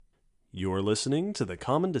You're listening to the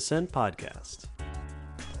Common Descent Podcast.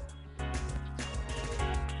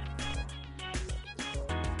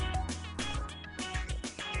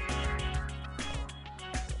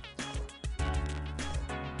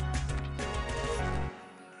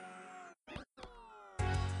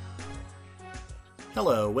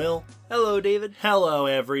 Hello, Will. Hello, David. Hello,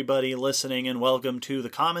 everybody listening, and welcome to the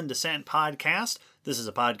Common Descent Podcast. This is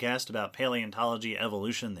a podcast about paleontology,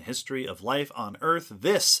 evolution, the history of life on Earth.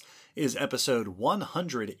 This is episode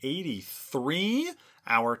 183.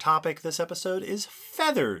 Our topic this episode is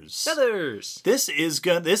feathers. Feathers. This is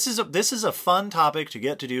good. This is a fun topic to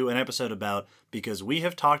get to do an episode about because we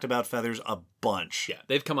have talked about feathers a bunch. Yeah,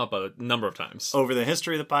 they've come up a number of times. Over the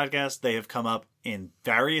history of the podcast, they have come up in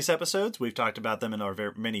various episodes. We've talked about them in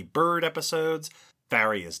our many bird episodes,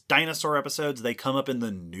 various dinosaur episodes. They come up in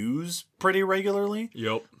the news pretty regularly.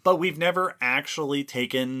 Yep. But we've never actually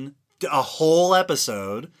taken a whole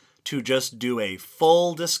episode to just do a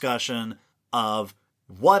full discussion of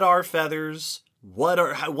what are feathers,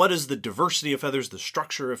 what is the diversity of feathers, the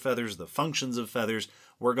structure of feathers, the functions of feathers.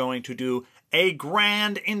 We're going to do a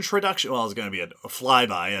grand introduction. Well, it's going to be a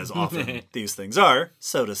flyby, as often these things are,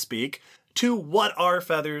 so to speak, to what are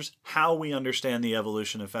feathers, how we understand the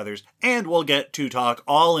evolution of feathers, and we'll get to talk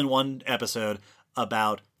all in one episode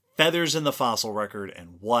about feathers in the fossil record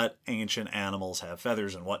and what ancient animals have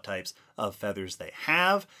feathers and what types of feathers they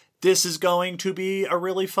have. This is going to be a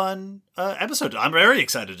really fun episode. I'm very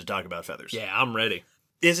excited to talk about feathers. Yeah, I'm ready.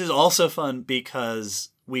 This is also fun because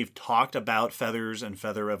we've talked about feathers and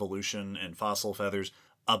feather evolution and fossil feathers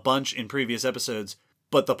a bunch in previous episodes,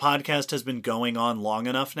 but the podcast has been going on long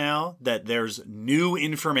enough now that there's new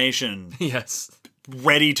information Yes.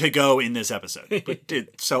 ready to go in this episode.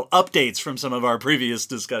 So updates from some of our previous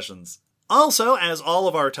discussions. Also, as all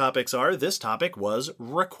of our topics are, this topic was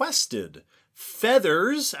requested.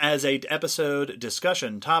 Feathers as a episode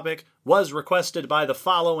discussion topic was requested by the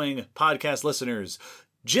following podcast listeners: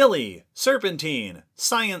 Jilly, Serpentine,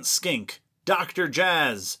 Science Skink, Dr.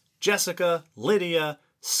 Jazz, Jessica, Lydia,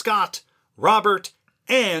 Scott, Robert,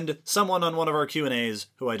 and someone on one of our Q&As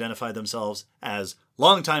who identified themselves as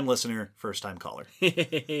longtime listener, first-time caller.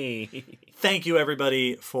 Thank you,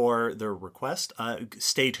 everybody, for the request.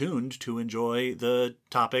 Stay tuned to enjoy the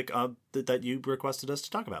topic that you requested us to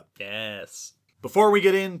talk about. Yes. Before we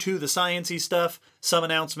get into the sciencey stuff, some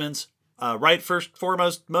announcements. First,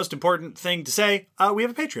 foremost, most important thing to say, we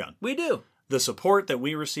have a Patreon. We do. The support that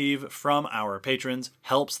we receive from our patrons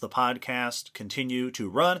helps the podcast continue to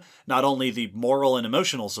run. Not only the moral and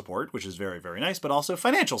emotional support, which is very, very nice, but also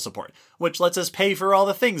financial support, which lets us pay for all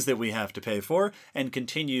the things that we have to pay for and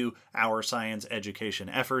continue our science education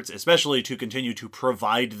efforts, especially to continue to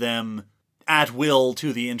provide them at will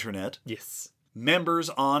to the internet. Yes. Members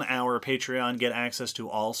on our Patreon get access to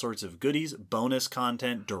all sorts of goodies, bonus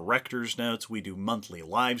content, director's notes. We do monthly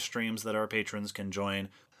live streams that our patrons can join.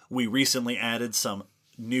 We recently added some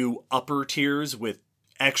new upper tiers with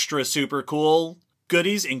extra super cool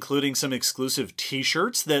goodies, including some exclusive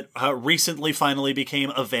t-shirts that recently finally became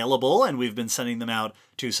available, and we've been sending them out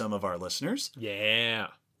to some of our listeners. Yeah.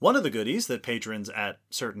 One of the goodies that patrons at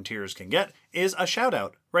certain tiers can get is a shout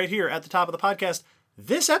out right here at the top of the podcast.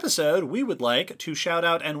 This episode, we would like to shout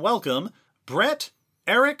out and welcome Brett,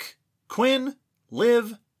 Eric, Quinn,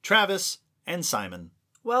 Liv, Travis, and Simon.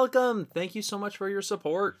 Welcome. Thank you so much for your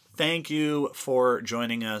support. Thank you for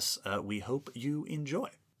joining us. We hope you enjoy.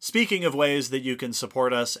 Speaking of ways that you can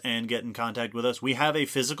support us and get in contact with us, we have a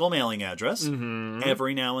physical mailing address. Mm-hmm.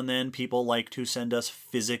 Every now and then, people like to send us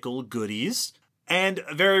physical goodies. And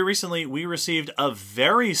very recently, we received a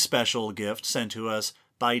very special gift sent to us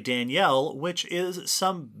by Danielle, which is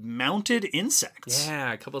some mounted insects.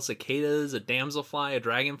 Yeah, a couple of cicadas, a damselfly, a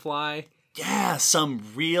dragonfly. Yeah, some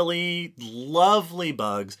really lovely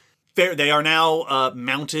bugs. They are now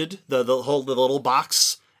mounted. The little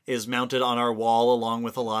box is mounted on our wall along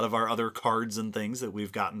with a lot of our other cards and things that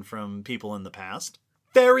we've gotten from people in the past.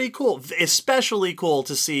 Very cool. Especially cool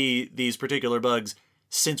to see these particular bugs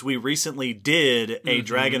since we recently did a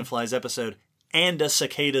Dragonflies episode and a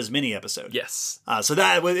Cicadas mini episode. Yes. So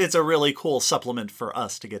it's a really cool supplement for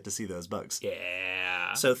us to get to see those bugs. Yeah.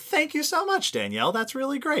 So thank you so much, Danielle. That's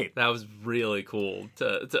really great. That was really cool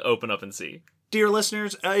to open up and see. Dear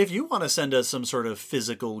listeners, if you want to send us some sort of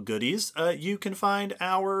physical goodies, you can find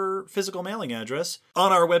our physical mailing address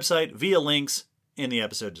on our website via links in the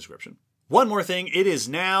episode description. One more thing, it is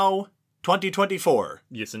now 2024.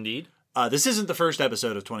 Yes, indeed. This isn't the first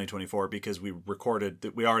episode of 2024 because we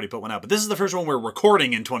already put one out, but this is the first one we're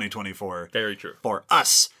recording in 2024. Very true. For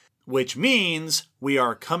us, which means we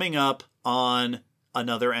are coming up on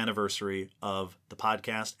another anniversary of the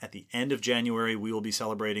podcast. At the end of January, we will be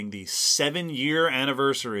celebrating the 7-year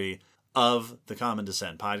anniversary of the Common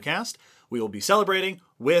Descent podcast. We will be celebrating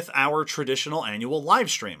with our traditional annual live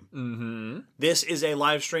stream. Mm-hmm. This is a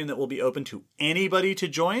live stream that will be open to anybody to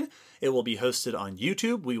join. It will be hosted on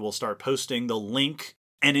YouTube. We will start posting the link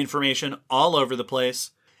and information all over the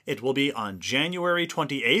place. It will be on January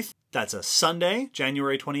 28th. That's a Sunday,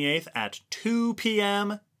 January 28th at 2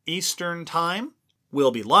 p.m. Eastern Time.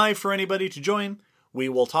 We'll be live for anybody to join. We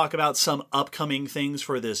will talk about some upcoming things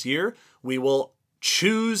for this year. We will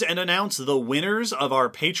choose and announce the winners of our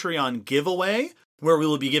Patreon giveaway, where we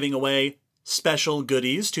will be giving away special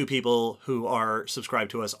goodies to people who are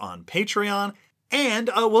subscribed to us on Patreon. And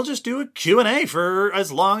we'll just do a Q&A for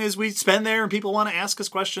as long as we spend there and people want to ask us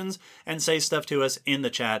questions and say stuff to us in the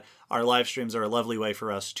chat. Our live streams are a lovely way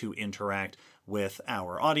for us to interact with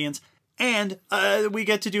our audience. And we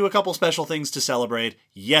get to do a couple special things to celebrate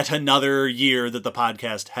yet another year that the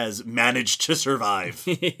podcast has managed to survive.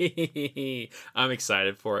 I'm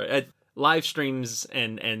excited for it. Live streams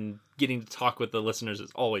and getting to talk with the listeners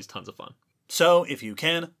is always tons of fun. So if you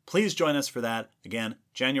can, please join us for that. Again,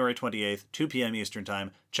 January 28th, 2 p.m. Eastern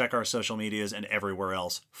Time. Check our social medias and everywhere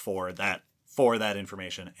else for that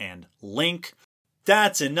information and link.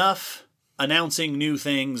 That's enough announcing new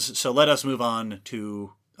things. So let us move on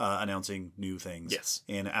to announcing new things. Yes.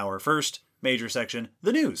 In our first major section,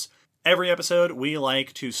 the news. Every episode, we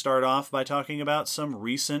like to start off by talking about some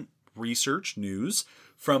recent research news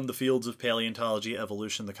from the fields of paleontology,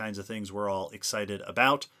 evolution, the kinds of things we're all excited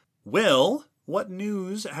about. Will, what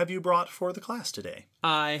news have you brought for the class today?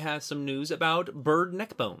 I have some news about bird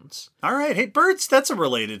neck bones. All right. Hey, birds, that's a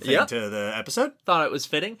related thing to the episode. Thought it was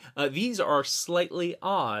fitting. These are slightly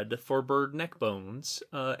odd for bird neck bones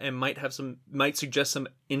and might suggest some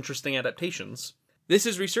interesting adaptations. This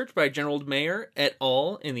is research by Gerald Mayer et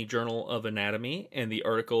al. In the Journal of Anatomy, and the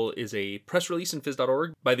article is a press release in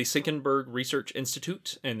phys.org by the Senckenberg Research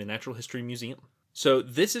Institute and the Natural History Museum. So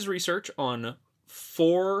this is research on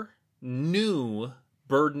 4 new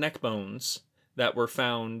bird neck bones that were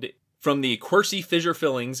found from the Quercy fissure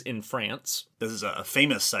fillings in France. This is a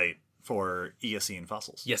famous site for Eocene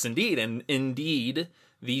fossils. Yes, indeed. And indeed,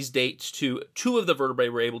 these date to 2 of the vertebrae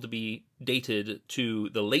were able to be dated to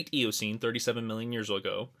the late Eocene, 37 million years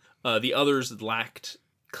ago. The others lacked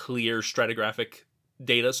clear stratigraphic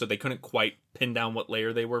data, so they couldn't quite pin down what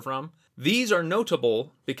layer they were from. These are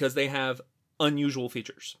notable because they have unusual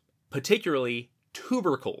features, particularly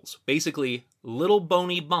tubercles, basically little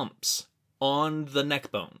bony bumps on the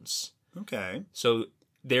neck bones. Okay. So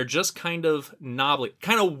they're just kind of knobbly,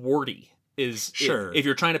 kind of warty is sure. If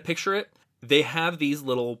you're trying to picture it, they have these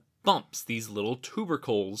little bumps, these little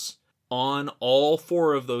tubercles on all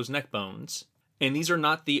 4 of those neck bones. And these are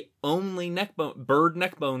not the only bird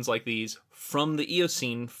neck bones like these from the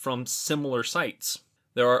Eocene from similar sites.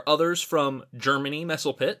 There are others from Germany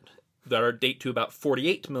Mesopit that are date to about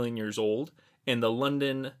 48 million years old, and the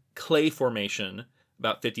London Clay Formation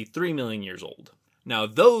about 53 million years old. Now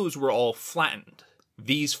those were all flattened.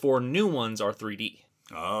 These 4 new ones are 3D.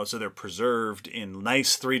 Oh, so they're preserved in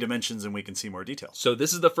nice 3 dimensions and we can see more details. So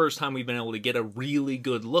this is the first time we've been able to get a really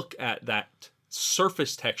good look at that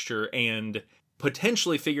surface texture and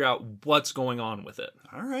potentially figure out what's going on with it.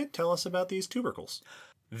 All right, tell us about these tubercles.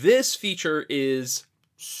 This feature is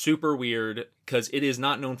super weird because it is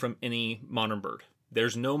not known from any modern bird.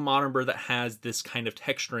 There's no modern bird that has this kind of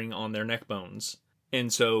texturing on their neck bones.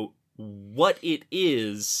 And so what it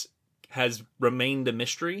is has remained a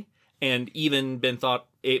mystery and even been thought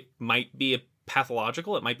it might be a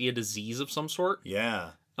pathological, it might be a disease of some sort.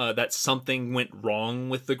 Yeah. That something went wrong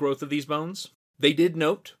with the growth of these bones. They did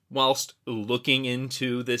note, whilst looking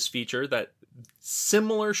into this feature, that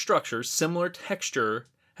similar structure, similar texture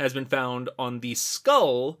has been found on the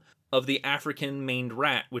skull of the African maned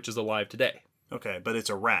rat, which is alive today. Okay, but it's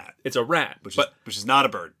a rat. It's a rat. Which is not a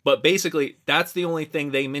bird. But basically, that's the only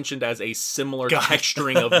thing they mentioned as a similar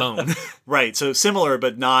texturing of bone. Right, so similar,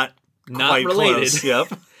 but not quite related. Close. Yep.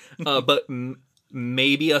 But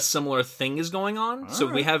maybe a similar thing is going on. All so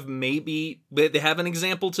right. we have they have an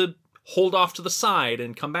example to hold off to the side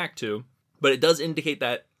and come back to. But it does indicate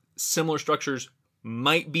that similar structures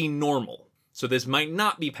might be normal. So this might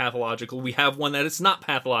not be pathological. We have one that it's not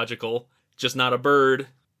pathological, just not a bird,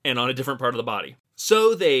 and on a different part of the body.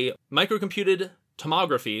 So they microcomputed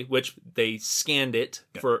tomography, which they scanned it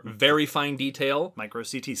for very fine detail. Micro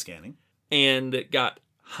CT scanning. And got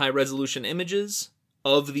high-resolution images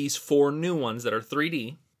of these 4 new ones that are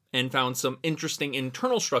 3D, and found some interesting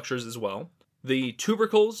internal structures as well. The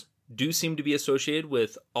tubercles do seem to be associated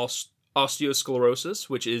with osteosclerosis,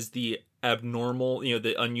 which is the abnormal,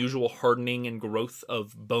 the unusual hardening and growth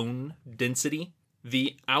of bone density.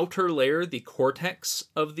 The outer layer, the cortex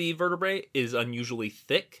of the vertebrae, is unusually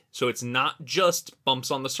thick. So it's not just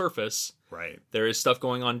bumps on the surface. Right. There is stuff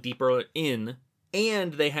going on deeper in.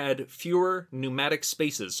 And they had fewer pneumatic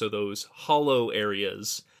spaces, so those hollow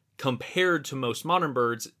areas, compared to most modern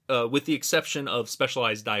birds, with the exception of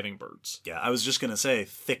specialized diving birds. Yeah, I was just going to say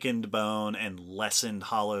thickened bone and lessened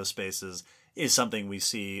hollow spaces is something we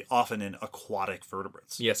see often in aquatic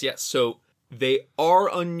vertebrates. Yes. So they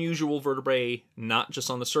are unusual vertebrae, not just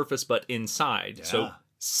on the surface, but inside. Yeah. So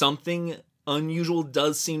something unusual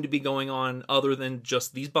does seem to be going on other than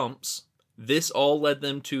just these bumps. This all led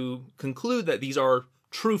them to conclude that these are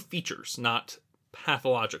true features, not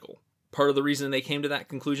pathological. Part of the reason they came to that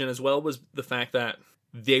conclusion as well was the fact that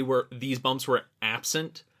these bumps were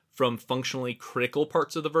absent from functionally critical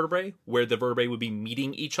parts of the vertebrae, where the vertebrae would be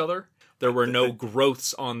meeting each other. There were no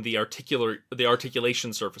growths on the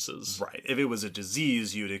articulation surfaces. Right. If it was a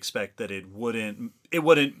disease, you'd expect that it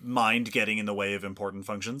wouldn't mind getting in the way of important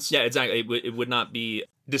functions. Yeah, exactly. It would not be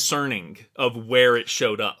discerning of where it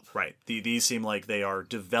showed up. Right. These seem like they are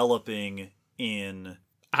developing in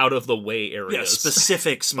Out of the way areas.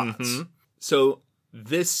 specific spots. Mm-hmm. So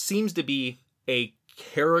this seems to be a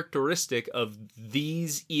characteristic of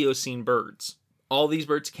these Eocene birds. All these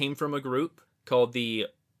birds came from a group called the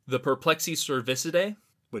Perplexi cervicidae.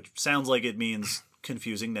 Which sounds like it means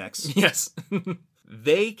confusing necks. Yes.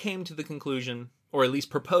 They came to the conclusion, or at least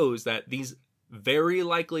proposed, that these very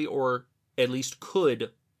likely, or at least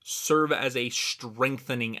could, serve as a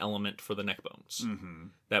strengthening element for the neck bones. Mm-hmm.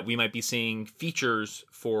 That we might be seeing features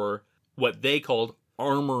for what they called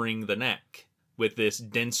armoring the neck with this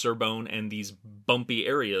denser bone and these bumpy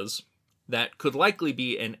areas that could likely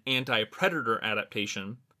be an anti-predator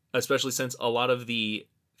adaptation, especially since a lot of the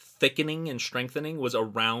thickening and strengthening was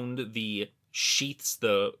around the sheaths,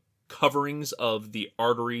 the coverings of the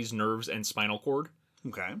arteries, nerves, and spinal cord.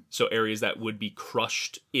 Okay. So areas that would be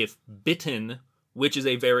crushed if bitten, which is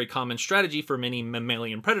a very common strategy for many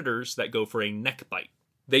mammalian predators that go for a neck bite.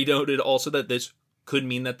 They noted also that this could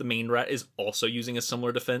mean that the Maine rat is also using a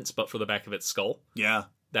similar defense, but for the back of its skull. Yeah.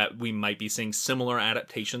 That we might be seeing similar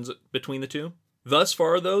adaptations between the two. Thus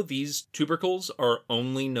far, though, these tubercles are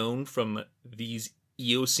only known from these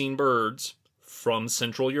Eocene birds from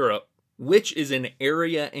Central Europe, which is an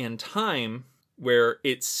area and time where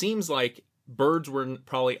it seems like birds were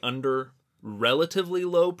probably under relatively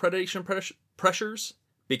low predation pressures,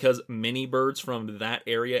 because many birds from that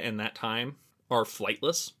area and that time are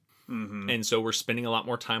flightless. Mm-hmm. And so we're spending a lot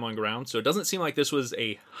more time on ground. So it doesn't seem like this was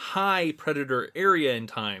a high predator area in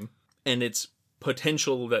time. And it's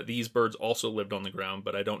potential that these birds also lived on the ground,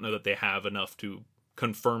 but I don't know that they have enough to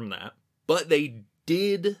confirm that. But they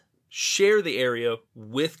did share the area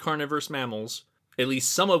with carnivorous mammals, at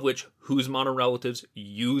least some of which whose modern relatives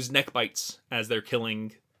use neck bites as their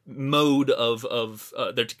killing mode of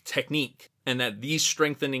their technique. And that these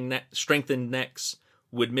strengthened necks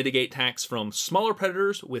would mitigate attacks from smaller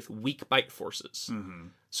predators with weak bite forces. Mm-hmm.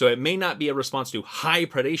 So it may not be a response to high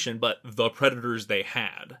predation, but the predators they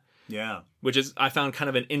had. Yeah. Which is, I found, kind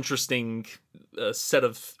of an interesting set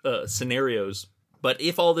of scenarios. But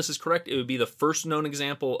if all this is correct, it would be the first known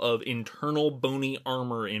example of internal bony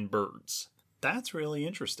armor in birds. That's really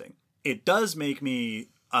interesting. It does make me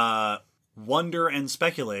wonder and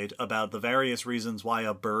speculate about the various reasons why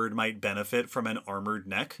a bird might benefit from an armored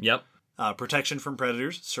neck. Yep. Protection from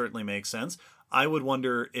predators certainly makes sense. I would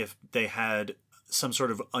wonder if they had some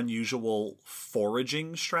sort of unusual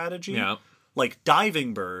foraging strategy. Yeah. Like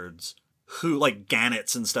diving birds, who, like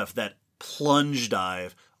gannets and stuff that plunge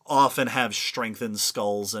dive, often have strengthened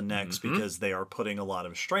skulls and necks because they are putting a lot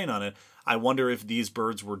of strain on it. I wonder if these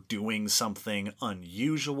birds were doing something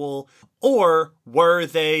unusual, or were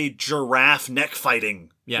they giraffe neck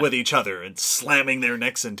fighting with each other and slamming their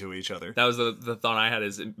necks into each other? That was the thought I had,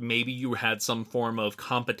 is maybe you had some form of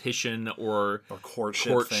competition or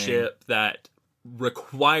courtship that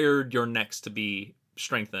required your necks to be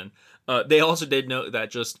strengthened. They also did note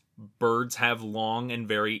that just birds have long and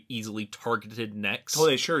very easily targeted necks. Oh,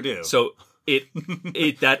 they sure do. So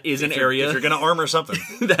that is an area. If you're going to armor something.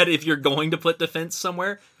 That if you're going to put defense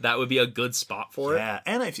somewhere, that would be a good spot for it. Yeah,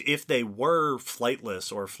 and if they were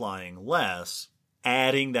flightless or flying less,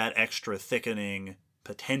 adding that extra thickening,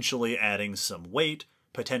 potentially adding some weight,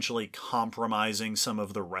 potentially compromising some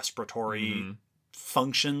of the respiratory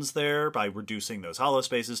functions there by reducing those hollow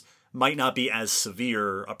spaces, might not be as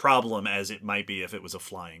severe a problem as it might be if it was a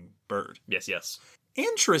flying bird. Yes.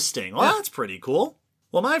 Interesting. Well, that's pretty cool.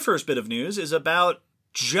 Well, my first bit of news is about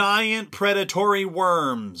giant predatory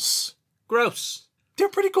worms. Gross. They're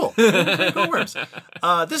pretty cool. They're pretty cool worms.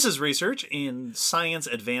 This is research in Science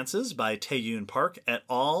Advances by Tae-Yoon Park et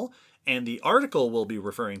al. And the article we'll be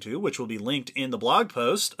referring to, which will be linked in the blog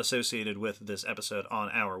post associated with this episode on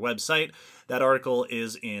our website, that article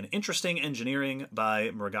is in Interesting Engineering by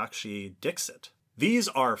Mrugakshi Dixit. These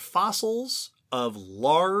are fossils of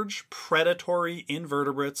large predatory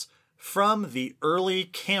invertebrates from the early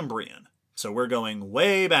Cambrian. So we're going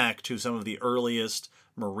way back to some of the earliest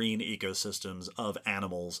marine ecosystems of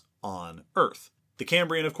animals on Earth. The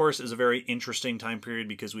Cambrian, of course, is a very interesting time period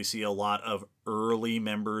because we see a lot of early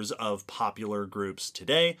members of popular groups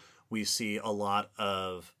today. We see a lot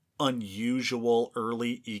of unusual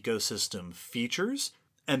early ecosystem features,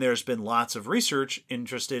 and there's been lots of research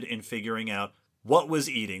interested in figuring out what was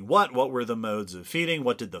eating what were the modes of feeding,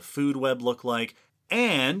 what did the food web look like,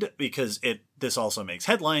 and, because this also makes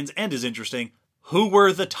headlines and is interesting, who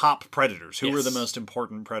were the top predators? Who were the most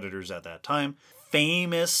important predators at that time?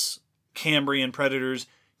 Famous Cambrian predators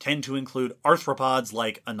tend to include arthropods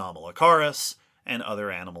like Anomalocaris and other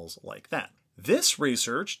animals like that. This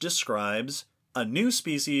research describes a new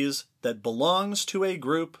species that belongs to a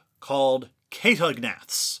group called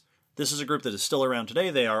Catognaths. This is a group that is still around today.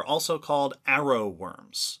 They are also called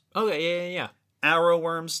arrowworms. Okay, yeah.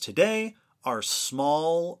 Arrowworms today are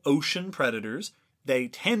small ocean predators. They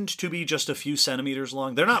tend to be just a few centimeters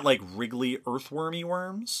long. They're not like wriggly earthwormy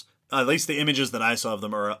worms. At least the images that I saw of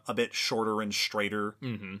them are a bit shorter and straighter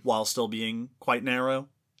while still being quite narrow.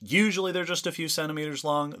 Usually they're just a few centimeters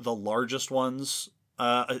long. The largest ones,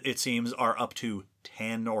 it seems, are up to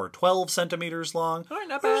 10 or 12 centimeters long. All right,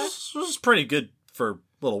 not bad. This is pretty good for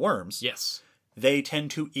little worms. Yes. They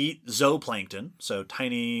tend to eat zooplankton, so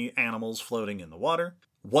tiny animals floating in the water.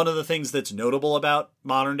 One of the things that's notable about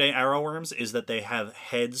modern-day arrowworms is that they have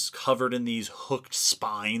heads covered in these hooked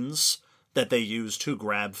spines that they use to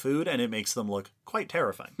grab food, and it makes them look quite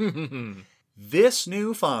terrifying. This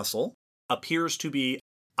new fossil appears to be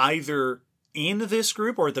either in this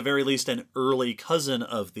group, or at the very least an early cousin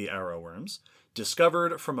of the arrowworms,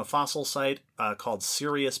 discovered from a fossil site called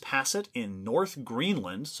Sirius Passet in North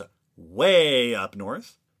Greenland, so way up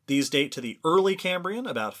north. These date to the early Cambrian,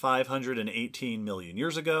 about 518 million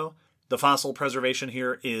years ago. The fossil preservation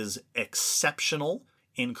here is exceptional,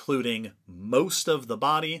 including most of the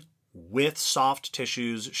body, with soft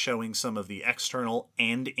tissues showing some of the external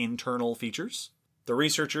and internal features. The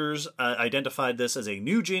researchers identified this as a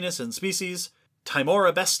new genus and species,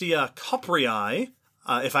 Timorabestia coprii.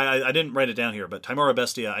 I didn't write it down here, but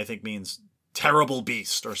Timorabestia I think means terrible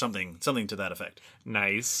beast or something to that effect.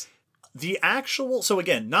 Nice. So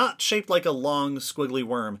again, not shaped like a long squiggly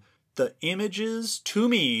worm. The images, to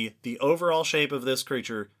me, the overall shape of this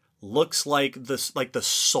creature looks like the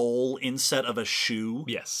sole inset of a shoe.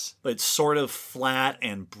 Yes. But it's sort of flat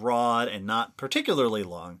and broad and not particularly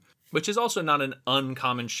long. Which is also not an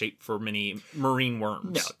uncommon shape for many marine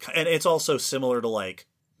worms. No, and it's also similar to like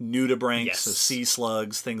nudibranchs, so sea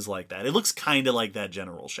slugs, things like that. It looks kind of like that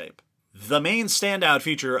general shape. The main standout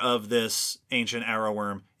feature of this ancient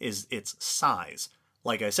arrowworm is its size.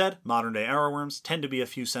 Like I said, modern-day arrowworms tend to be a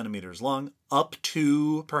few centimeters long, up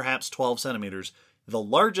to perhaps 12 centimeters. The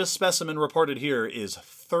largest specimen reported here is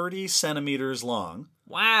 30 centimeters long.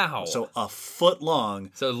 Wow. So a foot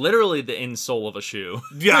long. So literally the insole of a shoe.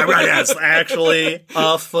 Yeah, right. That's actually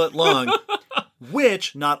a foot long.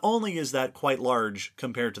 Which, not only is that quite large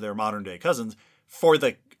compared to their modern-day cousins, for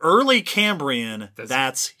the early Cambrian,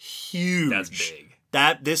 that's huge. That's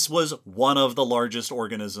big. This was one of the largest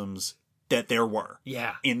organisms that there were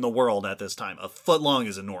in the world at this time. A foot long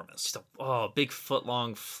is enormous. Just big foot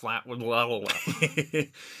long, flat.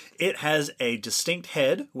 It has a distinct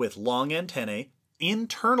head with long antennae,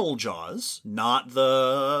 internal jaws, not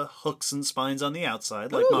the hooks and spines on the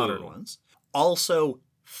outside like modern ones. Also,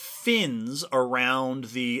 fins around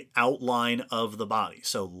the outline of the body.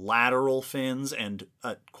 So lateral fins and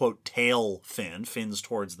a, quote, tail fin, fins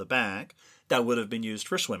towards the back, that would have been used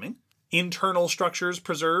for swimming. Internal structures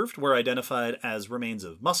preserved were identified as remains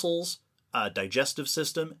of muscles, a digestive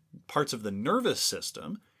system, parts of the nervous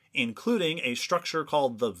system, including a structure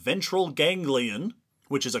called the ventral ganglion,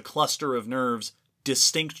 which is a cluster of nerves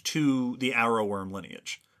distinct to the arrowworm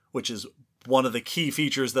lineage, which is one of the key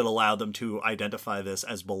features that allowed them to identify this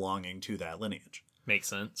as belonging to that lineage. Makes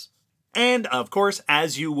sense. And, of course,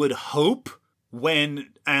 as you would hope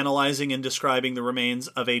when analyzing and describing the remains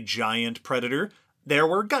of a giant predator, there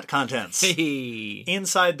were gut contents. Hey.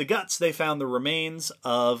 Inside the guts, they found the remains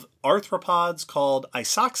of arthropods called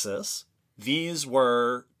Isoxus. These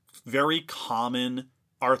were very common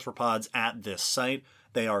arthropods at this site.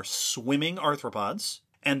 They are swimming arthropods,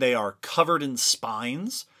 and they are covered in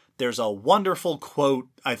spines There's a wonderful quote,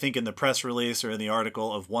 I think in the press release or in the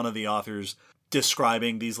article, of one of the authors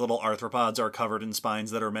describing these little arthropods are covered in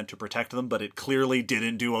spines that are meant to protect them, but it clearly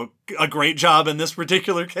didn't do a great job in this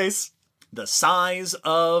particular case. The size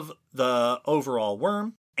of the overall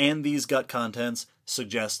worm and these gut contents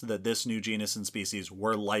suggest that this new genus and species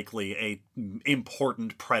were likely an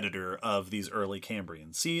important predator of these early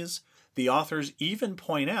Cambrian seas. The authors even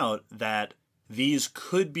point out that these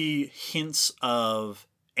could be hints of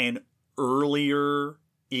an earlier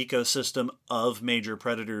ecosystem of major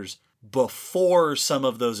predators before some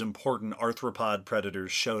of those important arthropod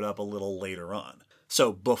predators showed up a little later on.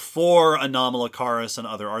 So before Anomalocaris and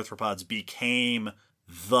other arthropods became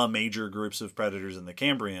the major groups of predators in the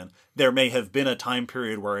Cambrian, there may have been a time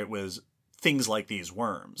period where it was things like these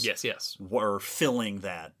worms. Yes. Were filling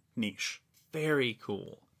that niche. Very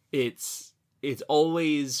cool. It's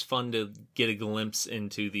always fun to get a glimpse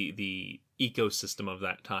into the ecosystem of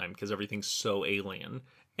that time because everything's so alien,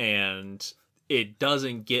 and it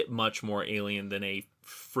doesn't get much more alien than a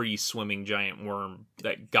free swimming giant worm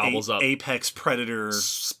that gobbles up apex predator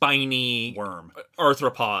spiny worm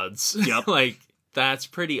arthropods. Yep. Like, that's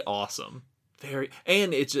pretty awesome.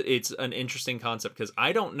 And it's an interesting concept because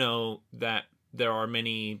I don't know that there are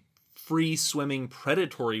many free swimming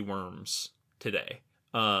predatory worms today,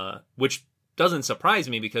 which doesn't surprise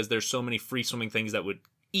me because there's so many free swimming things that would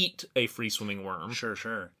eat a free swimming worm.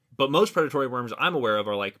 Sure. But most predatory worms I'm aware of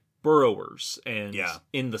are like burrowers and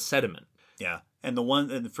in the sediment. Yeah. And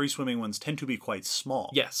the free swimming ones tend to be quite small.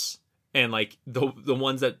 Yes. And like the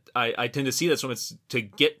ones that I tend to see that swim, it's to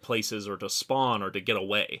get places or to spawn or to get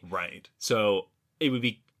away. Right. So it would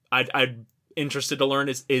be I'd interested to learn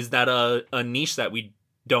is that a niche that we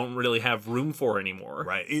don't really have room for anymore.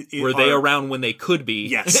 Right. Were they around when they could be?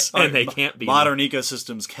 Yes. And they can't be. Modern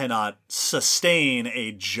ecosystems cannot sustain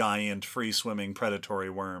a giant free-swimming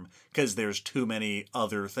predatory worm because there's too many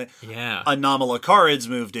other things. Yeah. Anomalocarids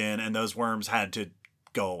moved in and those worms had to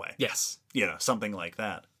go away. Yes. Something like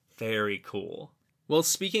that. Very cool. Well,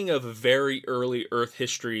 speaking of very early Earth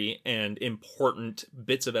history and important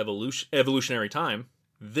bits of evolutionary time,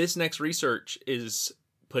 this next research is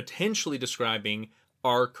potentially describing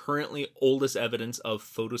our currently oldest evidence of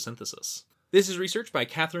photosynthesis. This is research by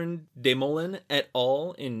Catherine Desmoulins et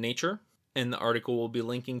al. In Nature, and the article we'll be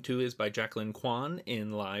linking to is by Jacqueline Kwan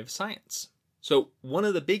in Live Science. So one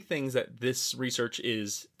of the big things that this research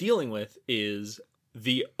is dealing with is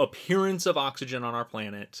the appearance of oxygen on our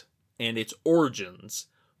planet and its origins.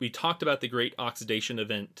 We talked about the Great Oxidation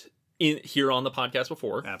Event here on the podcast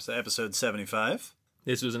before. Episode 75.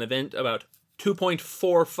 This was an event about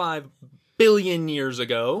 2.45 billion years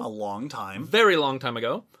ago. A long time. Very long time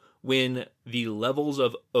ago, when the levels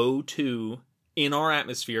of O2 in our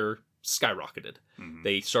atmosphere skyrocketed. Mm-hmm.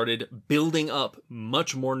 They started building up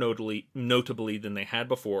much more notably than they had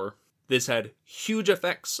before. This had huge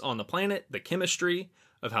effects on the planet, the chemistry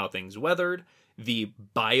of how things weathered, the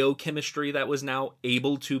biochemistry that was now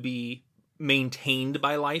able to be maintained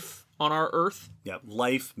by life on our Earth. Yeah,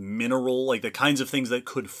 life, mineral, like the kinds of things that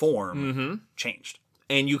could form changed.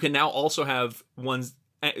 And you can now also have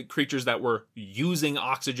creatures that were using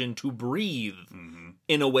oxygen to breathe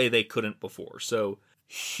in a way they couldn't before. So,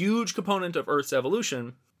 huge component of Earth's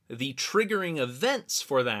evolution. The triggering events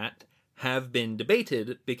for that have been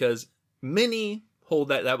debated because many hold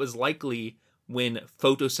that that was likely when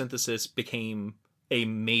photosynthesis became a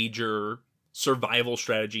major survival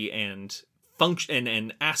strategy and function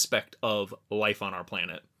and aspect of life on our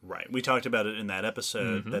planet. Right. We talked about it in that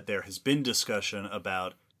episode that there has been discussion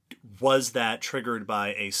about, was that triggered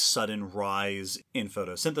by a sudden rise in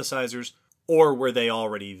photosynthesizers, or were they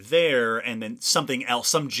already there and then something else,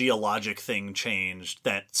 some geologic thing changed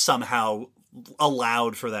that somehow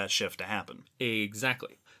allowed for that shift to happen?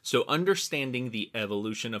 Exactly. So understanding the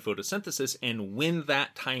evolution of photosynthesis and when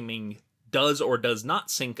that timing does or does not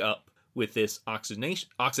sync up with this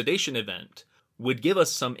oxidation event would give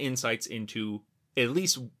us some insights into at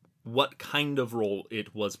least what kind of role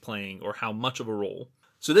it was playing or how much of a role.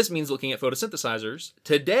 So this means looking at photosynthesizers.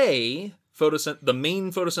 Today, the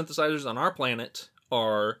main photosynthesizers on our planet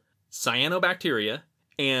are cyanobacteria,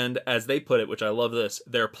 and as they put it, which I love this,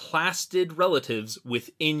 they're plastid relatives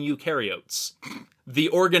within eukaryotes. The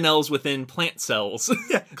organelles within plant cells.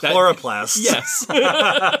 Yeah, chloroplasts. Yes.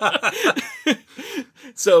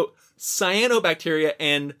 So, cyanobacteria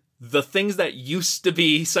and the things that used to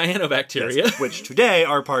be cyanobacteria. Yes, which today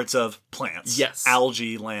are parts of plants. Yes.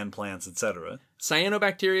 Algae, land plants, etc.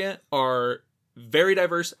 Cyanobacteria are very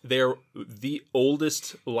diverse. They're the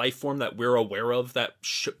oldest life form that we're aware of that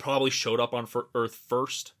probably showed up on Earth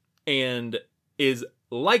first and is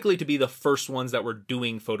likely to be the first ones that were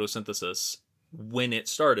doing photosynthesis when it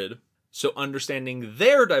started. So understanding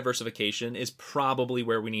their diversification is probably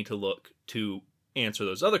where we need to look to answer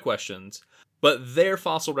those other questions. But their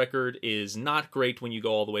fossil record is not great when you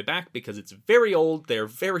go all the way back because it's very old, they're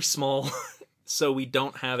very small, so we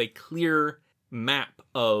don't have a clear map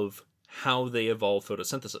of how they evolved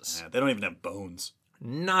photosynthesis. Yeah, they don't even have bones.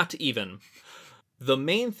 Not even. The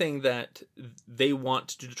main thing that they want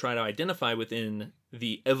to try to identify within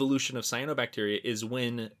the evolution of cyanobacteria is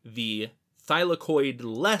when the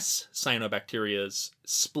thylakoid-less cyanobacterias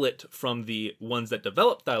split from the ones that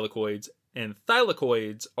develop thylakoids, and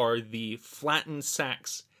thylakoids are the flattened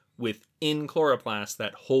sacs within chloroplasts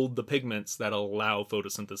that hold the pigments that allow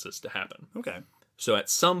photosynthesis to happen. Okay. So at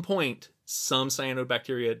some point, some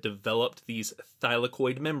cyanobacteria developed these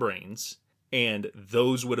thylakoid membranes, and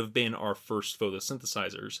those would have been our first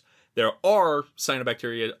photosynthesizers. There are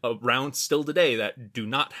cyanobacteria around still today that do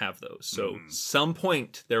not have those. So some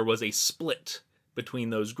point there was a split between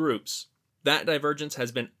those groups. That divergence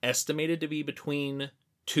has been estimated to be between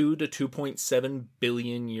 2 to 2.7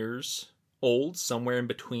 billion years old, somewhere in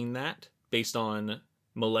between that, based on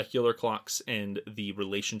molecular clocks and the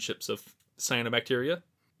relationships of cyanobacteria.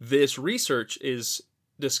 This research is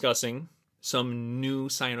discussing some new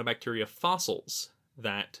cyanobacteria fossils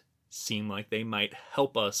that seem like they might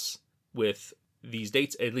help us with these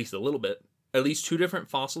dates, at least a little bit. At least 2 different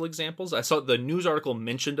fossil examples. I saw the news article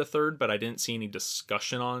mentioned a third, but I didn't see any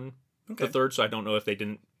discussion on the third, so I don't know if they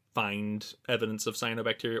didn't find evidence of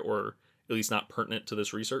cyanobacteria or at least not pertinent to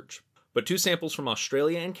this research. But 2 samples from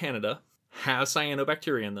Australia and Canada have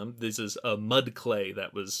cyanobacteria in them. This is a mud clay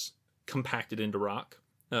that was compacted into rock.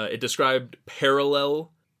 It described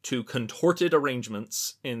parallel to contorted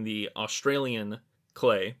arrangements in the Australian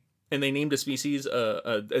clay, and they named a species,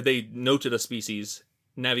 they noted a species,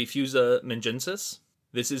 Navifusa mengensis.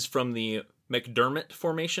 This is from the McDermott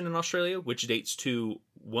Formation in Australia, which dates to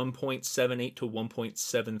 1.78 to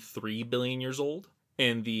 1.73 billion years old.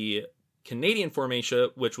 And the Canadian Formation,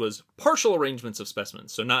 which was partial arrangements of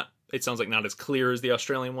specimens, so it sounds like not as clear as the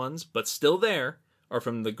Australian ones, but still there, are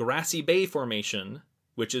from the Grassy Bay Formation,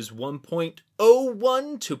 which is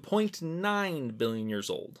 1.01 to 0.9 billion years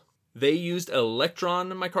old. They used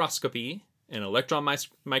electron microscopy, and electron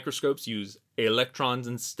microscopes use electrons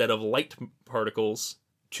instead of light particles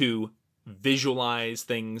to visualize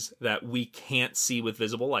things that we can't see with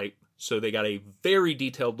visible light. So they got a very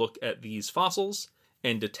detailed look at these fossils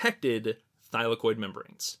and detected thylakoid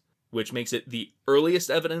membranes, which makes it the earliest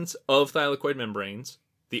evidence of thylakoid membranes,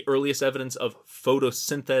 the earliest evidence of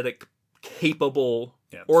photosynthetic capable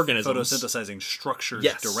organisms. Photosynthesizing structures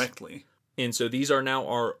directly. And so these are now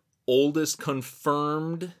our oldest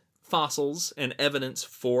confirmed fossils and evidence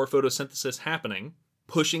for photosynthesis happening,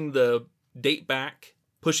 pushing the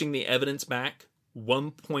evidence back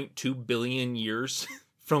 1.2 billion years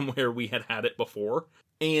from where we had it before,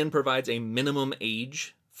 and provides a minimum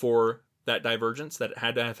age for that divergence that it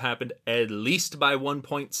had to have happened at least by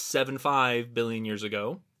 1.75 billion years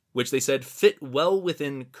ago, which they said fit well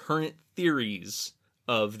within current theories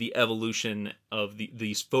of the evolution of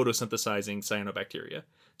these photosynthesizing cyanobacteria.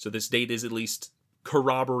 So this date is at least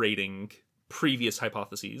corroborating previous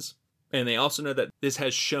hypotheses. And they also know that this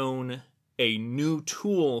has shown a new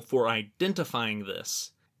tool for identifying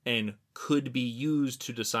this and could be used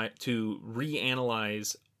to decide to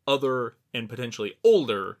reanalyze other and potentially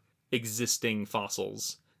older existing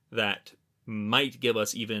fossils that might give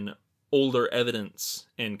us even older evidence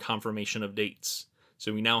and confirmation of dates.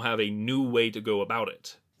 So we now have a new way to go about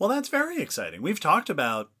it. Well, that's very exciting. We've talked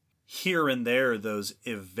about here and there those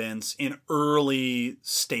events in early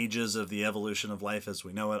stages of the evolution of life as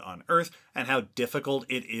we know it on Earth, and how difficult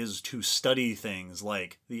it is to study things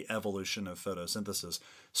like the evolution of photosynthesis.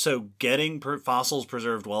 So getting fossils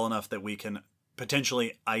preserved well enough that we can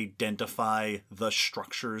potentially identify the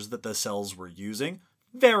structures that the cells were using,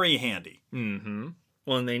 very handy. Mm-hmm.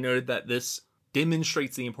 Well, and they noted that this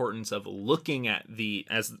demonstrates the importance of looking at the,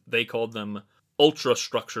 as they called them,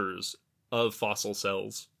 ultrastructures of fossil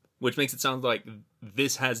cells, which makes it sound like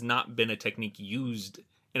this has not been a technique used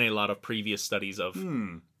in a lot of previous studies of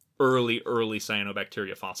early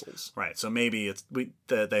cyanobacteria fossils. Right, so maybe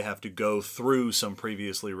they have to go through some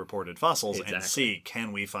previously reported fossils and see,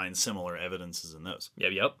 can we find similar evidences in those?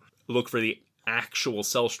 Yep. Look for the actual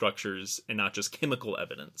cell structures and not just chemical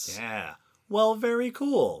evidence. Yeah. Well, very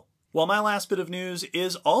cool. Well, my last bit of news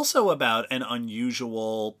is also about an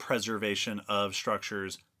unusual preservation of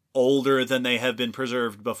structures older than they have been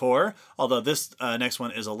preserved before, although this next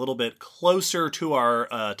one is a little bit closer to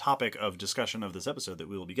our topic of discussion of this episode that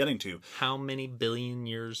we will be getting to. How many billion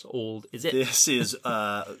years old is it? This is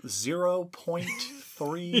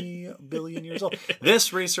 0.3 billion years old.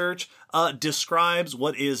 This research describes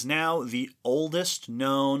what is now the oldest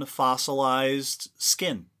known fossilized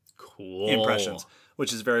skin Cool. impressions,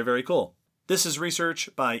 which is very, very cool. This is research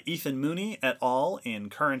by Ethan Mooney et al. In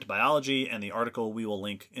Current Biology, and the article we will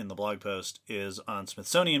link in the blog post is on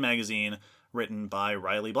Smithsonian Magazine, written by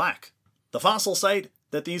Riley Black. The fossil site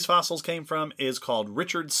that these fossils came from is called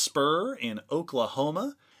Richard Spur in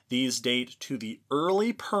Oklahoma. These date to the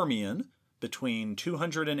early Permian, between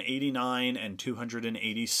 289 and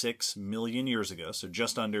 286 million years ago, so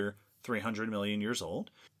just under 300 million years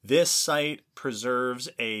old. This site preserves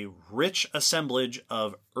a rich assemblage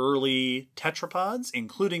of early tetrapods,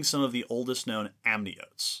 including some of the oldest known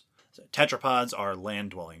amniotes. So tetrapods are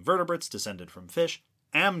land-dwelling vertebrates descended from fish.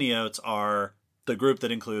 Amniotes are the group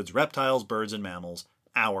that includes reptiles, birds, and mammals,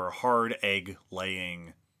 our hard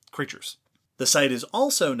egg-laying creatures. The site is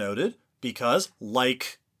also noted because,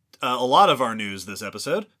 like a lot of our news this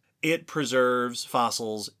episode, it preserves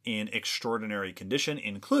fossils in extraordinary condition,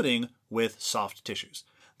 including with soft tissues.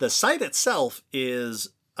 The site itself is,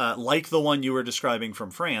 like the one you were describing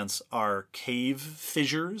from France, are cave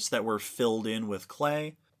fissures that were filled in with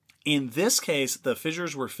clay. In this case, the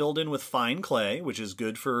fissures were filled in with fine clay, which is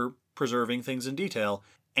good for preserving things in detail,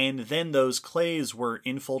 and then those clays were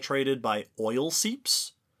infiltrated by oil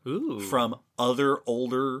seeps from other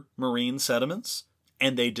older marine sediments,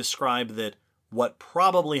 and they describe that what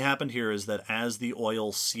probably happened here is that as the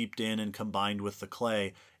oil seeped in and combined with the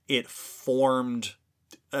clay, it formed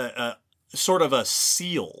a sort of a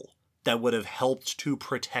seal that would have helped to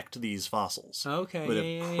protect these fossils. Okay. Would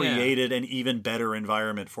have created an even better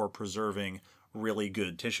environment for preserving really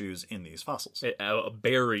good tissues in these fossils. A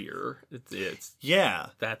barrier. Yeah.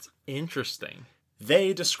 That's interesting.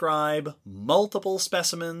 They describe multiple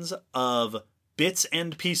specimens of bits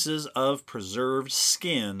and pieces of preserved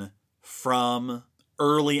skin from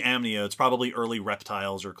early amniotes, probably early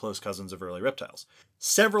reptiles or close cousins of early reptiles.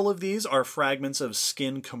 Several of these are fragments of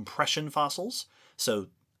skin compression fossils, so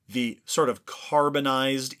the sort of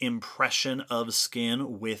carbonized impression of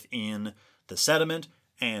skin within the sediment,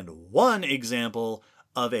 and one example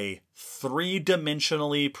of a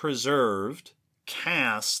three-dimensionally preserved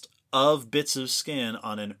cast of bits of skin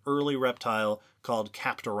on an early reptile called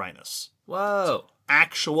Captorhinus. Whoa.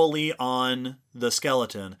 Actually on the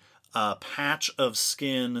skeleton, a patch of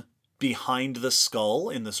skin behind the skull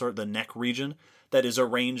in the sort of the neck region that is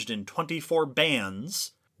arranged in 24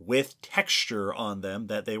 bands with texture on them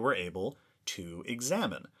that they were able to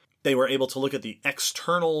examine. They were able to look at the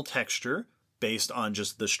external texture based on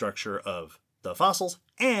just the structure of the fossils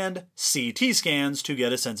and CT scans to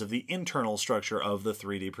get a sense of the internal structure of the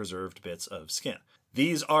 3D preserved bits of skin.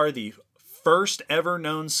 These are the first ever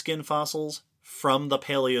known skin fossils from the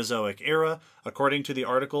Paleozoic era. According to the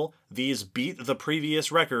article, these beat the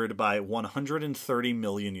previous record by 130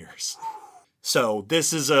 million years. So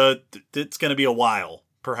this is it's going to be a while,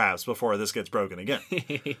 perhaps, before this gets broken again.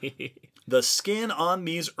 The skin on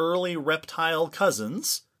these early reptile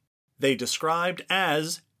cousins, they described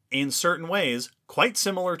as, in certain ways, quite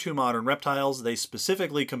similar to modern reptiles. They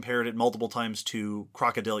specifically compared it multiple times to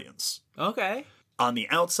crocodilians. Okay. On the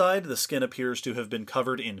outside, the skin appears to have been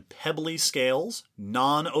covered in pebbly scales,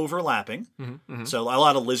 non-overlapping. Mm-hmm. So a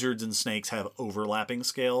lot of lizards and snakes have overlapping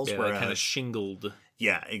scales. Yeah, whereas, kind of shingled.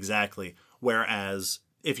 Yeah, exactly. Whereas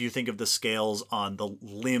if you think of the scales on the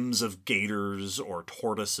limbs of gators or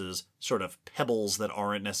tortoises, sort of pebbles that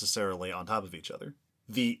aren't necessarily on top of each other.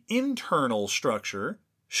 The internal structure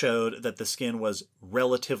showed that the skin was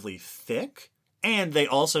relatively thick, and they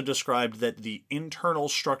also described that the internal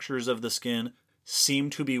structures of the skin seem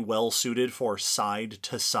to be well suited for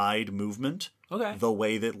side-to-side movement. Okay. The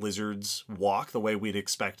way that lizards walk, the way we'd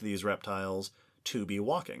expect these reptiles to be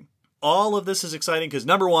walking. All of this is exciting because,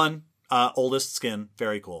 number one, oldest skin,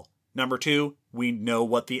 very cool. Number two, we know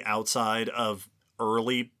what the outside of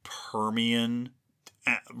early Permian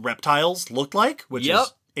reptiles looked like, which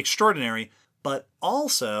is extraordinary. But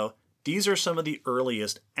also, these are some of the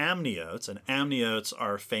earliest amniotes, and amniotes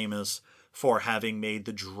are famous for having made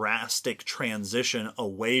the drastic transition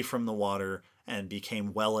away from the water and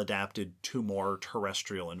became well adapted to more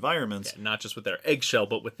terrestrial environments. Yeah, not just with their eggshell,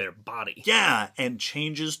 but with their body. Yeah, and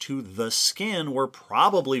changes to the skin were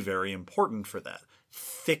probably very important for that.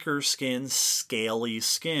 Thicker skin, scaly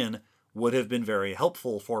skin would have been very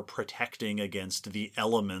helpful for protecting against the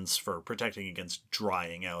elements, for protecting against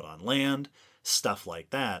drying out on land, stuff like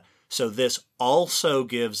that. So this also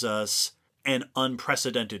gives us an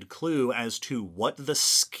unprecedented clue as to what the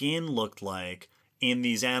skin looked like in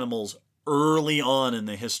these animals early on in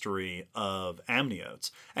the history of amniotes.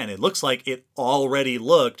 And it looks like it already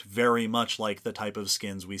looked very much like the type of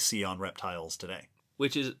skins we see on reptiles today.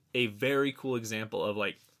 Which is a very cool example of,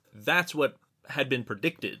 like, that's what had been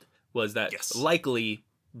predicted, was that Yes. likely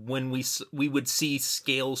when we would see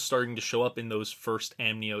scales starting to show up in those first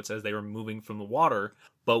amniotes as they were moving from the water,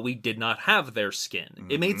 but we did not have their skin.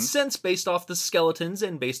 It made sense based off the skeletons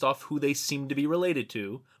and based off who they seemed to be related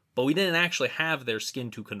to, but we didn't actually have their skin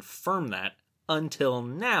to confirm that until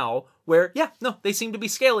now, where, they seem to be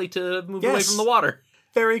scaly to move away Yes. from the water.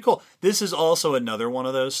 Very cool. This is also another one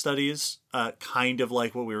of those studies, kind of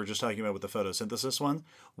like what we were just talking about with the photosynthesis one,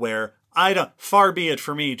 where far be it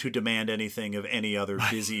for me to demand anything of any other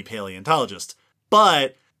busy paleontologist,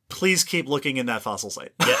 but please keep looking in that fossil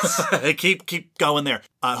site. Yes. keep going there.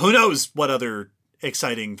 Who knows what other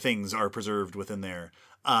exciting things are preserved within there.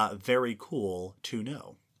 Very cool to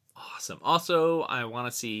know. Awesome. Also, I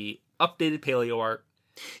want to see updated paleo art.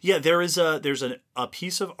 Yeah, there's a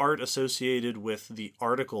piece of art associated with the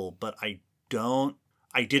article, but I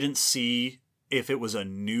didn't see if it was a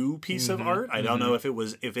new piece of art. I don't know if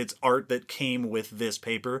it's art that came with this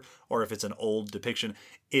paper or if it's an old depiction.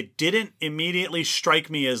 It didn't immediately strike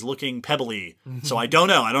me as looking pebbly, so I don't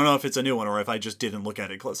know. I don't know if it's a new one or if I just didn't look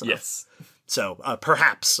at it close enough. Yes. So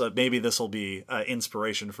perhaps maybe this will be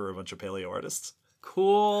inspiration for a bunch of paleo artists.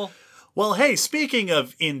 Cool. Well, hey, speaking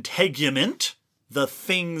of integument, the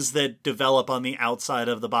things that develop on the outside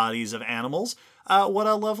of the bodies of animals, what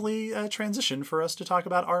a lovely transition for us to talk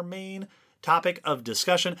about our main topic of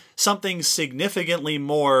discussion, something significantly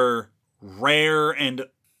more rare and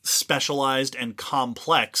specialized and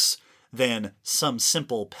complex than some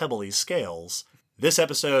simple pebbly scales. This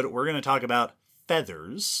episode, we're going to talk about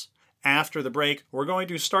feathers. After the break, we're going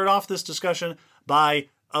to start off this discussion by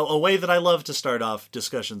a way that I love to start off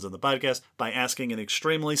discussions on the podcast, by asking an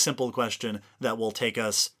extremely simple question that will take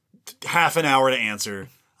us half an hour to answer.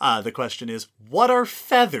 The question is, what are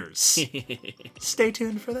feathers? Stay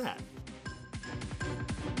tuned for that.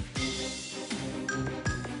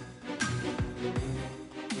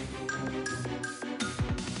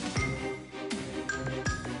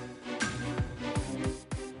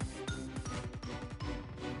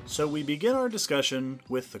 So we begin our discussion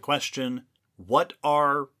with the question, what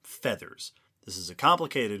are feathers? This is a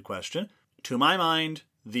complicated question. To my mind,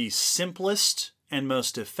 the simplest and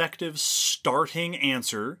most effective starting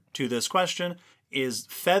answer to this question is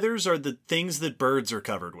feathers are the things that birds are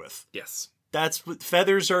covered with. Yes. That's what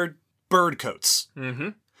feathers are. Bird coats. Mm-hmm.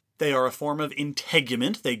 They are a form of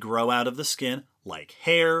integument. They grow out of the skin like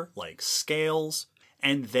hair, like scales,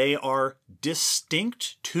 and they are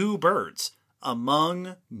distinct to birds.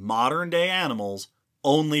 Among modern day animals,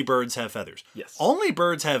 only birds have feathers. Yes. Only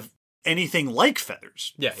birds have anything like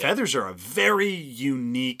feathers. Yeah, Feathers are a very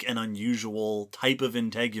unique and unusual type of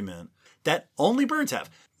integument that only birds have.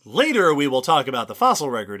 Later, we will talk about the fossil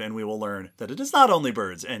record and we will learn that it is not only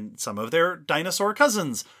birds, and some of their dinosaur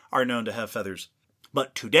cousins are known to have feathers.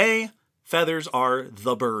 But today, feathers are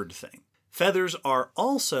the bird thing. Feathers are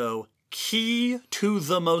also key to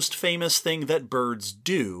the most famous thing that birds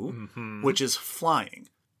do, which is flying.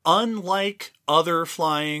 Unlike other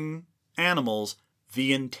flying animals,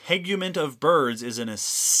 the integument of birds is an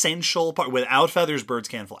essential part. Without feathers, birds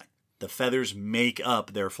can't fly. The feathers make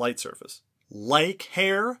up their flight surface. Like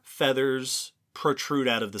hair, feathers protrude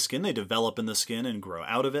out of the skin. They develop in the skin and grow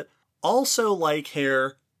out of it. Also like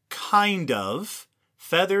hair, kind of,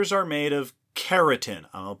 feathers are made of keratin.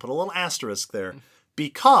 I'll put a little asterisk there.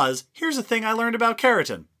 Because here's the thing I learned about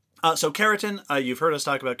keratin. So keratin, you've heard us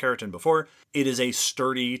talk about keratin before. It is a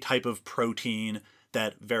sturdy type of protein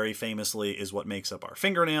that very famously is what makes up our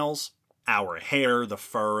fingernails, our hair, the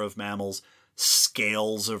fur of mammals,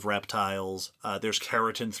 scales of reptiles. There's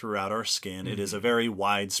keratin throughout our skin. It is a very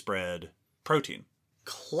widespread protein.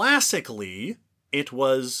 Classically, it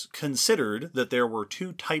was considered that there were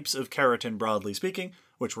two types of keratin, broadly speaking,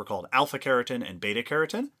 which were called alpha keratin and beta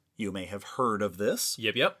keratin. You may have heard of this.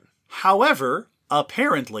 Yep. However,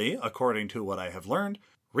 apparently, according to what I have learned,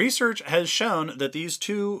 research has shown that these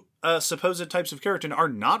two supposed types of keratin are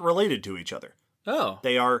not related to each other. Oh.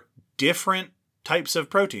 They are different types of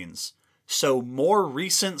proteins. So more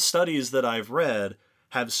recent studies that I've read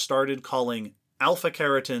have started calling alpha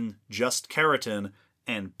keratin just keratin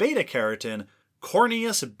and beta keratin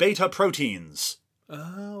corneous beta proteins.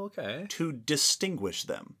 Oh, okay. To distinguish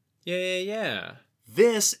them. Yeah.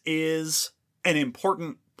 This is an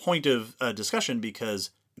important point of discussion because,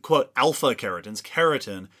 quote, alpha keratins,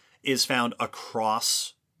 keratin, is found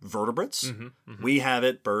across vertebrates. We have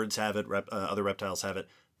it, birds have it, other reptiles have it.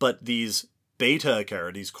 But these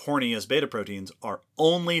beta-carotene, these corneous beta proteins, are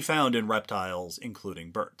only found in reptiles,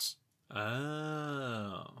 including birds.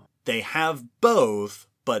 Oh. They have both,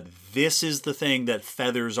 but this is the thing that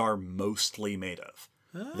feathers are mostly made of.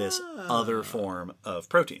 This other form of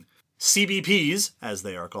protein. CBPs, as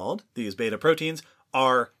they are called, these beta proteins,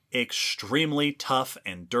 are extremely tough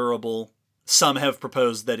and durable. Some have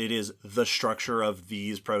proposed that it is the structure of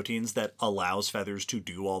these proteins that allows feathers to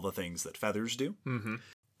do all the things that feathers do.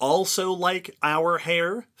 Also, like our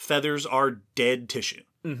hair, feathers are dead tissue.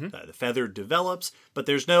 The feather develops, but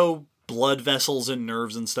there's no blood vessels and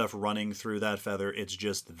nerves and stuff running through that feather. It's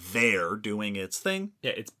just there doing its thing.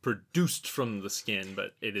 Yeah, it's produced from the skin,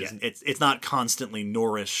 but it isn't. It's not constantly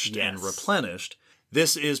nourished and replenished.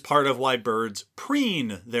 This is part of why birds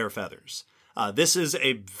preen their feathers. This is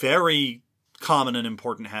a very common and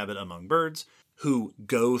important habit among birds who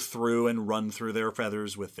go through and run through their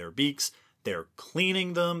feathers with their beaks. They're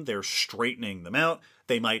cleaning them. They're straightening them out.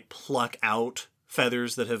 They might pluck out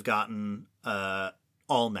feathers that have gotten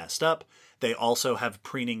all messed up. They also have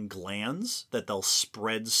preening glands that they'll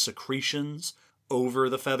spread secretions over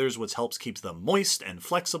the feathers, which helps keep them moist and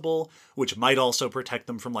flexible, which might also protect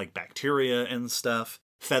them from like bacteria and stuff.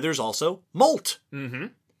 Feathers also molt.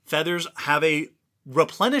 Feathers have a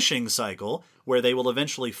replenishing cycle where they will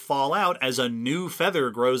eventually fall out as a new feather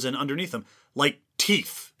grows in underneath them, like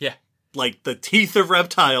teeth. Yeah. Like the teeth of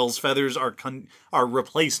reptiles, feathers are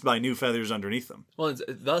replaced by new feathers underneath them. Well,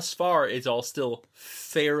 thus far, it's all still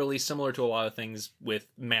fairly similar to a lot of things with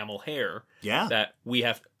mammal hair. Yeah. That we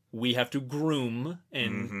have to groom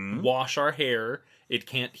and wash our hair. It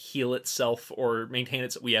can't heal itself or maintain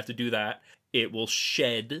itself. We have to do that. It will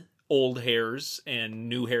shed old hairs, and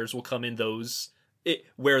new hairs will come in those.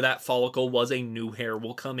 Where that follicle was, a new hair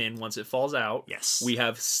will come in once it falls out. Yes. We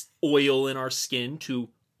have oil in our skin to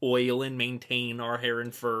oil and maintain our hair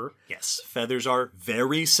and fur. Yes, feathers are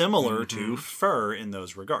very similar to fur in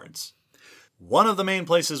those regards. One of the main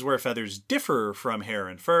places where feathers differ from hair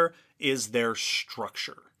and fur is their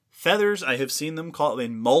structure. Feathers, I have seen them called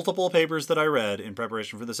in multiple papers that I read in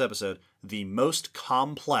preparation for this episode, the most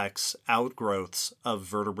complex outgrowths of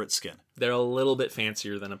vertebrate skin. They're a little bit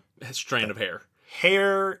fancier than a strand of hair.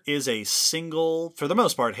 Hair is a single, for the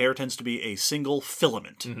most part, hair tends to be a single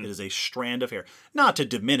filament. It is a strand of hair. Not to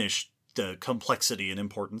diminish the complexity and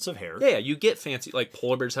importance of hair. Yeah, you get fancy, like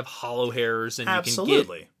polar bears have hollow hairs, and Absolutely. You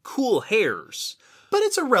can get cool hairs. But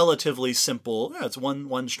it's a relatively simple, it's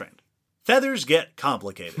one strand. Feathers get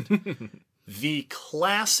complicated. The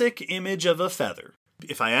classic image of a feather,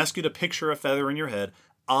 if I ask you to picture a feather in your head,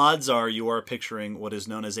 odds are you are picturing what is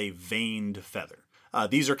known as a vaned feather.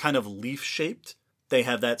 These are kind of leaf-shaped. They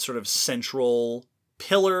have that sort of central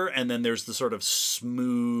pillar, and then there's the sort of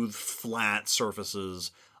smooth, flat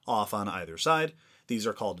surfaces off on either side. These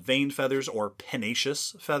are called vaned feathers or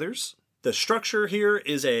pennaceous feathers. The structure here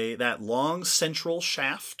is that long central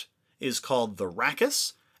shaft is called the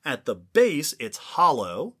rachis. At the base, it's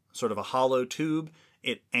hollow, sort of a hollow tube.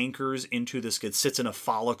 It anchors into the skin, sits in a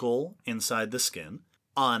follicle inside the skin.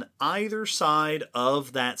 On either side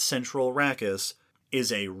of that central rachis is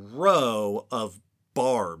a row of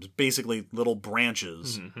barbs, basically little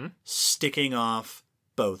branches, sticking off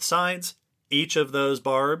both sides. Each of those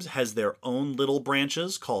barbs has their own little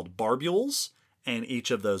branches called barbules, and each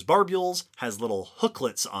of those barbules has little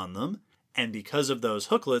hooklets on them. And because of those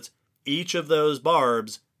hooklets, each of those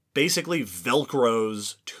barbs basically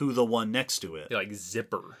velcros to the one next to it. They're like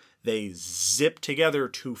zipper. They zip together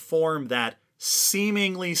to form that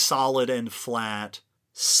seemingly solid and flat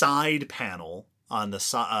side panel on the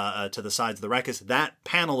to the sides of the rachis. That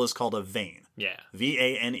panel is called a vane. Yeah.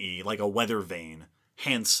 V-A-N-E, like a weather vane.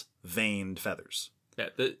 Hence, vaned feathers. Yeah.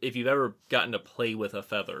 If you've ever gotten to play with a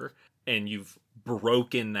feather and you've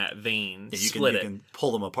broken that vein, You can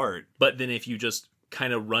pull them apart. But then if you just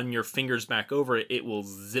kind of run your fingers back over it, it will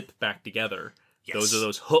zip back together. Yes. Those are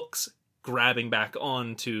those hooks grabbing back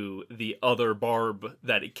onto the other barb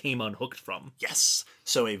that it came unhooked from. Yes.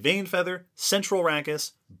 So a vane feather, central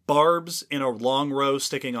rachis, barbs in a long row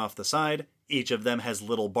sticking off the side. Each of them has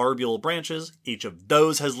little barbule branches. Each of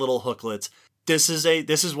those has little hooklets. This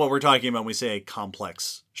is what we're talking about when we say a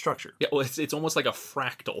complex structure. Yeah, well, it's almost like a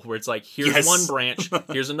fractal, where it's like, here's Yes. one branch,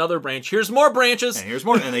 here's another branch, here's more branches. And here's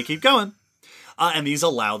more, and they keep going. And these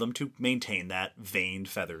allow them to maintain that vaned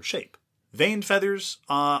feather shape. Vaned feathers,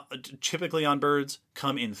 typically on birds,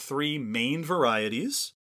 come in three main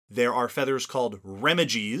varieties. There are feathers called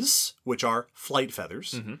remiges, which are flight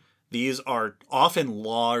feathers. These are often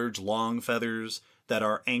large, long feathers that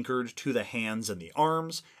are anchored to the hands and the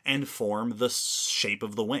arms and form the shape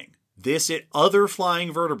of the wing. Other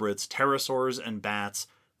flying vertebrates, pterosaurs and bats,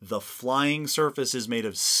 the flying surface is made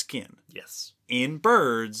of skin. Yes. In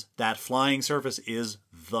birds, that flying surface is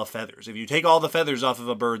the feathers. If you take all the feathers off of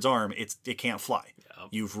a bird's arm, it can't fly. Yeah.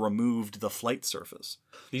 You've removed the flight surface.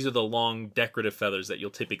 These are the long decorative feathers that you'll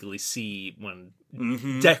typically see when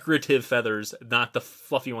decorative feathers, not the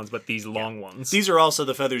fluffy ones, but these long ones. These are also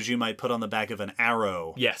the feathers you might put on the back of an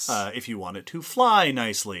arrow. Yes. If you want it to fly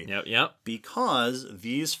nicely. Yep. Because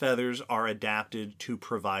these feathers are adapted to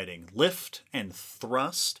providing lift and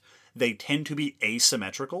thrust. They tend to be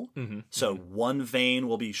asymmetrical. So one vein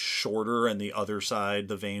will be shorter and the other side,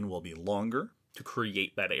 the vein will be longer. To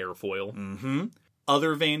create that airfoil.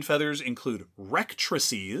 Other vein feathers include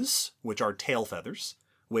rectrices, which are tail feathers,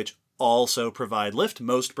 which also provide lift.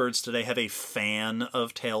 Most birds today have a fan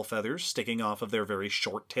of tail feathers sticking off of their very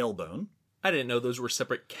short tailbone. I didn't know those were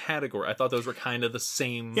separate categories. I thought those were kind of the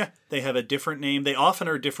same. Yeah, they have a different name. They often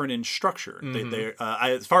are different in structure.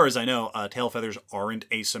 As far as I know, tail feathers aren't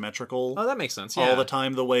asymmetrical. Oh, that makes sense. All the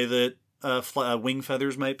time, the way that wing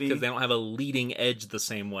feathers might be. Because they don't have a leading edge the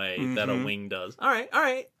same way that a wing does. All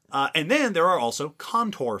right. And then there are also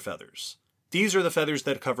contour feathers. These are the feathers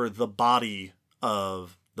that cover the body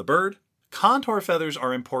of the bird. Contour feathers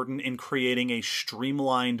are important in creating a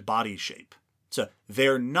streamlined body shape. So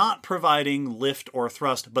they're not providing lift or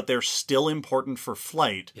thrust, but they're still important for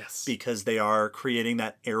flight. Yes. Because they are creating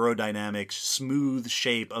that aerodynamic, smooth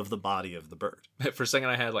shape of the body of the bird. For a second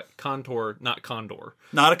I had like contour, not condor.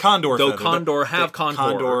 Not a condor Though feather. condor have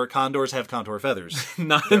contour. Condors have contour feathers.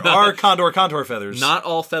 There are contour feathers. Not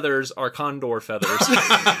all feathers are condor feathers.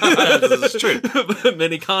 That's true.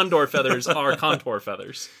 Many condor feathers are contour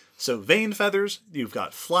feathers. So vane feathers, you've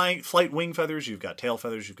got flight wing feathers, you've got tail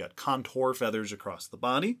feathers, you've got contour feathers across the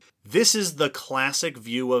body. This is the classic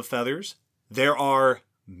view of feathers. There are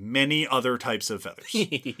many other types of feathers.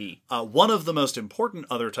 One of the most important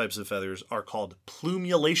other types of feathers are called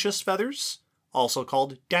plumulaceous feathers, also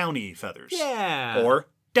called downy feathers. Yeah. Or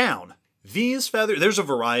down. These feathers, there's a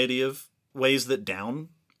variety of ways that down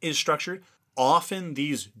is structured. Often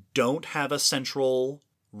these don't have a central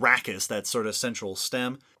rachis, that sort of central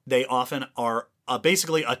stem. They often are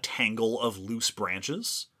basically a tangle of loose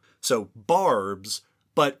branches. So barbs,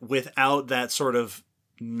 but without that sort of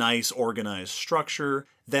nice organized structure.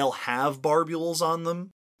 They'll have barbules on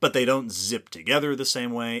them, but they don't zip together the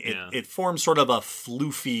same way. It forms sort of a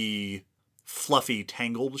floofy, fluffy,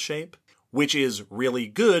 tangled shape, which is really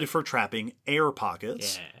good for trapping air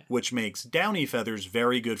pockets, which makes downy feathers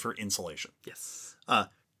very good for insulation. Yes.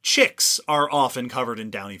 Chicks are often covered in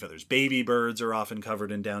downy feathers. Baby birds are often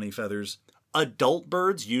covered in downy feathers. Adult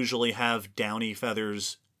birds usually have downy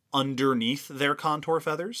feathers underneath their contour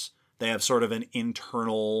feathers. They have sort of an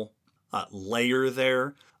internal layer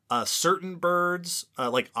there. Certain birds,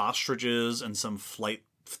 like ostriches and some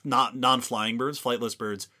non-flying birds, flightless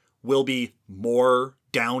birds, will be more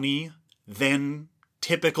downy than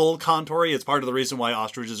typical contour. It's part of the reason why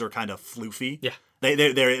ostriches are kind of floofy. Yeah.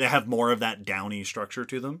 They have more of that downy structure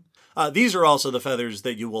to them. These are also the feathers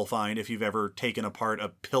that you will find if you've ever taken apart a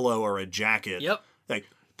pillow or a jacket. Yep. Like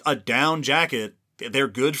a down jacket, they're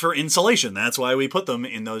good for insulation. That's why we put them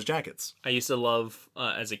in those jackets. I used to love,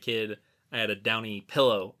 as a kid, I had a downy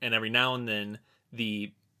pillow, and every now and then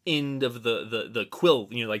the end of the quill,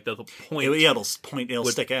 like the point. It'll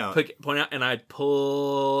stick out. Point out, and I'd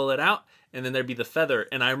pull it out, and then there'd be the feather.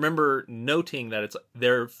 And I remember noting that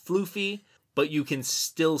they're floofy, but you can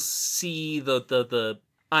still see the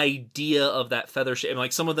idea of that feather shape. And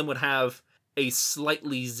like some of them would have a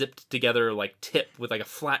slightly zipped together like tip with like a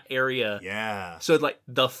flat area. Yeah. So like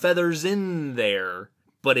the feather's in there,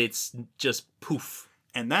 but it's just poof.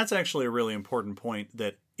 And that's actually a really important point,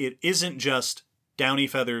 that it isn't just downy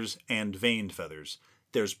feathers and veined feathers.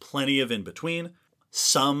 There's plenty of in between.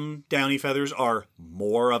 Some downy feathers are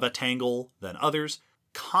more of a tangle than others.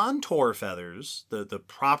 Contour feathers, the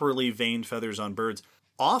properly veined feathers on birds,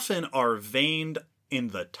 often are veined in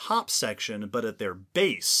the top section, but at their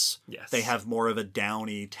base, they have more of a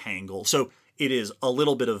downy tangle. So it is a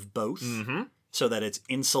little bit of both, so that it's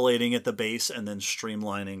insulating at the base and then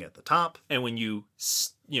streamlining at the top. And when you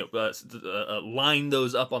line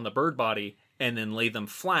those up on the bird body and then lay them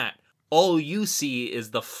flat, all you see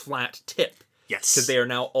is the flat tip. Yes. Because they are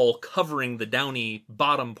now all covering the downy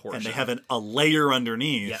bottom portion. And they have a layer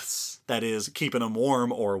underneath. Yes. That is keeping them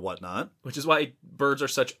warm or whatnot. Which is why birds are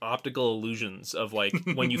such optical illusions of like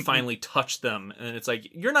when you finally touch them and it's like,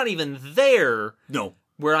 you're not even there. No.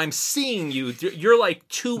 Where I'm seeing you. You're like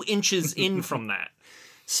 2 inches in from that.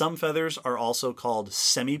 Some feathers are also called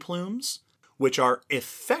semi-plumes, which are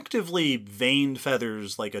effectively veined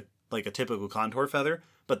feathers like a typical contour feather,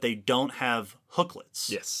 but they don't have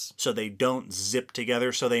hooklets. Yes. So they don't zip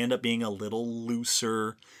together, so they end up being a little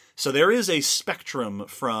looser. So there is a spectrum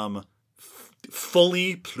from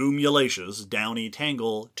fully plumulaceous, downy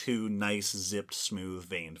tangle to nice, zipped, smooth,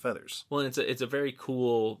 veined feathers. Well, and it's a very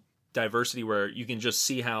cool diversity where you can just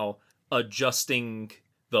see how adjusting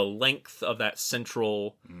the length of that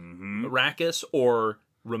central rachis, or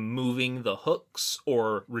removing the hooks,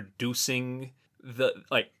 or reducing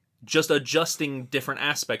just adjusting different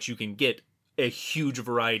aspects, you can get a huge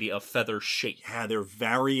variety of feather shape. Yeah, they're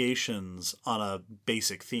variations on a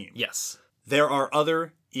basic theme. Yes. There are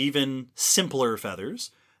other, even simpler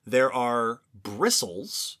feathers. There are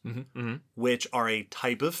bristles, which are a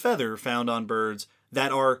type of feather found on birds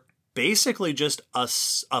that are basically just a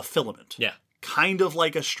filament. Yeah. Kind of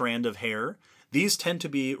like a strand of hair. These tend to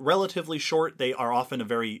be relatively short. They are often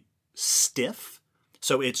very stiff.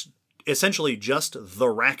 So it's essentially just the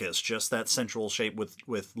rachis, just that central shape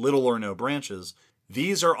with little or no branches.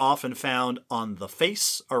 These are often found on the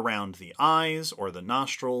face, around the eyes, or the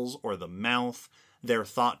nostrils, or the mouth. They're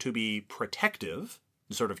thought to be protective,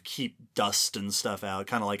 sort of keep dust and stuff out,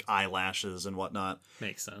 kind of like eyelashes and whatnot.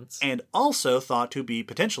 Makes sense. And also thought to be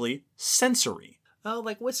potentially sensory. Oh,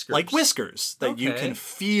 like whiskers. Like whiskers, that you can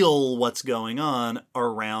feel what's going on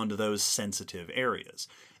around those sensitive areas.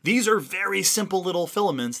 These are very simple little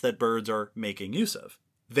filaments that birds are making use of.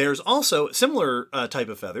 There's also a similar type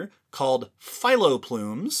of feather called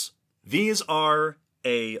phyloplumes. These are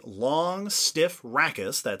a long, stiff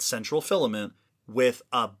rachis, that central filament, with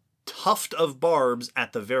a tuft of barbs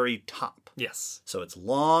at the very top. Yes. So it's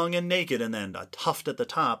long and naked and then a tuft at the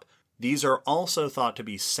top. These are also thought to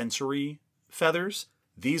be sensory feathers.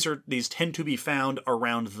 These tend to be found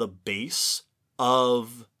around the base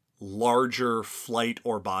of larger flight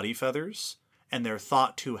or body feathers, and they're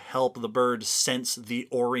thought to help the bird sense the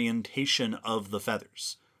orientation of the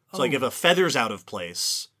feathers. So like if a feather's out of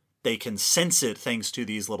place, they can sense it thanks to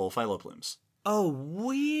these little phyloplumes. Oh,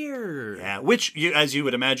 weird. Yeah, which, as you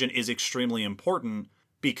would imagine, is extremely important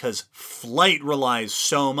because flight relies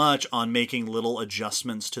so much on making little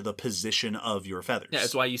adjustments to the position of your feathers. Yeah,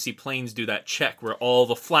 that's why you see planes do that check where all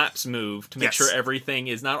the flaps move to make Yes. sure everything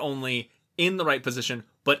is not only in the right position,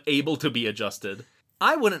 but able to be adjusted.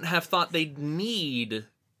 I wouldn't have thought they'd need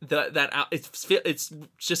that out. It's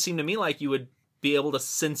just seemed to me like you would be able to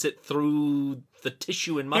sense it through the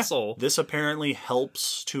tissue and muscle. This apparently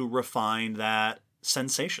helps to refine that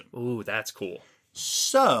sensation. Ooh, that's cool.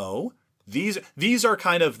 So these are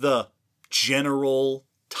kind of the general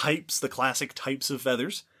types, the classic types of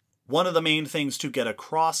feathers. One of the main things to get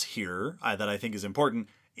across here that I think is important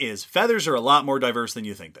is feathers are a lot more diverse than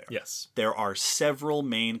you think they are. Yes. There are several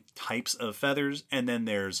main types of feathers, and then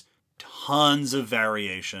there's tons of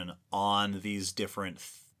variation on these different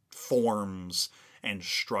forms and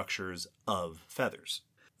structures of feathers.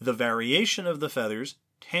 The variation of the feathers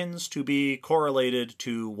tends to be correlated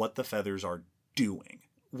to what the feathers are doing.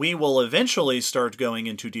 We will eventually start going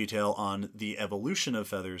into detail on the evolution of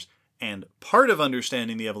feathers, and part of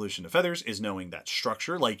understanding the evolution of feathers is knowing that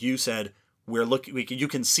structure. Like you said, you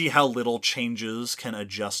can see how little changes can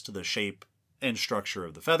adjust the shape and structure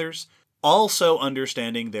of the feathers. Also,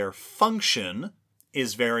 understanding their function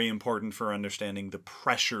is very important for understanding the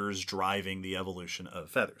pressures driving the evolution of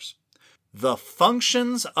feathers. The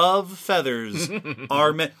functions of feathers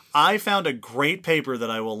are... I found a great paper that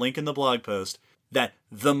I will link in the blog post that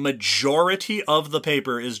the majority of the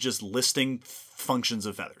paper is just listing functions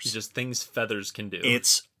of feathers. Just things feathers can do.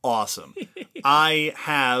 It's awesome. I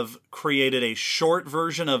have created a short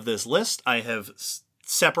version of this list. I have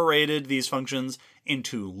separated these functions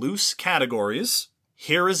into loose categories.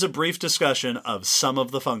 Here is a brief discussion of some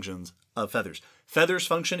of the functions of feathers. Feathers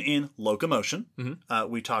function in locomotion.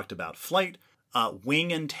 We talked about flight.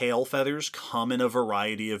 Wing and tail feathers come in a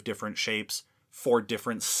variety of different shapes for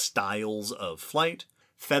different styles of flight.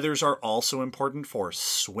 Feathers are also important for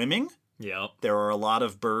swimming. Yep. There are a lot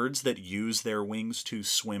of birds that use their wings to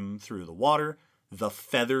swim through the water. The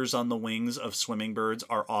feathers on the wings of swimming birds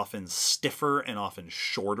are often stiffer and often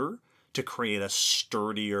shorter to create a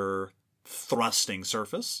sturdier thrusting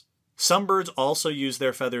surface. Some birds also use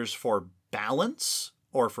their feathers for balance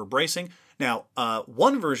or for bracing. Now,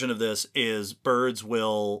 one version of this is birds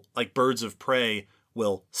of prey,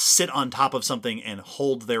 will sit on top of something and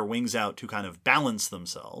hold their wings out to kind of balance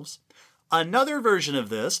themselves. Another version of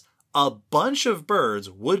this, a bunch of birds,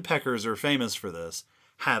 woodpeckers are famous for this,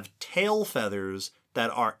 have tail feathers that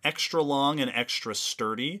are extra long and extra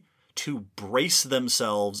sturdy to brace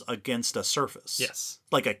themselves against a surface. Yes.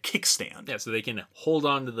 Like a kickstand. Yeah, so they can hold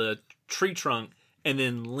on to the tree trunk and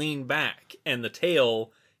then lean back, and the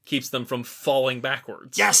tail keeps them from falling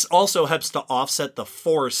backwards. Yes, also helps to offset the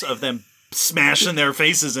force of them smashing their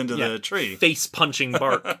faces into the tree. Face punching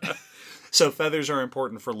bark. So feathers are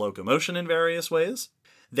important for locomotion in various ways.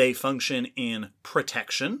 They function in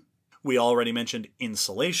protection. We already mentioned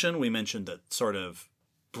insulation. We mentioned the sort of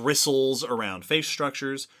bristles around face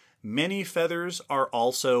structures. Many feathers are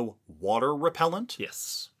also water repellent.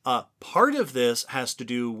 Yes. Part of this has to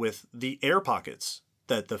do with the air pockets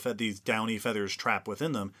that these downy feathers trap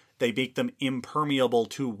within them. They make them impermeable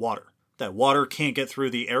to water. That water can't get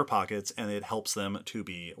through the air pockets, and it helps them to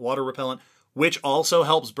be water repellent, which also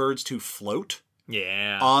helps birds to float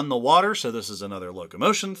on the water. So this is another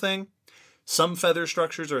locomotion thing. Some feather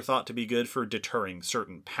structures are thought to be good for deterring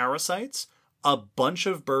certain parasites. A bunch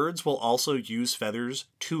of birds will also use feathers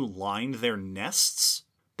to line their nests.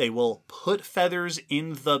 They will put feathers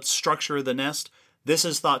in the structure of the nest. This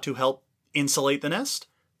is thought to help insulate the nest,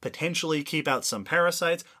 potentially keep out some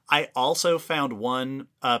parasites. I also found one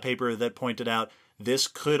paper that pointed out this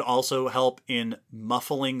could also help in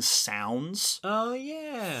muffling sounds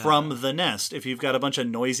from the nest. If you've got a bunch of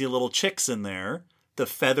noisy little chicks in there, the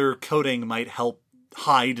feather coating might help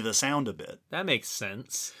hide the sound a bit. That makes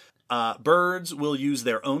sense. Birds will use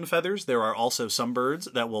their own feathers. There are also some birds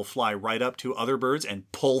that will fly right up to other birds and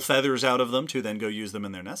pull feathers out of them to then go use them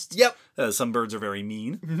in their nests. Yep. Some birds are very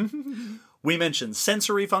mean. We mentioned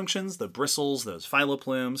sensory functions, the bristles, those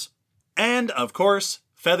phyloplumes. And, of course,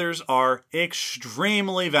 feathers are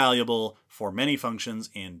extremely valuable for many functions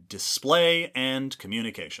in display and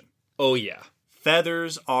communication. Oh, yeah.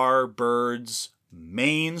 Feathers are birds'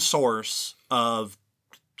 main source of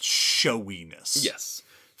showiness. Yes.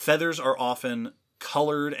 Feathers are often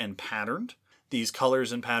colored and patterned. These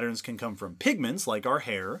colors and patterns can come from pigments like our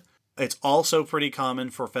hair. It's also pretty common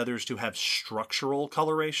for feathers to have structural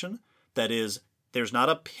coloration. That is, there's not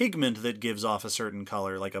a pigment that gives off a certain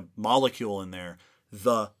color, like a molecule in there.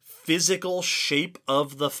 The physical shape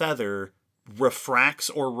of the feather refracts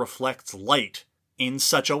or reflects light in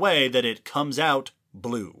such a way that it comes out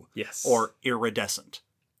blue. Yes. Or iridescent.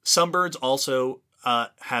 Some birds also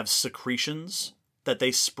have secretions that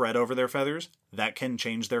they spread over their feathers that can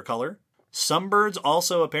change their color. Some birds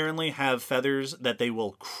also apparently have feathers that they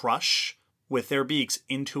will crush with their beaks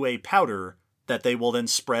into a powder that they will then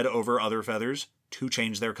spread over other feathers to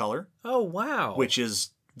change their color. Oh, wow. Which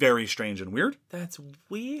is very strange and weird. That's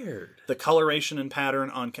weird. The coloration and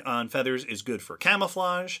pattern on feathers is good for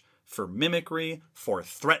camouflage, for mimicry, for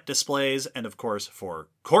threat displays, and of course for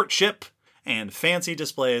courtship and fancy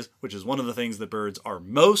displays, which is one of the things that birds are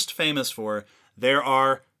most famous for. There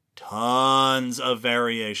are tons of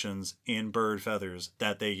variations in bird feathers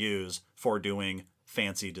that they use for doing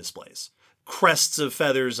fancy displays. Crests of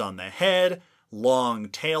feathers on the head, long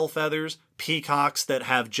tail feathers, peacocks that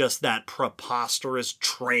have just that preposterous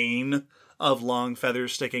train of long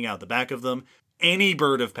feathers sticking out the back of them. Any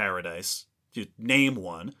bird of paradise, you name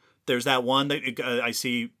one. There's that one that I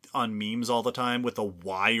see on memes all the time with the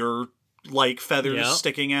wire-like feathers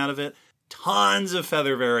sticking out of it. Tons of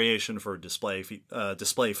feather variation for display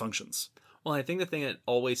functions. Well, I think the thing that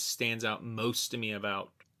always stands out most to me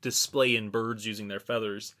about display in birds using their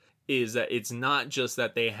feathers is that it's not just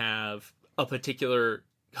that they have a particular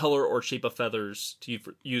color or shape of feathers to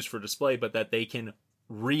use for display, but that they can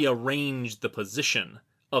rearrange the position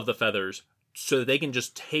of the feathers so that they can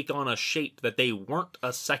just take on a shape that they weren't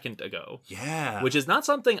a second ago. Yeah. Which is not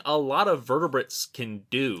something a lot of vertebrates can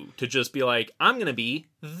do, to just be like, I'm going to be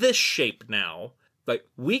this shape now. Like,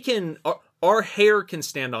 we can, our hair can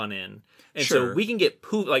stand on end. And so we can get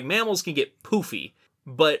like mammals can get poofy.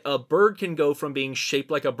 But a bird can go from being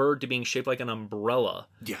shaped like a bird to being shaped like an umbrella.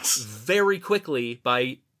 Yes. Very quickly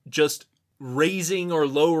by just raising or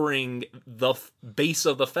lowering the base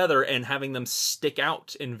of the feather and having them stick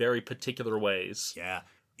out in very particular ways. Yeah.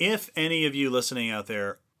 If any of you listening out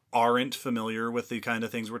there aren't familiar with the kind of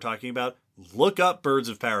things we're talking about, look up Birds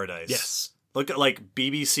of Paradise. Yes. Look at like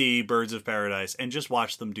BBC Birds of Paradise and just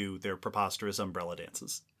watch them do their preposterous umbrella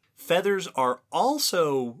dances. Feathers are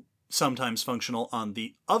also sometimes functional on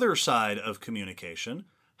the other side of communication,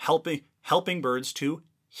 helping birds to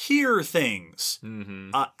hear things.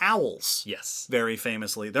 Mm-hmm. Owls. Yes. Very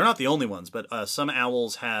famously. They're not the only ones, but some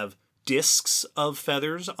owls have discs of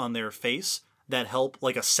feathers on their face that help,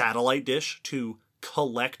 like a satellite dish, to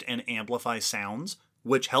collect and amplify sounds,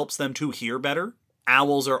 which helps them to hear better.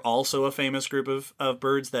 Owls are also a famous group of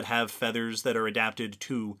birds that have feathers that are adapted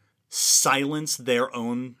to silence their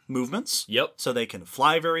own movements. Yep. So they can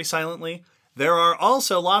fly very silently. There are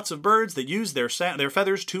also lots of birds that use their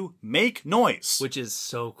feathers to make noise. Which is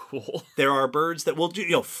so cool. There are birds that will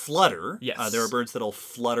do, flutter. Yes. There are birds that'll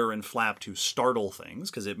flutter and flap to startle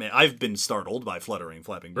things, because I've been startled by fluttering,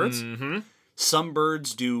 flapping birds. Mm-hmm. Some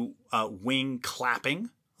birds do wing clapping,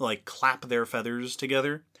 like clap their feathers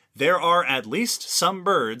together. There are at least some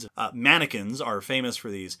birds, manakins are famous for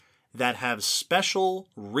these, that have special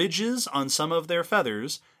ridges on some of their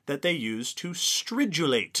feathers that they use to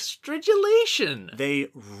stridulate. Stridulation. They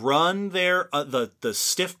run their the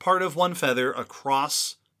stiff part of one feather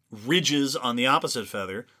across ridges on the opposite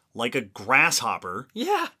feather like a grasshopper.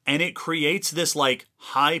 Yeah. And it creates this like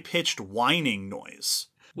high-pitched whining noise.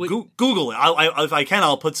 Wait. Google it. If I can,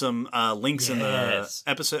 I'll put some links in the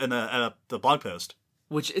episode in the blog post.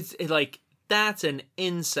 Which is like, that's an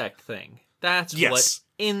insect thing. That's Yes. what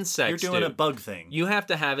insects You're doing do. a bug thing. You have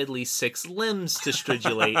to have at least 6 limbs to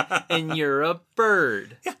stridulate, and you're a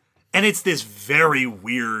bird. Yeah. And it's this very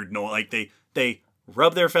weird noise. Like they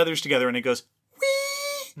rub their feathers together and it goes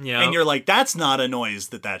whee. Yeah. And you're like, that's not a noise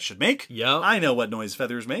that should make. Yep. I know what noise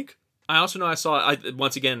feathers make. I also know I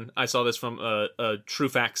saw this from a True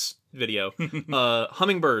Facts video.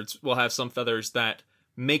 Hummingbirds will have some feathers that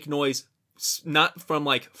make noise, not from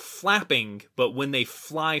like flapping, but when they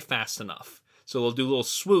fly fast enough. So they'll do little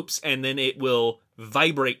swoops, and then it will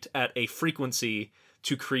vibrate at a frequency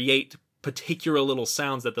to create particular little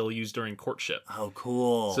sounds that they'll use during courtship. Oh,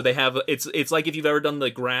 cool. So they have, it's like if you've ever done the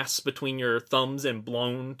grass between your thumbs and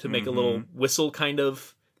blown to make a little whistle kind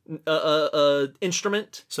of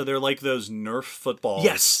instrument. So they're like those Nerf footballs.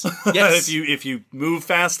 Yes. Yes. if you move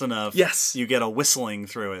fast enough, Yes. you get a whistling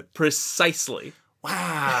through it. Precisely.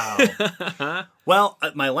 Wow. Well,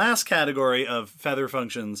 my last category of feather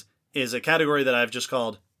functions is a category that I've just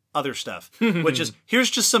called other stuff, which is, here's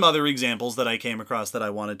just some other examples that I came across that I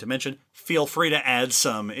wanted to mention. Feel free to add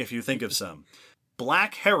some if you think of some.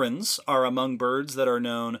 Black herons are among birds that are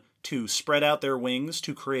known to spread out their wings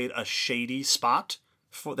to create a shady spot.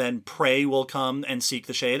 Then prey will come and seek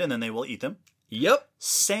the shade, and then they will eat them. Yep.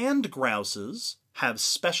 Sand grouses have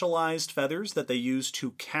specialized feathers that they use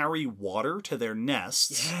to carry water to their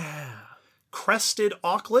nests. Yeah. Crested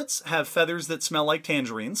auklets have feathers that smell like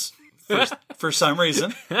tangerines for some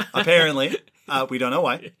reason. Apparently. We don't know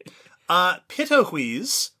why.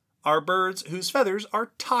 Pitohuis are birds whose feathers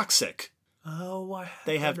are toxic. Oh,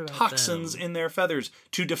 They have toxins in their feathers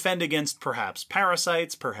to defend against perhaps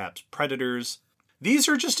parasites, perhaps predators. These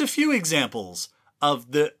are just a few examples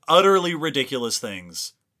of the utterly ridiculous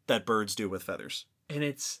things that birds do with feathers. And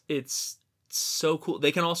it's so cool.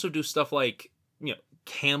 They can also do stuff like,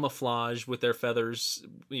 camouflage with their feathers.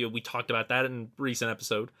 We talked about that in a recent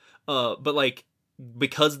episode. But like,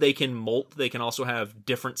 because they can molt, they can also have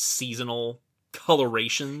different seasonal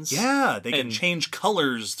colorations. Yeah, they can change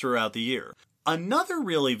colors throughout the year. Another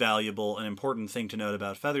really valuable and important thing to note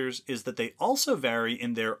about feathers is that they also vary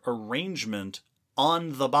in their arrangement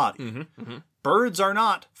on the body. Birds are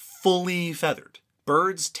not fully feathered.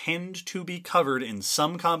 Birds tend to be covered in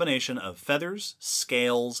some combination of feathers,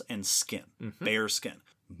 scales, and skin. Bare skin.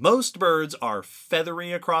 Most birds are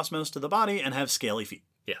feathery across most of the body and have scaly feet.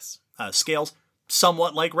 Yes. Scales,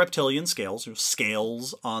 somewhat like reptilian scales. There's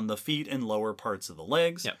scales on the feet and lower parts of the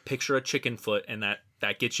legs. Yeah, picture a chicken foot, and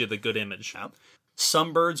that gets you the good image. Yeah.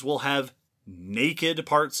 Some birds will have naked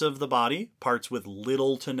parts of the body, parts with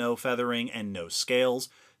little to no feathering and no scales.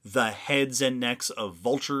 The heads and necks of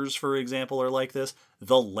vultures, for example, are like this.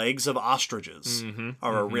 The legs of ostriches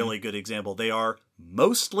are a really good example. They are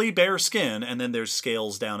mostly bare skin, and then there's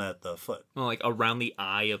scales down at the foot. Well, like around the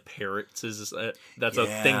eye of parrots that's a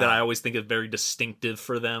thing that I always think is very distinctive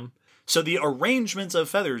for them. So the arrangements of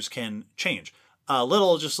feathers can change. Just a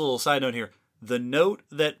little side note here. The note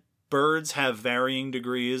that birds have varying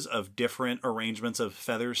degrees of different arrangements of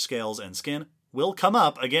feathers, scales, and skin will come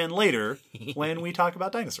up again later when we talk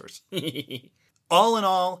about dinosaurs. All in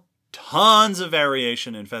all, tons of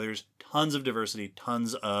variation in feathers, tons of diversity,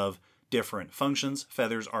 tons of different functions.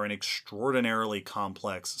 Feathers are an extraordinarily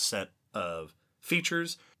complex set of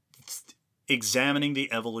features. Examining the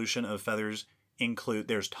evolution of feathers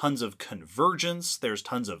there's tons of convergence, there's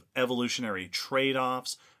tons of evolutionary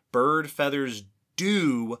trade-offs. Bird feathers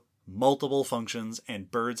do multiple functions, and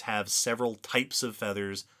birds have several types of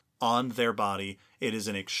feathers on their body. It is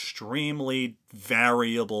an extremely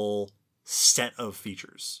variable set of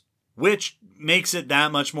features, which makes it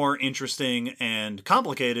that much more interesting and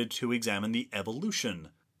complicated to examine the evolution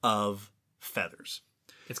of feathers.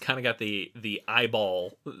 It's kind of got the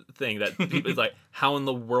eyeball thing that people like, how in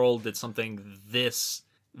the world did something this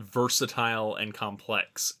versatile and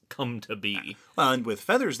complex come to be? Well, and with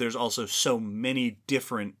feathers, there's also so many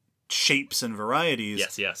different shapes and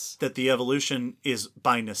varieties, Yes. that the evolution is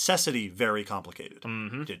by necessity very complicated.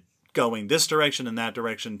 Going this direction and that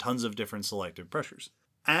direction, tons of different selective pressures.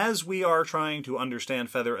 As we are trying to understand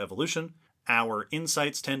feather evolution, our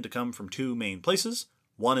insights tend to come from two main places.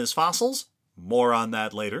 One is fossils, more on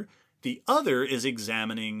that later. The other is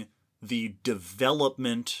examining the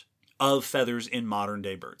development of feathers in modern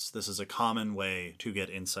day birds. This is a common way to get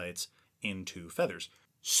insights into feathers.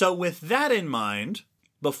 So with that in mind,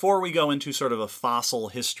 before we go into sort of a fossil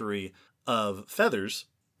history of feathers,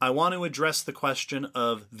 I want to address the question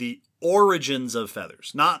of the origins of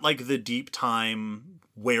feathers. Not like the deep time,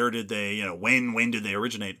 where did they, when did they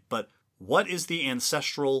originate, but what is the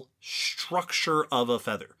ancestral structure of a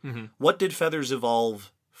feather? What did feathers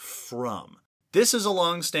evolve from? This is a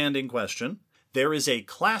long-standing question. There is a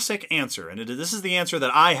classic answer, and this is the answer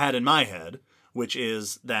that I had in my head, which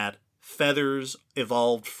is that feathers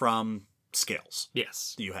evolved from scales.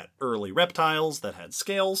 Yes. You had early reptiles that had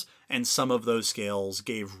scales, and some of those scales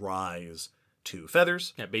gave rise to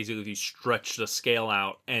feathers. Yeah, basically you stretched a scale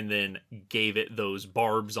out and then gave it those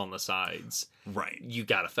barbs on the sides. Right. You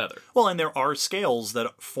got a feather. Well, and there are scales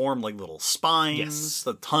that form like little spines. Yes.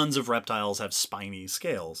 The tons of reptiles have spiny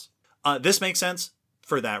scales. This makes sense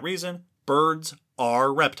for that reason. Birds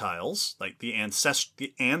are reptiles. Like the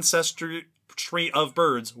ancestry of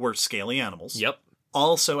birds were scaly animals. Yep.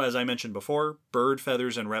 Also, as I mentioned before, bird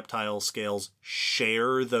feathers and reptile scales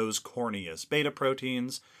share those corneous beta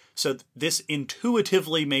proteins. So this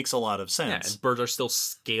intuitively makes a lot of Yeah, sense. and birds are still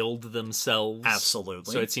scaled themselves.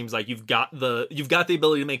 Absolutely. So it seems like you've got the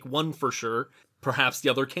ability to make one for sure. Perhaps the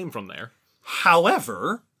other came from there.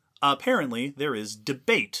 However, apparently there is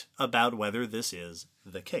debate about whether this is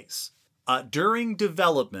the case. During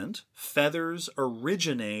development, feathers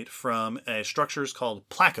originate from structures called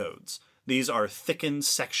placodes. These are thickened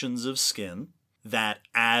sections of skin that,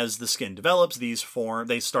 as the skin develops,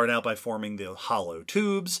 they start out by forming the hollow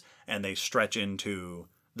tubes, and they stretch into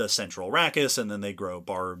the central rachis, and then they grow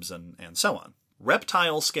barbs and so on.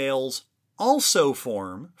 Reptile scales also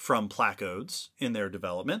form from placodes in their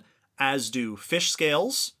development, as do fish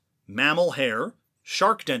scales, mammal hair,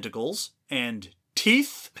 shark denticles, and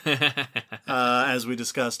teeth, as we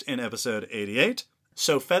discussed in episode 88.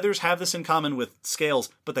 So feathers have this in common with scales,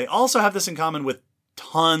 but they also have this in common with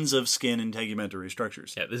tons of skin and tegumentary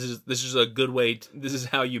structures. Yeah, this is a good way. This is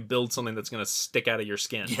how you build something that's going to stick out of your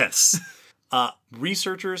skin. Yes.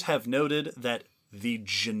 Researchers have noted that the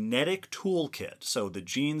genetic toolkit, so the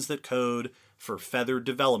genes that code for feather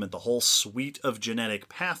development, the whole suite of genetic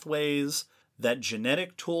pathways, that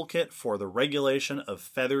genetic toolkit for the regulation of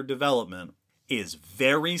feather development is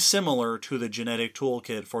very similar to the genetic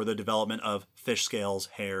toolkit for the development of fish scales,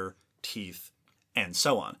 hair, teeth, and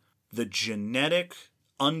so on. The genetic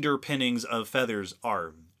underpinnings of feathers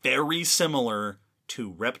are very similar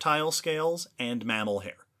to reptile scales and mammal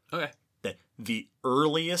hair. Okay. The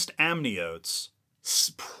earliest amniotes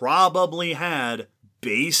probably had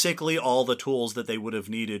basically all the tools that they would have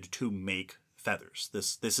needed to make feathers.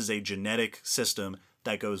 This is a genetic system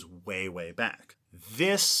that goes way, way back.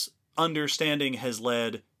 This understanding has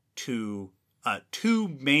led to two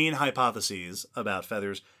main hypotheses about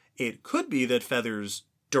feathers. It could be that feathers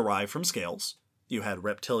derive from scales. You had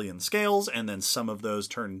reptilian scales, and then some of those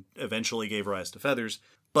eventually gave rise to feathers.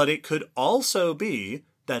 But it could also be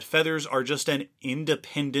that feathers are just an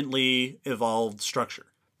independently evolved structure,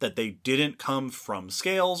 that they didn't come from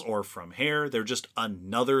scales or from hair. They're just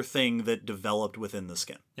another thing that developed within the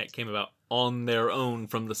skin. That came about on their own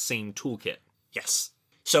from the same toolkit. Yes.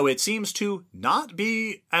 So it seems to not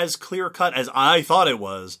be as clear-cut as I thought it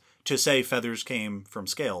was to say feathers came from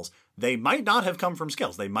scales. They might not have come from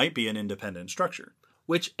scales. They might be an independent structure.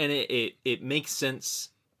 It makes sense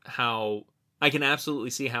how I can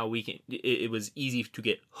absolutely see how it was easy to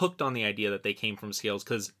get hooked on the idea that they came from scales,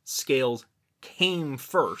 because scales came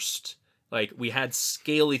first. Like, we had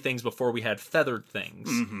scaly things before we had feathered things.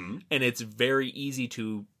 Mm-hmm. And it's very easy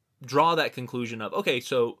to draw that conclusion of, okay,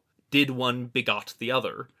 so did one begot the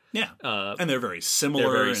other? Yeah. And they're very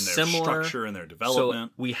similar in their structure and their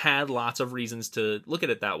development. So we had lots of reasons to look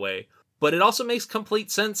at it that way. But it also makes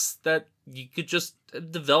complete sense that you could just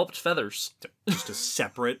have developed feathers. Just a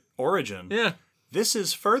separate origin. Yeah. This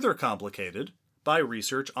is further complicated by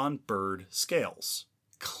research on bird scales.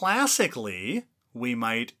 Classically, we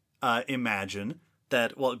might imagine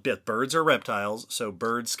that, birds are reptiles, so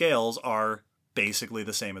bird scales are basically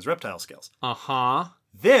the same as reptile scales. Uh-huh.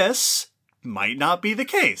 This might not be the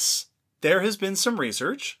case. There has been some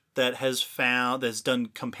research that has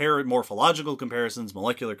done morphological comparisons,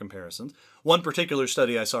 molecular comparisons. One particular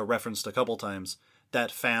study I saw referenced a couple times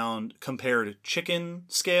that compared chicken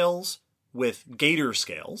scales with gator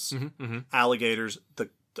scales. Alligators,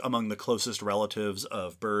 among the closest relatives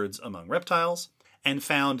of birds among reptiles, and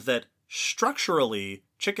found that structurally,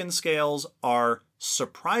 chicken scales are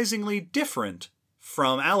surprisingly different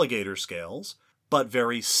from alligator scales, but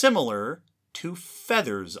very similar to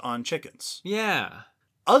feathers on chickens. Yeah.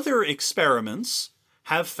 Other experiments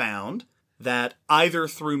have found that either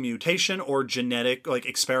through mutation or genetic, like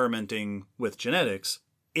experimenting with genetics,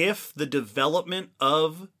 if the development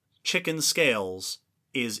of chicken scales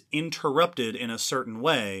is interrupted in a certain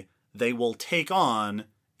way, they will take on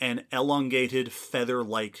an elongated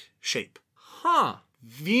feather-like shape. Huh.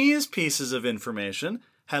 These pieces of information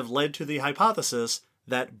have led to the hypothesis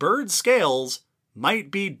that bird scales might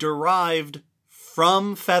be derived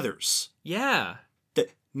from feathers. Yeah.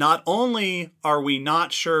 That not only are we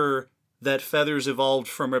not sure that feathers evolved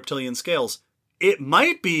from reptilian scales, it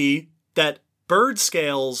might be that bird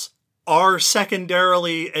scales are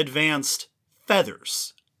secondarily advanced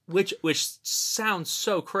feathers. Which sounds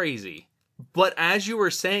so crazy. But as you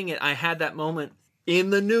were saying it, I had that moment in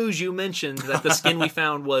the news you mentioned that the skin we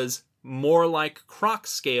found was more like croc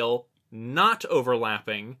scale, not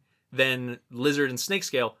overlapping, than lizard and snake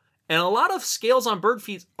scale. And a lot of scales on bird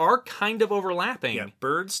feet are kind of overlapping. Yeah,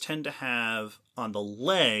 birds tend to have, on the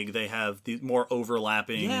leg, they have the more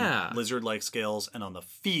overlapping lizard-like scales, and on the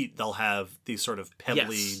feet, they'll have these sort of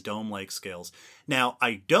pebbly, dome-like scales. Now,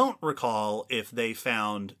 I don't recall if they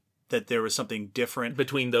found that there was something different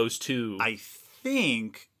between those two. I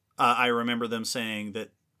think I remember them saying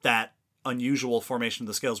that unusual formation of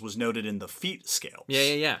the scales was noted in the feet scales.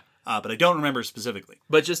 Yeah. But I don't remember specifically.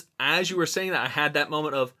 But just as you were saying that, I had that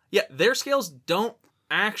moment of, their scales don't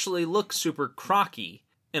actually look super crocky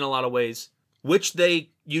in a lot of ways, which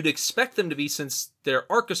you'd expect them to be since they're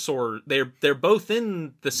archosaur. They're both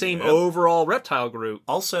in the same overall reptile group.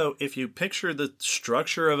 Also, if you picture the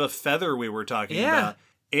structure of a feather we were talking about,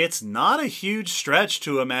 it's not a huge stretch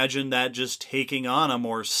to imagine that just taking on a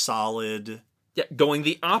more solid... Yeah, going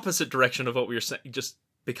the opposite direction of what we were saying, just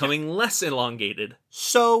becoming less elongated.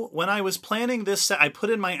 So, when I was planning this, I put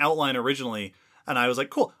in my outline originally, and I was like,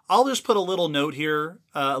 cool, I'll just put a little note here,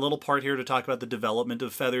 a little part here to talk about the development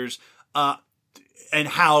of feathers, and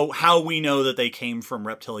how we know that they came from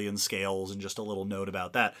reptilian scales, and just a little note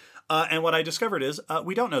about that. And what I discovered is,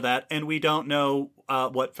 we don't know that, and we don't know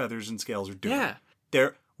what feathers and scales are doing.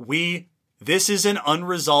 Yeah. This is an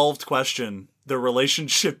unresolved question, the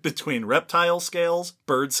relationship between reptile scales,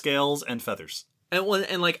 bird scales, and feathers.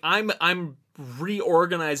 And like I'm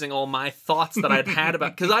reorganizing all my thoughts that I'd had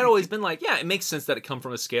about, because I'd always been like, it makes sense that it come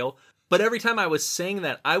from a scale. But every time I was saying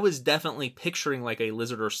that, I was definitely picturing like a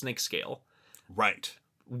lizard or snake scale. Right.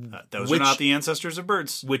 Those are not the ancestors of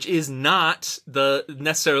birds. Which is not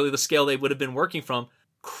necessarily the scale they would have been working from.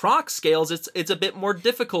 Croc scales, it's a bit more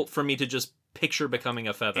difficult for me to just picture becoming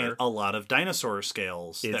a feather. And a lot of dinosaur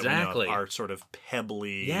scales that we know are sort of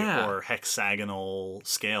pebbly or hexagonal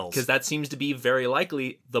scales. Because that seems to be very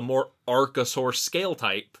likely the more archosaur scale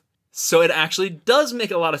type. So it actually does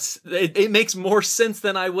make a lot of... It makes more sense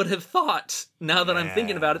than I would have thought, now that I'm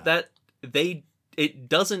thinking about it, that it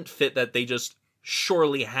doesn't fit that they just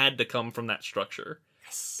surely had to come from that structure.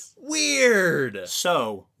 Yes. Weird!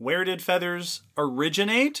 So, where did feathers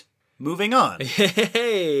originate? Moving on.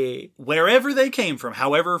 Hey! Wherever they came from,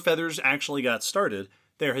 however feathers actually got started,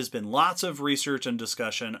 there has been lots of research and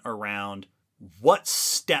discussion around what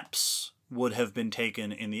steps would have been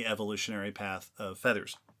taken in the evolutionary path of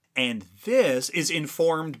feathers. And this is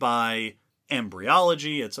informed by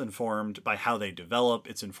embryology, it's informed by how they develop,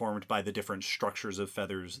 it's informed by the different structures of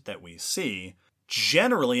feathers that we see.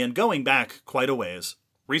 Generally, and going back quite a ways,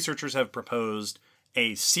 researchers have proposed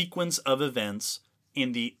a sequence of events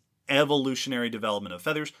in the evolutionary development of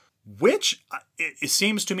feathers, which it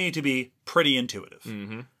seems to me to be pretty intuitive.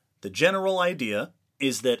 Mm-hmm. The general idea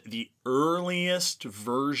is that the earliest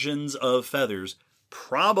versions of feathers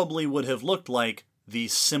probably would have looked like the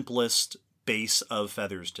simplest base of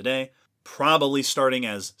feathers today, probably starting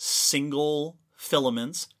as single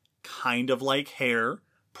filaments, kind of like hair,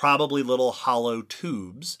 probably little hollow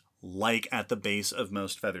tubes, like at the base of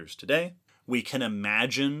most feathers today. We can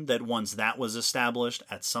imagine that once that was established,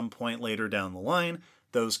 at some point later down the line,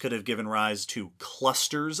 those could have given rise to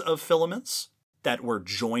clusters of filaments that were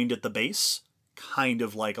joined at the base, kind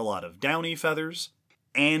of like a lot of downy feathers,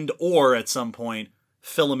 and or at some point,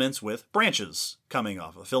 filaments with branches coming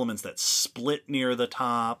off of, filaments that split near the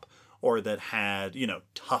top, or that had,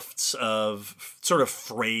 tufts of sort of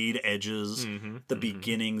frayed edges, the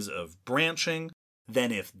beginnings of branching.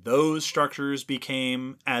 Then if those structures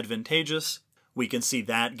became advantageous, We can see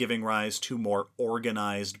that giving rise to more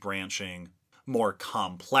organized branching, more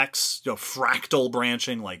complex, fractal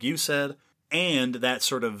branching, like you said, and that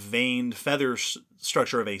sort of veined feather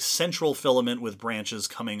structure of a central filament with branches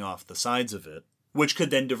coming off the sides of it, which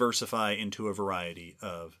could then diversify into a variety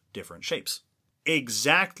of different shapes.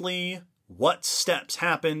 Exactly what steps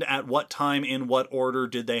happened at what time, in what order,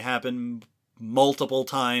 did they happen multiple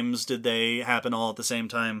times, did they happen all at the same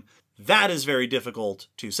time? That is very difficult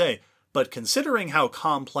to say, but considering how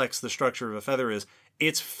complex the structure of a feather is,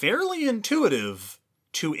 it's fairly intuitive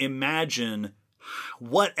to imagine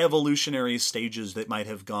what evolutionary stages that might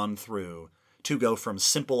have gone through to go from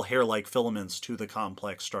simple hair-like filaments to the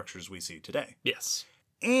complex structures we see today. Yes.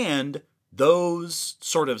 And those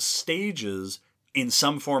sort of stages, in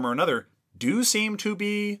some form or another, do seem to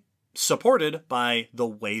be supported by the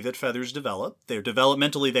way that feathers develop. They're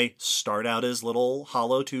developmentally, they start out as little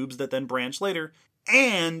hollow tubes that then branch later,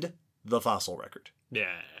 and the fossil record.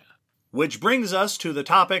 Yeah. Which brings us to the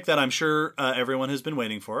topic that I'm sure everyone has been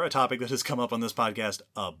waiting for, a topic that has come up on this podcast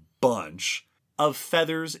a bunch, of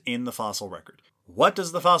feathers in the fossil record. What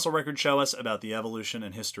does the fossil record show us about the evolution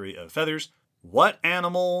and history of feathers? What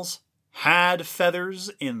animals had feathers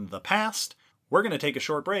in the past? We're going to take a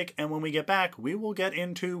short break, and when we get back, we will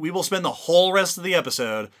spend the whole rest of the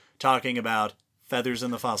episode talking about feathers in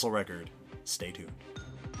the fossil record. Stay tuned.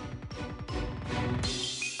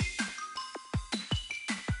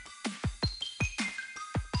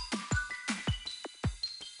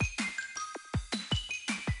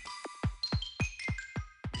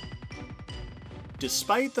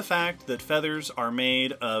 Despite the fact that feathers are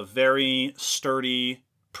made of very sturdy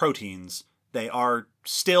proteins, they are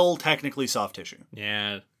still technically soft tissue.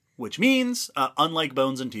 Yeah. Which means, unlike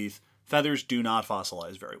bones and teeth, feathers do not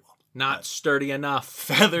fossilize very well. Not sturdy enough.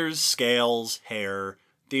 Feathers, scales, hair,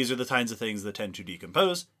 these are the kinds of things that tend to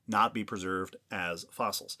decompose, not be preserved as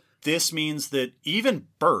fossils. This means that even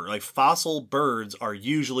fossil birds are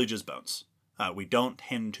usually just bones. We don't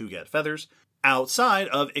tend to get feathers outside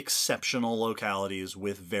of exceptional localities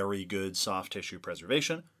with very good soft tissue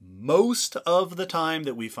preservation. Most of the time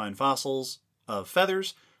that we find fossils of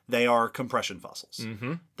feathers, they are compression fossils.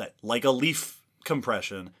 Mm-hmm. That, like a leaf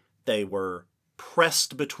compression, they were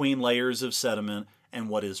pressed between layers of sediment, and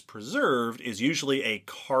what is preserved is usually a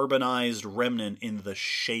carbonized remnant in the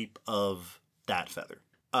shape of that feather.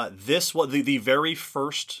 This was the very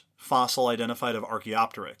first fossil identified of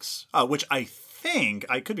Archaeopteryx, which I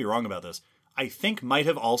could be wrong about this, I think might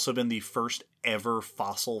have also been the first ever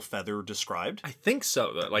fossil feather described. I think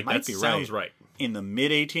so. That sounds right. In the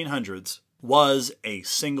mid-1800s, was a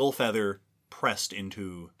single feather pressed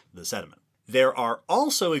into the sediment. There are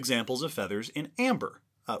also examples of feathers in amber.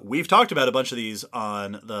 We've talked about a bunch of these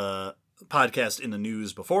on the podcast in the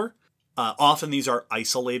news before. Often these are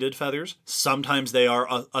isolated feathers. Sometimes they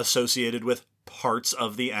are associated with parts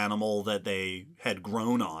of the animal that they had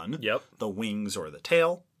grown on. Yep. The wings or the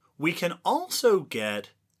tail. We can also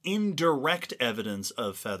get indirect evidence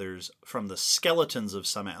of feathers from the skeletons of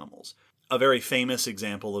some animals. A very famous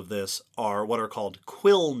example of this are what are called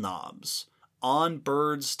quill knobs. On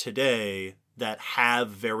birds today that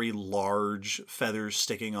have very large feathers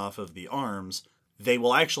sticking off of the arms, they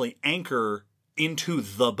will actually anchor into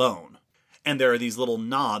the bone. And there are these little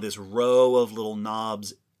this row of little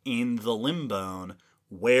knobs in the limb bone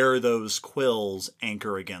where those quills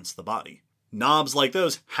anchor against the body. Knobs like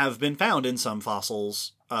those have been found in some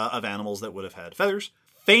fossils of animals that would have had feathers.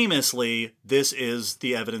 Famously, this is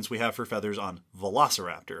the evidence we have for feathers on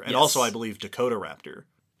Velociraptor, and also, I believe, Dakotaraptor,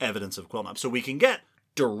 evidence of quill knobs. So we can get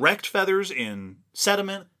direct feathers in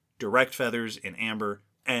sediment, direct feathers in amber,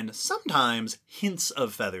 and sometimes hints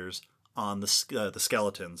of feathers on the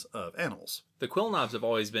skeletons of animals. The quill knobs have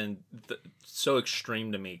always been so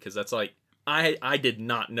extreme to me, because that's like, I did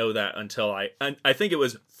not know that until I think it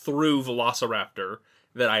was through Velociraptor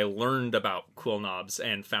that I learned about quill knobs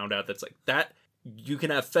and found out that's like that you can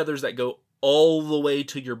have feathers that go all the way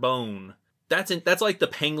to your bone. That's like the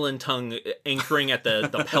pangolin tongue anchoring at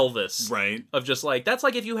the pelvis. Right. Of just like, that's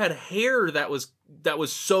like if you had hair that was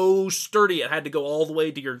so sturdy it had to go all the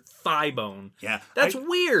way to your thigh bone. Yeah. That's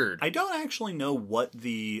weird. I don't actually know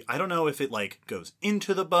I don't know if it goes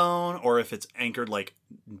into the bone or if it's anchored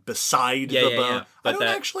beside the bone. Yeah. I don't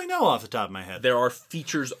actually know off the top of my head. There are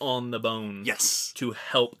features on the bone. Yes. To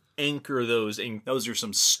help anchor those. Those are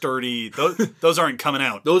some sturdy, those aren't coming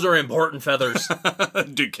out. Those are important feathers.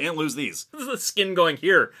 Dude, can't lose these. This is the skin going,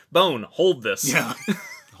 here, bone, hold this. Yeah.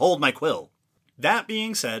 Hold my quill. That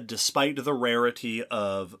being said, despite the rarity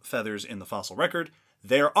of feathers in the fossil record,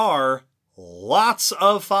 there are lots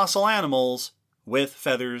of fossil animals with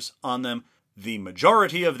feathers on them. The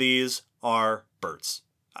majority of these are birds.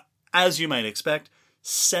 As you might expect,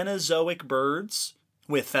 Cenozoic birds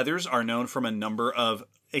with feathers are known from a number of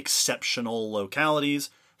exceptional localities.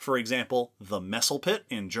 For example, the Messelpit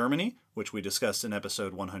in Germany, which we discussed in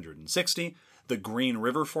episode 160, the Green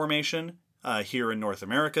River Formation here in North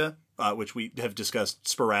America, which we have discussed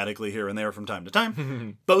sporadically here and there from time to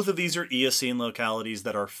time. Both of these are Eocene localities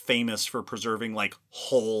that are famous for preserving like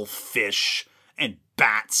whole fish and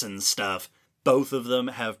bats and stuff. Both of them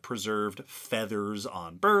have preserved feathers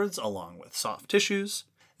on birds along with soft tissues.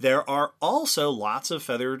 There are also lots of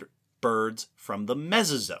feathered birds from the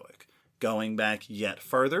Mesozoic. Going back yet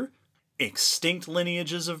further, extinct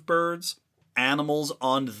lineages of birds, animals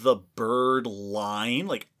on the bird line,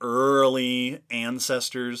 like early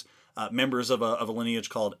ancestors, members of a lineage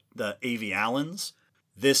called the Avialans.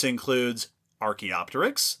 This includes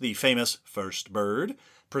Archaeopteryx, the famous first bird,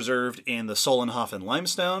 preserved in the Solnhofen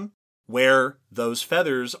limestone, where those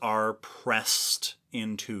feathers are pressed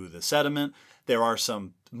into the sediment. There are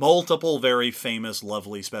some multiple very famous,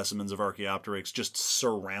 lovely specimens of Archaeopteryx just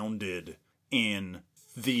surrounded in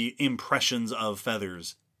the impressions of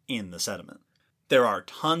feathers in the sediment. There are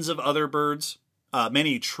tons of other birds,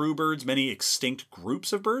 many true birds, many extinct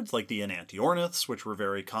groups of birds, like the Enantiorniths, which were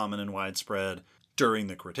very common and widespread during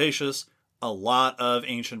the Cretaceous. A lot of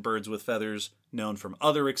ancient birds with feathers known from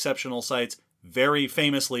other exceptional sites, very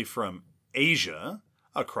famously from Asia,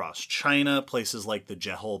 across China, places like the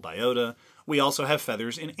Jehol biota. We also have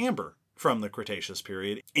feathers in amber from the Cretaceous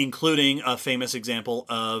period, including a famous example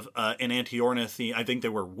of an Enantiornith. I think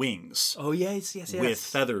there were wings. Oh, yes. With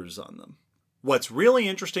feathers on them. What's really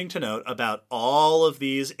interesting to note about all of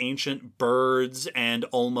these ancient birds and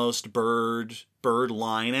almost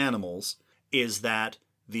bird-line animals is that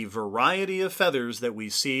the variety of feathers that we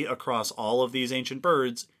see across all of these ancient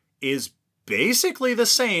birds is basically the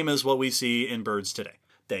same as what we see in birds today.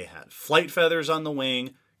 They had flight feathers on the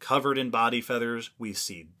wing, covered in body feathers. We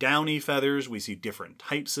see downy feathers. We see different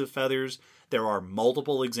types of feathers. There are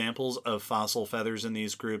multiple examples of fossil feathers in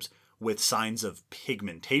these groups with signs of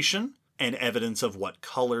pigmentation and evidence of what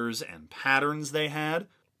colors and patterns they had.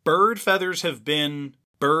 Bird feathers have been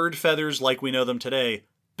bird feathers like we know them today,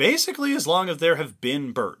 basically as long as there have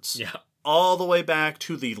been birds. Yeah. All the way back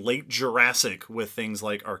to the late Jurassic with things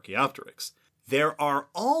like Archaeopteryx. There are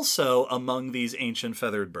also, among these ancient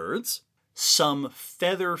feathered birds, some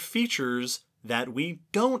feather features that we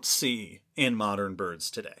don't see in modern birds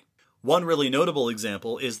today. One really notable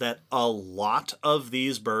example is that a lot of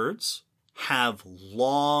these birds have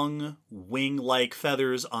long wing-like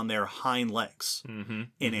feathers on their hind legs.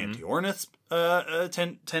 Enantiorniths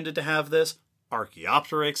tended to have this.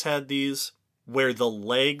 Archaeopteryx had these, where the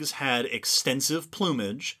legs had extensive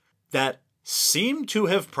plumage that seemed to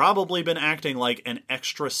have probably been acting like an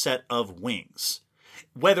extra set of wings.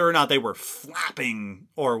 Whether or not they were flapping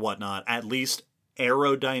or whatnot, at least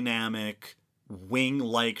aerodynamic,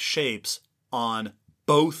 wing-like shapes on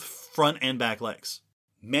both front and back legs.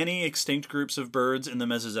 Many extinct groups of birds in the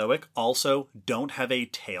Mesozoic also don't have a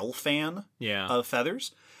tail fan of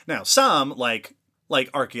feathers. Now, some, like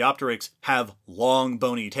Archaeopteryx, have long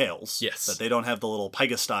bony tails. Yes. But they don't have the little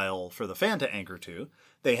pygostyle for the fan to anchor to.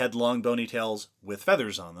 They had long bony tails with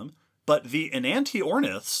feathers on them. But the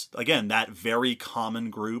Enantiorniths, again, that very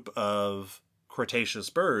common group of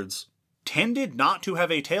Cretaceous birds, tended not to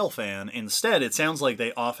have a tail fan. Instead, it sounds like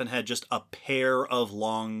they often had just a pair of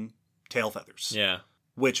long tail feathers. Yeah.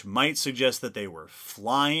 Which might suggest that they were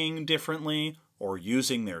flying differently or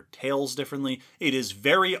using their tails differently. It is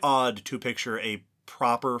very odd to picture a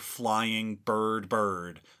proper flying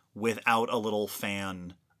bird without a little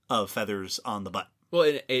fan of feathers on the butt.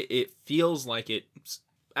 Well, it feels like it,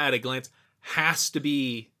 at a glance, has to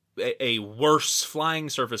be a worse flying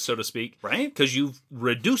surface, so to speak. Right? Because you've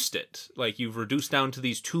reduced it. Like, you've reduced down to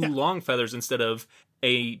these two long feathers instead of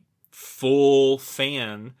a full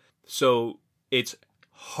fan. So it's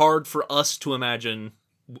hard for us to imagine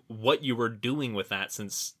what you were doing with that,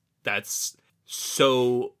 since that's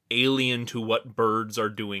so alien to what birds are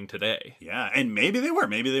doing today. Yeah, and maybe they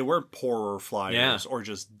were poorer flyers or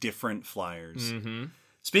just different flyers.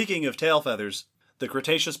 Speaking of tail feathers, the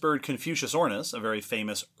Cretaceous bird Confucius ornis, a very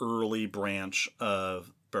famous early branch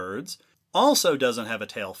of birds, also doesn't have a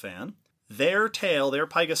tail fan. Their tail, their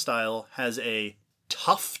pygostyle, has a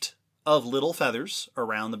tuft of little feathers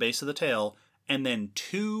around the base of the tail, and then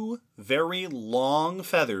two very long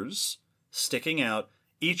feathers sticking out,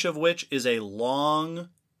 each of which is a long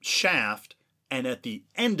shaft, and at the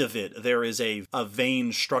end of it there is a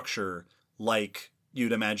vein structure like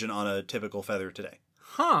you'd imagine on a typical feather today.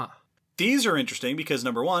 Huh. These are interesting because,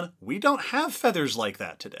 number one, we don't have feathers like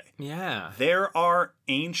that today. Yeah. There are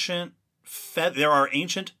ancient there are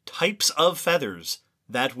ancient types of feathers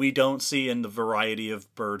that we don't see in the variety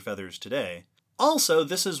of bird feathers today. Also,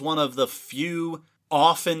 this is one of the few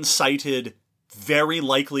often cited, very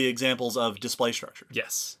likely examples of display structure.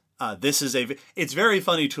 Yes. It's very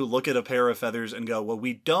funny to look at a pair of feathers and go, well,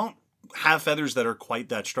 we don't have feathers that are quite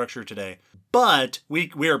that structured today, but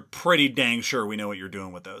we're pretty dang sure we know what you're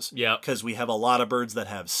doing with those. Yeah. Because we have a lot of birds that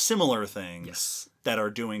have similar things. Yes. That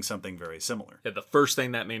are doing something very similar. Yeah, the first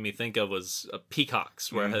thing that made me think of was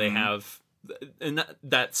peacocks, where they have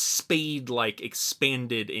that spade-like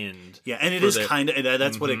expanded end. Yeah, and it is kind of,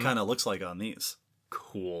 that's what it kind of looks like on these.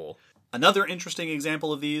 Cool. Another interesting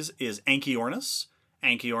example of these is Anchiornis.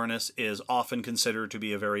 Anchiornis is often considered to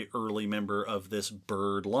be a very early member of this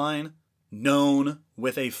bird line, known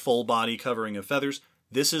with a full body covering of feathers.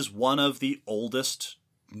 This is one of the oldest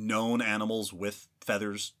known animals with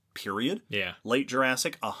feathers, period. Yeah. Late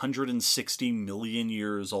Jurassic, 160 million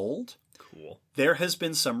years old. Cool. There has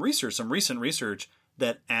been some recent research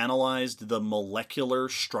that analyzed the molecular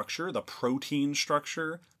structure, the protein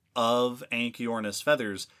structure of Anchiornis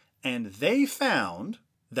feathers, and they found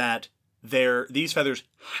that these feathers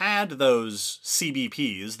had those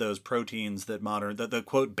CBPs, those proteins that the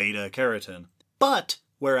quote beta keratin, but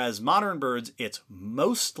whereas modern birds, it's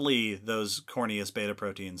mostly those corneous beta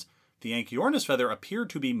proteins, the Anchiornis feather appeared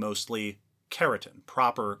to be mostly keratin,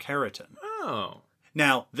 proper keratin. Oh.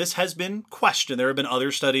 Now, this has been questioned. There have been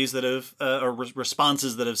other studies that have, or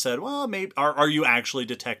responses that have said, well, maybe are you actually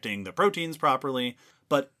detecting the proteins properly?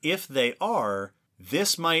 But if they are,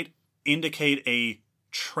 this might indicate a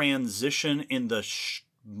transition in the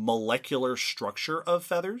molecular structure of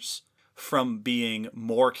feathers from being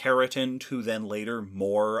more keratin to then later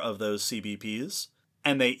more of those CBPs.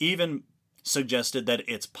 And they even suggested that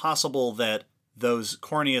it's possible that those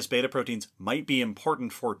corneous beta proteins might be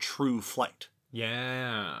important for true flight.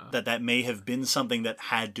 Yeah. That may have been something that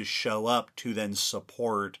had to show up to then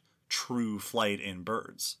support true flight in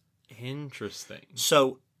birds. Interesting.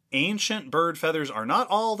 So ancient bird feathers are not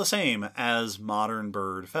all the same as modern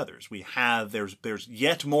bird feathers. There's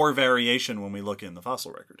yet more variation when we look in the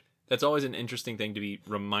fossil record. That's always an interesting thing to be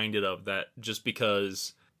reminded of, that just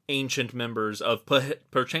because ancient members of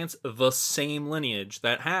perchance the same lineage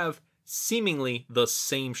that have seemingly the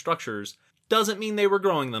same structures doesn't mean they were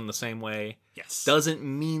growing them the same way. Yes. Doesn't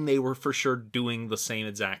mean they were for sure doing the same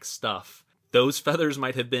exact stuff. Those feathers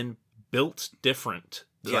might have been built different.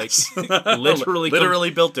 Yes. Like literally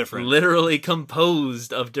built different. Literally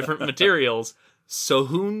composed of different materials. So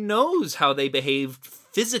who knows how they behaved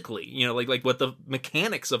physically? You know, like what the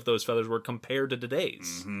mechanics of those feathers were compared to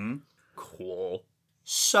today's. Mm-hmm. Cool.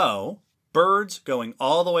 So, birds, going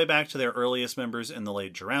all the way back to their earliest members in the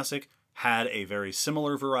late Jurassic, had a very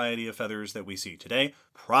similar variety of feathers that we see today,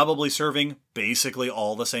 probably serving basically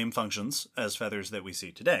all the same functions as feathers that we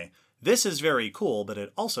see today. This is very cool, but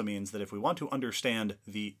it also means that if we want to understand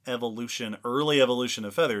the early evolution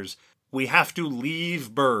of feathers, we have to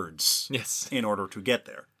leave birds. Yes. In order to get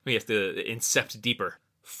there. We have to incept deeper.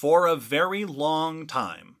 For a very long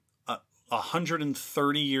time,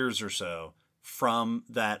 130 years or so from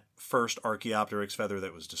that first Archaeopteryx feather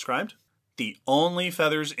that was described, the only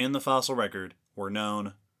feathers in the fossil record were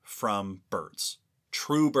known from birds.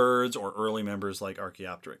 True birds or early members like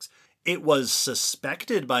Archaeopteryx. It was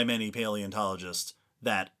suspected by many paleontologists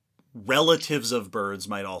that relatives of birds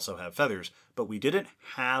might also have feathers, but we didn't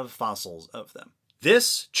have fossils of them.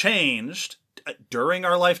 This changed during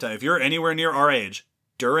our lifetime. If you're anywhere near our age,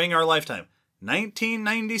 during our lifetime,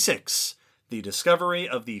 1996, the discovery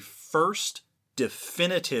of the first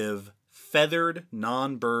definitive feathered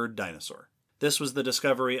non-bird dinosaur. This was the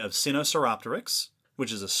discovery of Sinosauropteryx,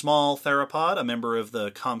 which is a small theropod, a member of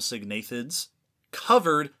the Compsognathids,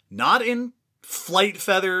 covered not in flight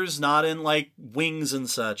feathers, not in like wings and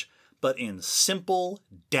such, but in simple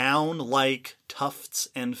down-like tufts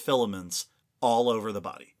and filaments all over the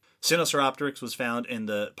body. Sinosauropteryx was found in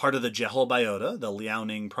the part of the Jehol Biota, the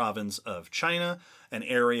Liaoning province of China, an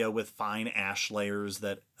area with fine ash layers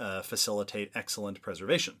that facilitate excellent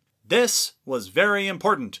preservation. This was very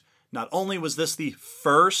important. Not only was this the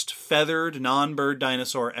first feathered non-bird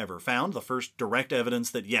dinosaur ever found, the first direct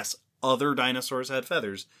evidence that, yes, other dinosaurs had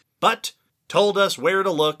feathers, but told us where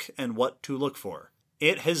to look and what to look for.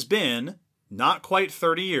 It has been not quite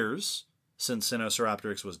 30 years since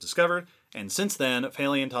Sinosauropteryx was discovered, and since then,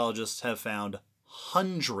 paleontologists have found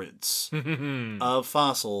hundreds of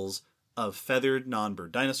fossils of feathered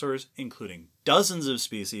non-bird dinosaurs, including dozens of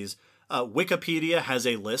species. Wikipedia has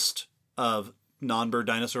a list of non-bird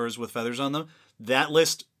dinosaurs with feathers on them. That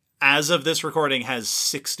list, as of this recording, has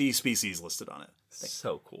 60 species listed on it.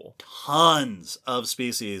 So cool. Tons of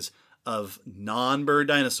species of non-bird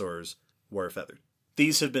dinosaurs were feathered.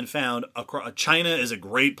 These have been found across. China is a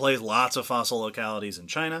great place, lots of fossil localities in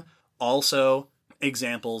China. Also,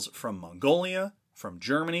 examples from Mongolia, from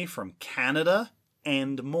Germany, from Canada,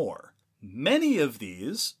 and more. Many of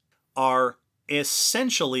these are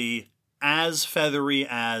essentially as feathery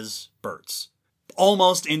as birds,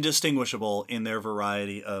 almost indistinguishable in their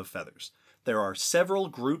variety of feathers. There are several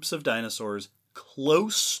groups of dinosaurs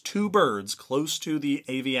close to birds, close to the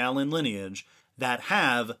avialin lineage, that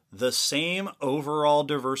have the same overall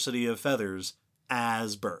diversity of feathers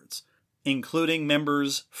as birds, including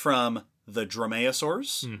members from the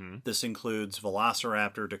dromaeosaurs. Mm-hmm. This includes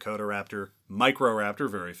Velociraptor, Dakotaraptor, Microraptor,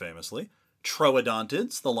 very famously,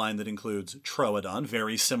 Troodontids, the line that includes Troodon,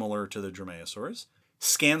 very similar to the dromaeosaurs,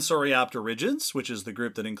 Scansoriopterigids, which is the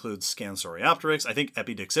group that includes Scansoriopteryx. I think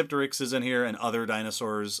Epidixipteryx is in here, and other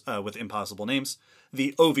dinosaurs with impossible names.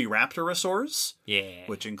 The Oviraptorosaurs,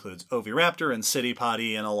 which includes Oviraptor and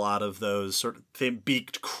Citipodi and a lot of those sort of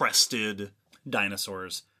beaked, crested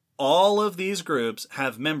dinosaurs. All of these groups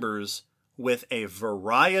have members with a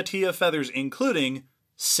variety of feathers, including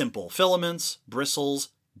simple filaments, bristles,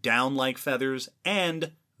 down-like feathers,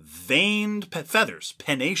 and veined feathers,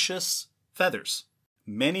 pennaceous feathers.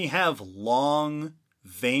 Many have long,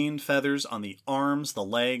 veined feathers on the arms, the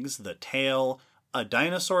legs, the tail. A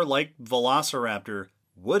dinosaur like Velociraptor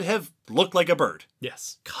would have looked like a bird.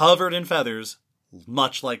 Yes. Covered in feathers,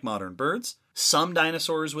 much like modern birds. Some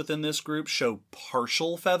dinosaurs within this group show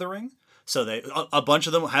partial feathering. So a bunch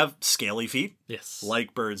of them have scaly feet, Yes.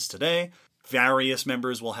 like birds today. Various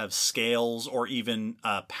members will have scales or even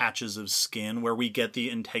patches of skin where we get the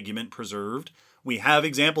integument preserved. We have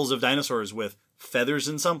examples of dinosaurs with feathers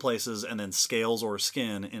in some places and then scales or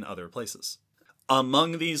skin in other places.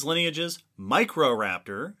 Among these lineages,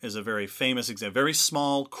 Microraptor is a very famous example, very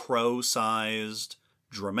small crow-sized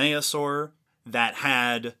dromaeosaur that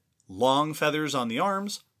had long feathers on the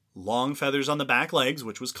arms, long feathers on the back legs,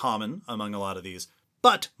 which was common among a lot of these.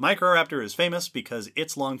 But Microraptor is famous because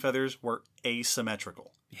its long feathers were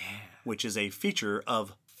asymmetrical, which is a feature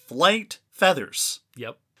of flight feathers,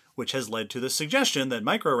 Yep. which has led to the suggestion that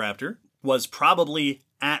Microraptor was probably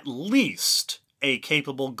at least a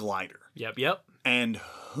capable glider. Yep. And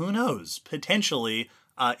who knows, potentially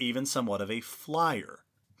even somewhat of a flyer.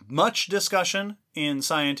 Much discussion in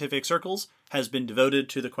scientific circles has been devoted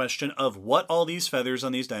to the question of what all these feathers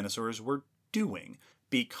on these dinosaurs were doing.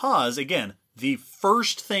 Because, again, the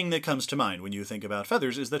first thing that comes to mind when you think about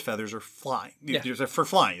feathers is that feathers are flying. Yeah. They're for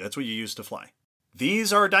flying. That's what you use to fly.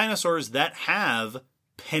 These are dinosaurs that have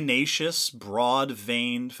pennaceous,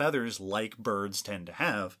 broad-veined feathers like birds tend to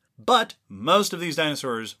have. But most of these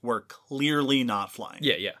dinosaurs were clearly not flying.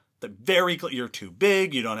 Yeah. You're too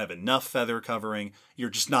big, you don't have enough feather covering,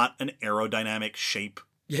 you're just not an aerodynamic shape.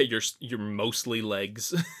 Yeah, you're mostly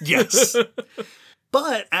legs. Yes.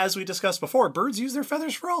 But, as we discussed before, birds use their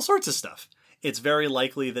feathers for all sorts of stuff. It's very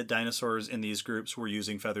likely that dinosaurs in these groups were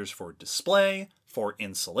using feathers for display, for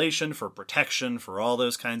insulation, for protection, for all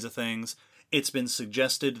those kinds of things. It's been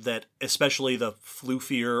suggested that especially the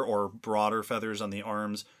floofier or broader feathers on the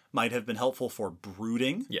arms might have been helpful for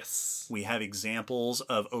brooding. Yes. We have examples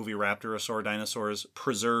of Oviraptorosaur dinosaurs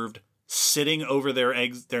preserved sitting over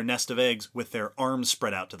their nest of eggs with their arms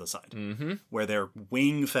spread out to the side, where their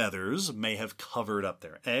wing feathers may have covered up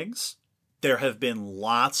their eggs. There have been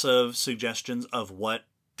lots of suggestions of what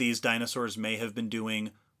these dinosaurs may have been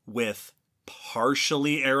doing with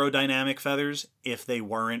partially aerodynamic feathers if they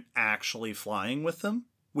weren't actually flying with them.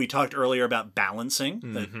 We talked earlier about balancing.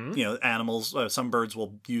 That, animals, some birds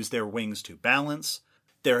will use their wings to balance.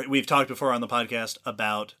 We've talked before on the podcast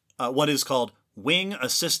about what is called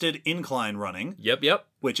wing-assisted incline running. Yep.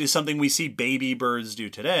 Which is something we see baby birds do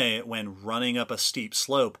today when running up a steep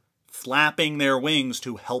slope, flapping their wings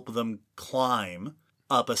to help them climb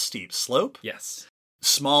up a steep slope. Yes.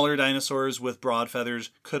 Smaller dinosaurs with broad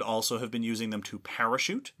feathers could also have been using them to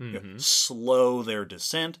parachute, slow their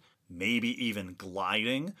descent, maybe even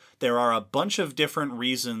gliding. There are a bunch of different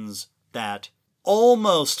reasons that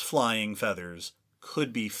almost flying feathers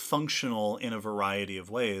could be functional in a variety of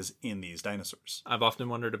ways in these dinosaurs. I've often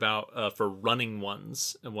wondered about for running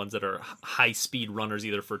ones that are high-speed runners,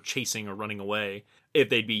 either for chasing or running away, if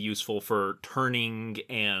they'd be useful for turning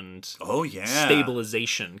and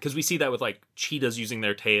stabilization. Because we see that with like cheetahs using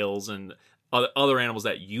their tails and other animals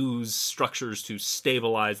that use structures to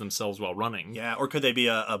stabilize themselves while running. Yeah, or could they be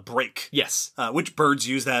a brake? Yes. Which birds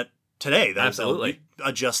use that today. Absolutely. They'll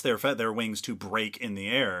adjust their wings to brake in the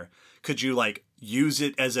air. Could you use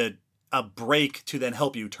it as a brake to then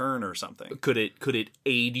help you turn or something? Could it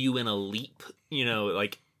aid you in a leap?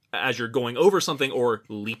 as you're going over something or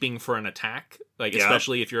leaping for an attack, like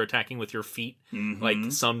especially if you're attacking with your feet,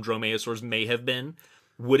 like some dromaeosaurs may have been,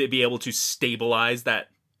 would it be able to stabilize that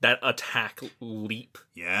attack leap?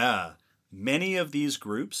 Yeah. Many of these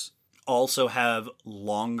groups also have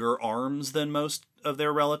longer arms than most of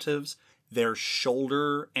their relatives. Their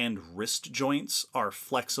shoulder and wrist joints are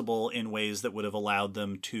flexible in ways that would have allowed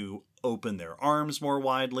them to open their arms more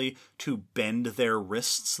widely, to bend their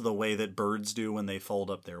wrists the way that birds do when they fold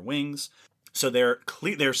up their wings. So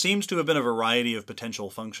there seems to have been a variety of potential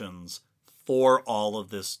functions for all of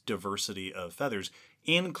this diversity of feathers,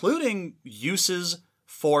 including uses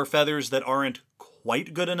for feathers that aren't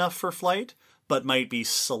quite good enough for flight, but might be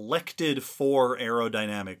selected for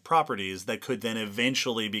aerodynamic properties that could then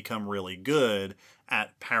eventually become really good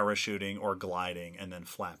at parachuting or gliding and then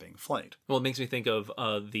flapping flight. Well, it makes me think of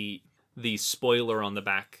the spoiler on the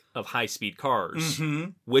back of high-speed cars,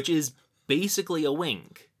 which is basically a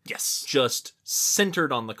wing. Yes. Just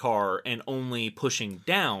centered on the car and only pushing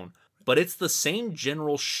down. But it's the same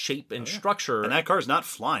general shape and structure. And that car's not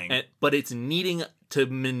flying. But it's needing to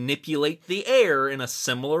manipulate the air in a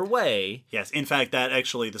similar way. Yes. In fact,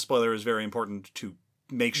 the spoiler is very important to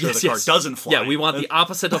make sure the car doesn't fly. Yeah, we want the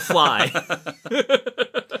opposite of fly.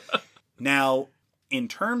 Now, in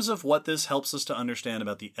terms of what this helps us to understand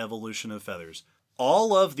about the evolution of feathers,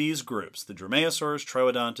 all of these groups, the Dromaeosaurs,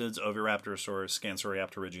 Troodontids, Oviraptorosaurs,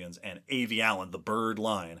 Scansoriopterygians, and Avialan, the bird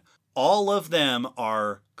line, all of them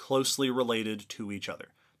are closely related to each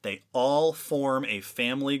other. They all form a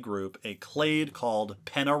family group, a clade called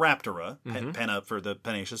Penaraptora, penna for the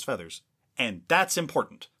pennaceous feathers. And that's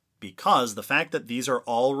important because the fact that these are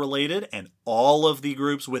all related and all of the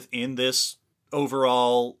groups within this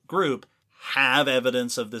overall group have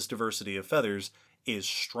evidence of this diversity of feathers is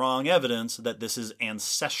strong evidence that this is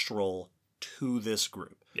ancestral to this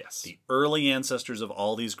group. Yes. The early ancestors of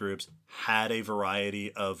all these groups had a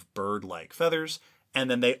variety of bird-like feathers, and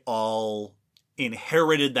then they all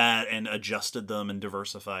inherited that and adjusted them and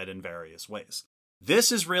diversified in various ways.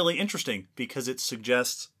 This is really interesting because it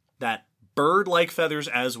suggests that bird-like feathers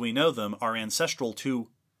as we know them are ancestral to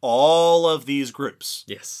all of these groups.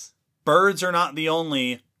 Yes. Birds are not the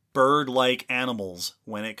only bird-like animals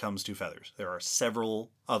when it comes to feathers. There are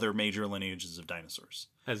several other major lineages of dinosaurs.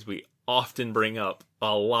 As we often bring up,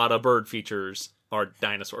 a lot of bird features are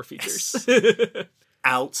dinosaur features. Yes.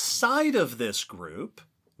 Outside of this group,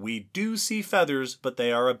 we do see feathers, but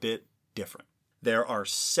they are a bit different. There are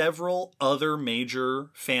several other major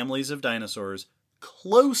families of dinosaurs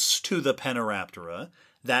close to the Penaraptora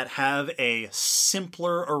that have a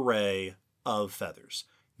simpler array of feathers.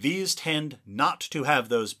 These tend not to have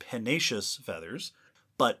those pennaceous feathers,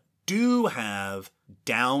 but do have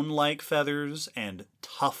down-like feathers and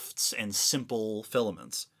tufts and simple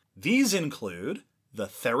filaments. These include the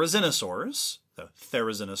Therizinosaurs, the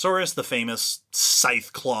Therizinosaurus, the famous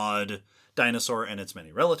scythe-clawed dinosaur and its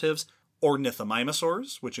many relatives,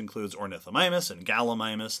 Ornithomimosaurs, which includes Ornithomimus and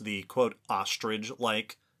Gallimimus, the, quote,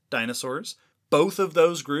 ostrich-like dinosaurs. Both of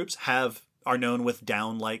those groups are known with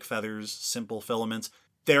down-like feathers, simple filaments.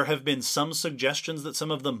 There have been some suggestions that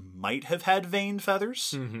some of them might have had veined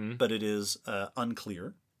feathers, but it is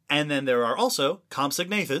unclear. And then there are also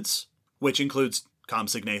Compsognathids, which includes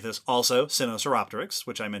Compsognathus, also Sinosauropteryx,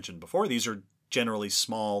 which I mentioned before. These are generally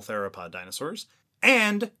small theropod dinosaurs,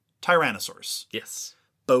 and Tyrannosaurs. Yes.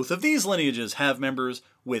 Both of these lineages have members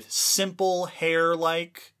with simple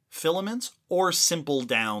hair-like filaments or simple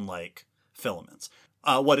down-like filaments.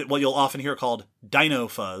 What you'll often hear called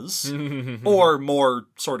dinofuzz, or more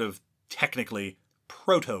sort of technically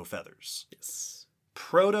proto-feathers. Yes.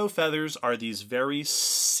 Proto-feathers are these very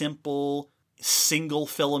simple single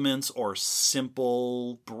filaments or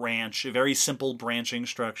very simple branching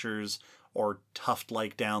structures or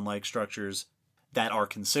tuft-like, down-like structures that are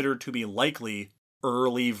considered to be likely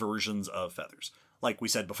early versions of feathers. Like we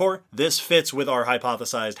said before, this fits with our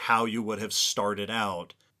hypothesized how you would have started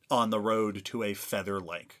out on the road to a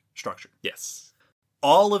feather-like structure. Yes.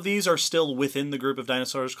 All of these are still within the group of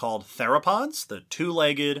dinosaurs called theropods, the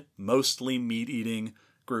two-legged, mostly meat-eating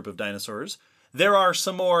group of dinosaurs. There are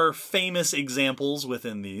some more famous examples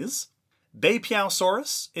within these.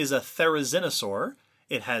 Beipiaosaurus is a therizinosaur.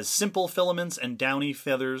 It has simple filaments and downy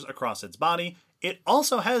feathers across its body. It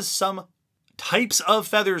also has some types of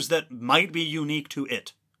feathers that might be unique to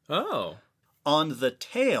it. Oh. On the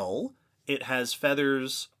tail, it has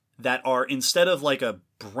feathers that are, instead of like a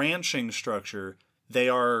branching structure, they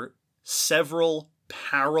are several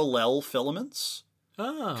parallel filaments.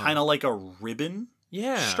 Oh. Kind of like a ribbon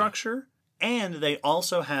structure. And they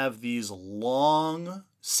also have these long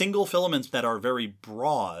single filaments that are very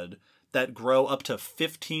broad that grow up to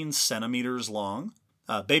 15 centimeters long.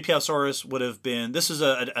 Bapiosaurus would have been, this is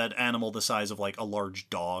an animal the size of like a large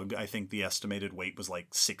dog. I think the estimated weight was like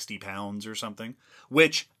 60 pounds or something,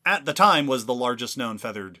 which at the time was the largest known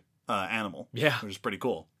feathered animal. Yeah. Which is pretty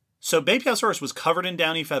cool. So Bapiosaurus was covered in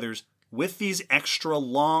downy feathers with these extra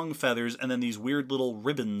long feathers and then these weird little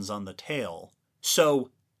ribbons on the tail. So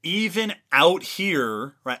even out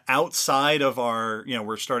here, right outside of our,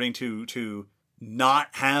 we're starting to not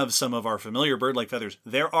have some of our familiar bird-like feathers,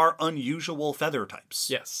 there are unusual feather types.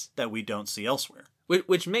 Yes. That we don't see elsewhere.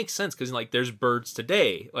 Which makes sense, because like there's birds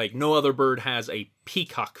today, like no other bird has a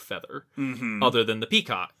peacock feather other than the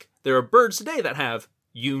peacock. There are birds today that have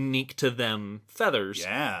unique to them feathers.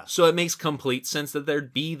 Yeah. So it makes complete sense that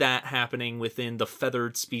there'd be that happening within the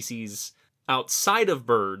feathered species outside of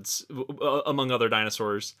birds, among other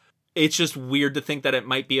dinosaurs. It's just weird to think that it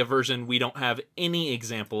might be a version we don't have any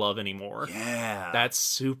example of anymore. Yeah. That's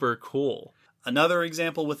super cool. Another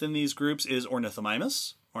example within these groups is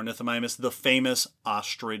Ornithomimus. Ornithomimus, the famous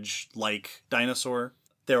ostrich-like dinosaur.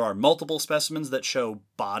 There are multiple specimens that show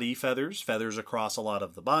body feathers across a lot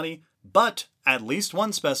of the body, but at least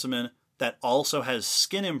one specimen that also has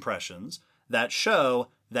skin impressions that show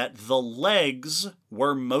that the legs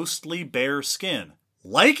were mostly bare skin,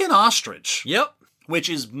 like an ostrich. Yep. Which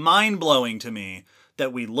is mind-blowing to me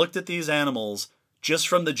that we looked at these animals just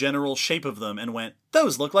from the general shape of them and went,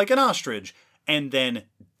 those look like an ostrich. And then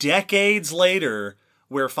decades later,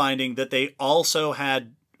 we're finding that they also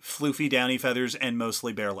had floofy downy feathers and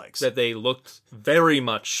mostly bare legs. That they looked very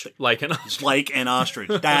much like an ostrich. Like an ostrich.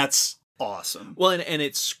 That's awesome. Well, and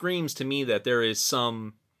it screams to me that there is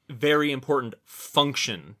some very important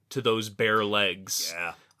function to those bare legs.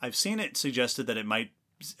 Yeah. I've seen it suggested that it might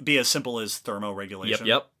be as simple as thermoregulation.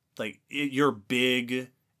 Yep. Like, you're big,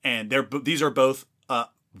 and these are both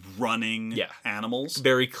running animals.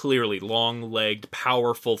 Very clearly, long-legged,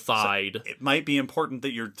 powerful thighed. So it might be important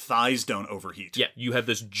that your thighs don't overheat. Yeah, you have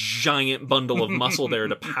this giant bundle of muscle there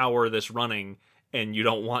to power this running, and you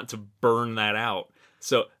don't want to burn that out.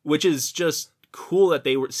 So, which is just cool that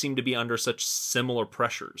they seem to be under such similar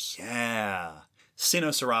pressures. Yeah.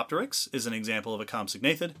 Sinosauropteryx is an example of a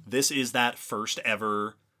compsognathid. This is that first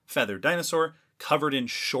ever feathered dinosaur, covered in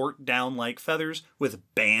short down-like feathers with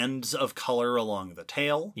bands of color along the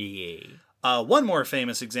tail. Yeah. One more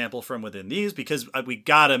famous example from within these, because we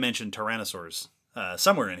gotta mention tyrannosaurs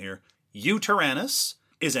somewhere in here. Eutyrannus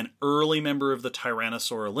is an early member of the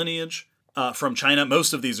Tyrannosaur lineage from China.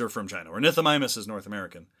 Most of these are from China. Ornithomimus is North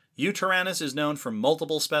American. Eutyrannus is known for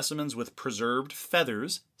multiple specimens with preserved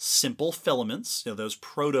feathers, simple filaments, those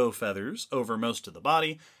proto-feathers, over most of the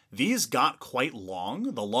body. These got quite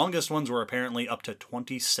long. The longest ones were apparently up to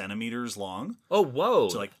 20 centimeters long. Oh, whoa.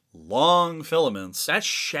 So, like, long filaments. That's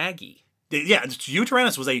shaggy. Yeah,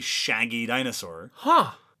 Eutyrannus was a shaggy dinosaur.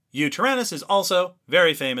 Huh. Eutyrannus is also,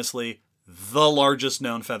 very famously, the largest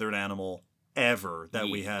known feathered animal ever that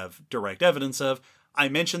we have direct evidence of. I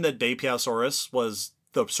mentioned that Bapiosaurus was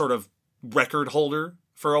the sort of record holder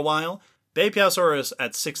for a while. Bapiosaurus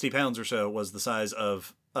at 60 pounds or so was the size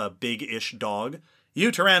of a big-ish dog.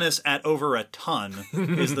 Eutyrannus at over a ton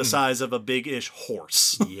is the size of a big-ish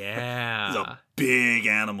horse. Yeah. It's a big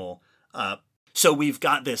animal. So we've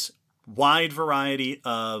got this wide variety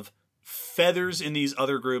of feathers in these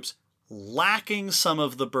other groups, lacking some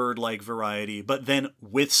of the bird-like variety, but then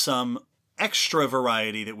with some extra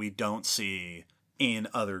variety that we don't see in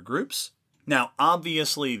other groups. Now,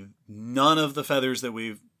 obviously, none of the feathers that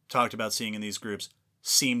we've talked about seeing in these groups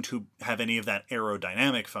seem to have any of that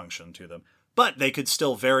aerodynamic function to them, but they could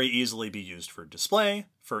still very easily be used for display,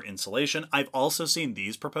 for insulation. I've also seen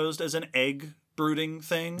these proposed as an egg brooding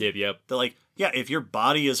thing. Yep. They're like, yeah, if your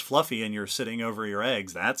body is fluffy and you're sitting over your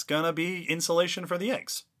eggs, that's gonna be insulation for the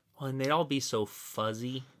eggs. Well, and they'd all be so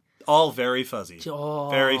fuzzy. All very fuzzy. Oh.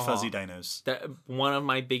 Very fuzzy dinos. That one of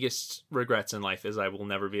my biggest regrets in life is I will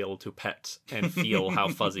never be able to pet and feel how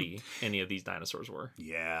fuzzy any of these dinosaurs were.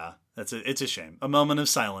 Yeah, it's a shame. A moment of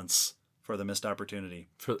silence for the missed opportunity.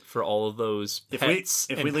 For all of those pets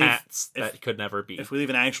that could never be. If we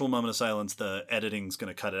leave an actual moment of silence, the editing's going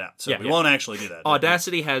to cut it out. So we yeah. won't actually do that.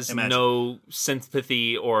 Audacity has no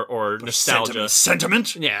sympathy or nostalgia.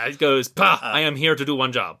 Sentiment? Yeah, it goes, I am here to do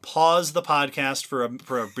one job. Pause the podcast for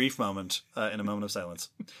a brief moment in a moment of silence.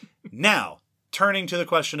 Now, turning to the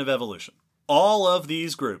question of evolution. All of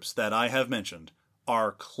these groups that I have mentioned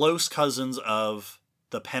are close cousins of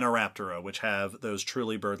the Penaraptora, which have those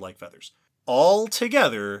truly bird-like feathers. All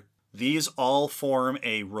together, these all form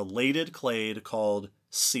a related clade called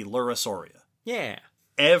Coelurosauria. Yeah.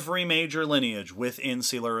 Every major lineage within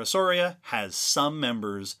Coelurosauria has some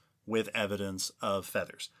members with evidence of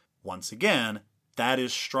feathers. Once again, that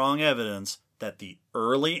is strong evidence that the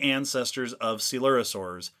early ancestors of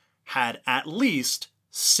coelurosaurs had at least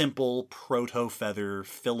simple proto-feather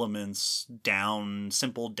filaments,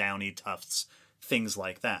 simple downy tufts, things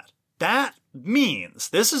like that. That means,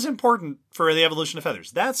 this is important for the evolution of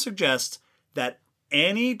feathers, that suggests that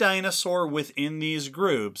any dinosaur within these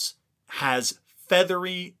groups has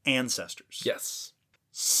feathery ancestors. Yes.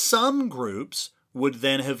 Some groups would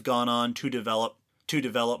then have gone on to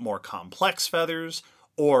develop more complex feathers,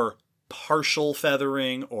 or partial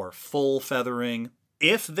feathering, or full feathering.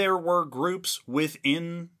 If there were groups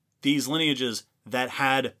within these lineages that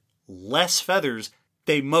had less feathers,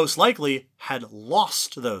 they most likely had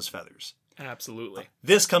lost those feathers. Absolutely.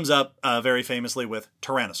 This comes up very famously with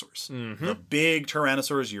tyrannosaurs. Mm-hmm. The big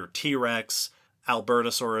tyrannosaurs, your T-Rex,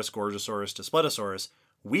 Albertosaurus, Gorgosaurus, Daspletosaurus.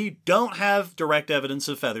 We don't have direct evidence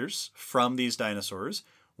of feathers from these dinosaurs.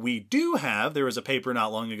 We do have, there was a paper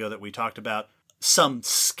not long ago that we talked about, some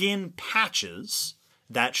skin patches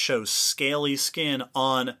that show scaly skin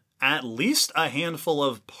on at least a handful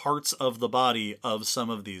of parts of the body of some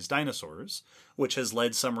of these dinosaurs, which has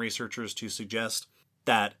led some researchers to suggest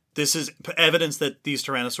that this is evidence that these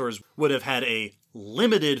tyrannosaurs would have had a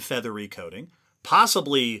limited feathery coating,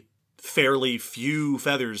 possibly fairly few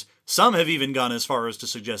feathers. Some have even gone as far as to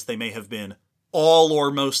suggest they may have been all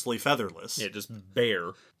or mostly featherless. Yeah, just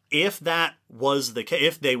bare. If that was the case,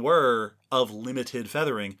 if they were of limited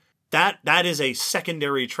feathering, that is a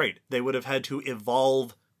secondary trait. They would have had to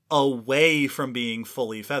evolve away from being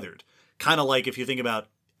fully feathered. Kind of like if you think about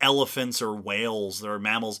elephants or whales or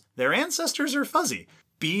mammals, their ancestors are fuzzy.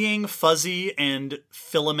 Being fuzzy and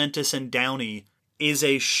filamentous and downy is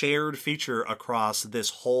a shared feature across this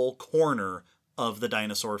whole corner of the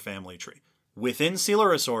dinosaur family tree. Within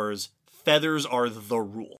coelurosaurs, feathers are the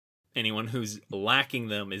rule. Anyone who's lacking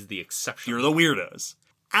them is the exception. You're the weirdos.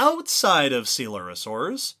 Outside of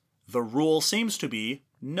coelurosaurs, the rule seems to be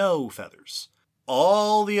no feathers.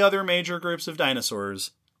 All the other major groups of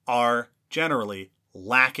dinosaurs are generally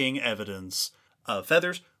lacking evidence of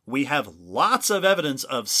feathers. We have lots of evidence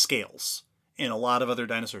of scales in a lot of other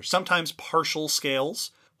dinosaurs. Sometimes partial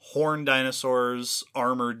scales, horned dinosaurs,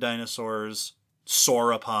 armored dinosaurs,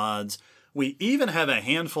 sauropods. We even have a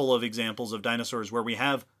handful of examples of dinosaurs where we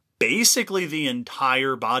have basically the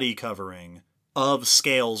entire body covering of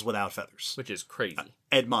scales without feathers. Which is crazy.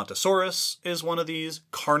 Edmontosaurus is one of these.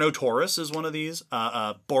 Carnotaurus is one of these.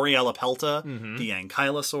 Borealopelta, the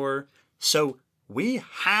ankylosaur. So we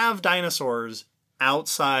have dinosaurs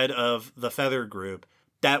outside of the feathered group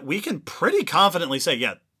that we can pretty confidently say,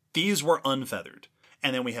 yeah, these were unfeathered.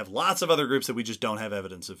 And then we have lots of other groups that we just don't have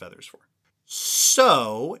evidence of feathers for.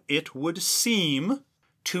 So it would seem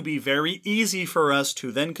to be very easy for us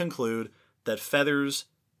to then conclude that feathers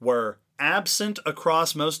were absent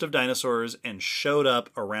across most of dinosaurs and showed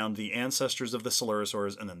up around the ancestors of the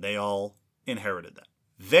coelurosaurs, and then they all inherited that.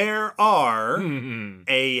 There are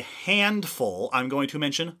a handful, I'm going to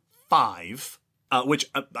mention 5,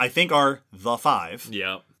 which I think are the 5.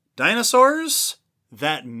 Yeah. Dinosaurs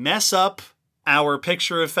that mess up our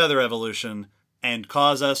picture of feather evolution and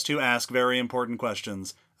cause us to ask very important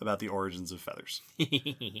questions about the origins of feathers.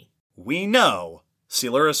 We know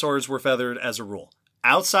coelurosaurs were feathered as a rule.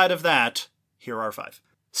 Outside of that, here are 5.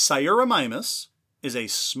 Sauromymus is a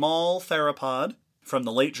small theropod from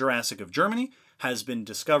the late Jurassic of Germany, has been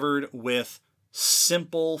discovered with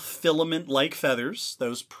simple filament-like feathers,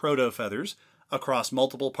 those proto-feathers, across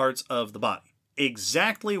multiple parts of the body.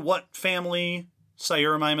 Exactly what family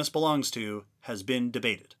Sauromymus belongs to has been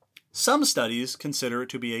debated. Some studies consider it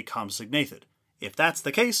to be a compsognathid. If that's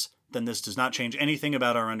the case, then this does not change anything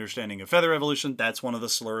about our understanding of feather evolution. That's one of the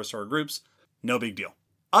coelurosaur groups. No big deal.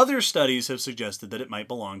 Other studies have suggested that it might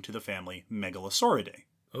belong to the family Megalosauridae.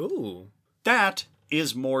 Ooh. That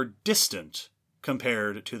is more distant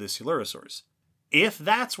compared to the coelurosaurs. If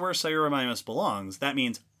that's where Sauromymus belongs, that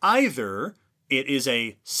means either it is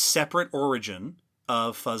a separate origin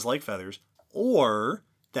of fuzz-like feathers, or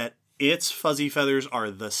that its fuzzy feathers are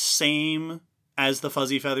the same as the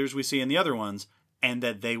fuzzy feathers we see in the other ones, and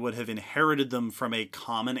that they would have inherited them from a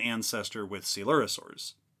common ancestor with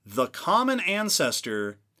coelurosaurs. The common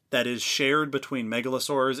ancestor that is shared between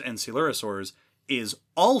megalosaurs and coelurosaurs is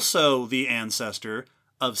also the ancestor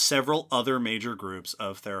of several other major groups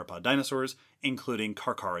of theropod dinosaurs, including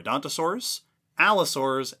Carcharodontosaurs,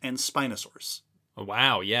 allosaurs, and spinosaurs.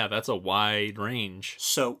 Wow, yeah, that's a wide range.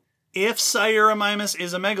 So, if Sauromymus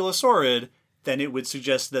is a megalosaurid, then it would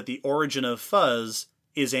suggest that the origin of fuzz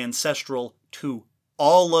is ancestral to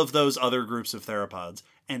all of those other groups of theropods,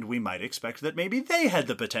 and we might expect that maybe they had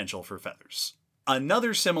the potential for feathers.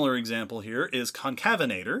 Another similar example here is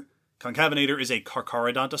Concavenator, Concavenator is a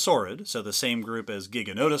Carcharodontosaurid, so the same group as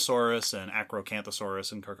Giganotosaurus and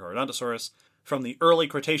Acrocanthosaurus and Carcharodontosaurus. From the early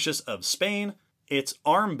Cretaceous of Spain, its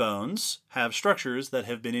arm bones have structures that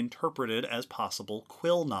have been interpreted as possible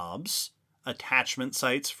quill knobs, attachment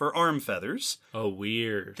sites for arm feathers. Oh,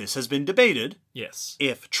 weird. This has been debated. Yes.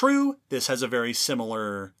 If true, this has a very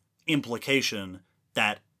similar implication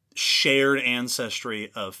that shared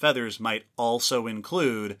ancestry of feathers might also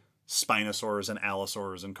include Spinosaurs and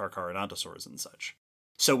Allosaurs and Carcharodontosaurs and such.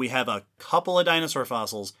 So we have a couple of dinosaur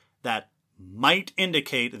fossils that might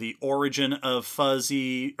indicate the origin of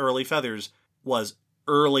fuzzy early feathers was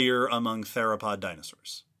earlier among theropod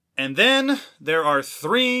dinosaurs. And then there are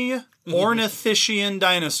 3 ornithischian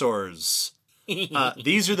dinosaurs.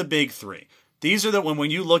 These are the big 3. These are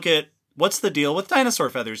when you look at what's the deal with dinosaur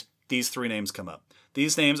feathers, these 3 names come up.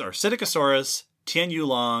 These names are Psittacosaurus,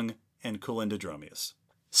 Tianyulong, and Culindrodromeus.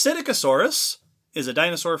 Psittacosaurus is a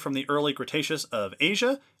dinosaur from the early Cretaceous of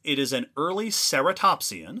Asia. It is an early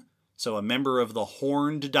ceratopsian, so a member of the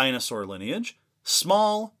horned dinosaur lineage.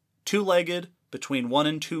 Small, 2-legged, between 1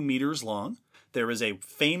 and 2 meters long. There is a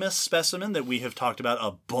famous specimen that we have talked about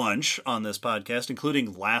a bunch on this podcast,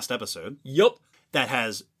 including last episode. Yup. That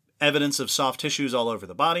has evidence of soft tissues all over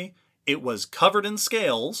the body. It was covered in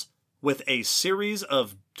scales with a series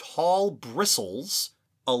of tall bristles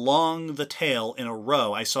along the tail in a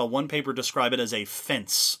row. I saw one paper describe it as a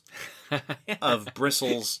fence of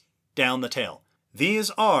bristles down the tail.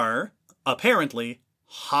 These are apparently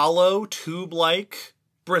hollow tube-like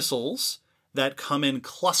bristles that come in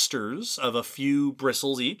clusters of a few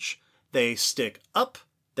bristles each. They stick up,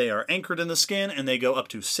 they are anchored in the skin, and they go up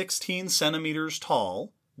to 16 centimeters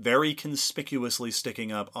tall, very conspicuously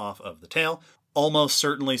sticking up off of the tail. Almost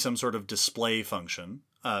certainly some sort of display function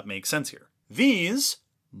makes sense here. These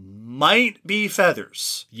might be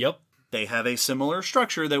feathers. Yep. They have a similar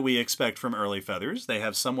structure that we expect from early feathers. They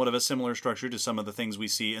have somewhat of a similar structure to some of the things we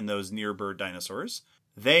see in those near bird dinosaurs.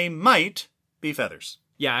 They might be feathers.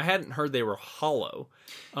 Yeah, I hadn't heard they were hollow.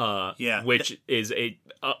 Yeah. Which is a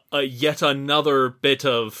yet another bit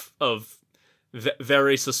of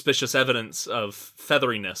very suspicious evidence of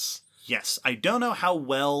featheriness. Yes, I don't know how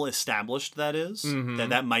well established that is. Mm-hmm.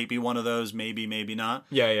 That might be one of those, maybe not.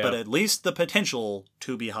 Yeah. But at least the potential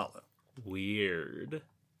to be hollow. Weird.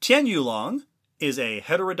 Tianyulong is a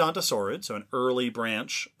heterodontosaurid, so an early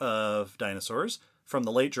branch of dinosaurs from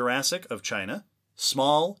the late Jurassic of China.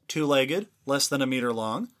 Small, 2-legged, less than 1 meter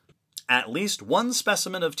long. At least one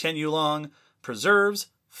specimen of Tianyulong preserves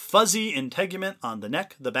fuzzy integument on the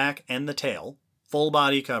neck, the back, and the tail. Full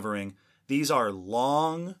body covering. These are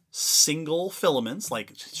long, single filaments,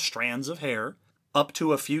 like strands of hair, up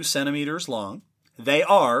to a few centimeters long. They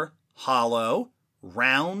are hollow,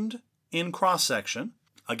 round in cross-section.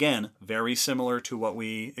 Again, very similar to what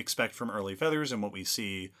we expect from early feathers and what we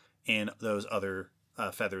see in those other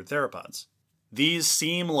feathered theropods. These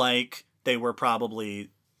seem like they were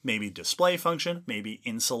probably maybe display function, maybe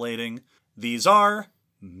insulating. These are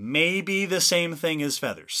maybe the same thing as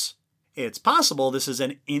feathers. It's possible this is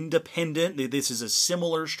this is a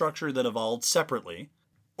similar structure that evolved separately,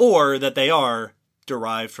 or that they are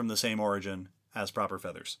derived from the same origin as proper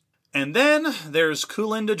feathers. And then there's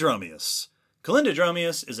Culindrodromeus.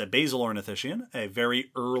 Culindrodromeus is a basal ornithischian, a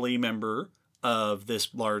very early member of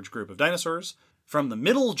this large group of dinosaurs. From the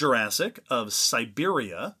middle Jurassic of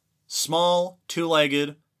Siberia, small,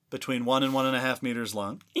 2-legged, between 1 and 1.5 meters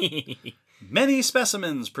long. Many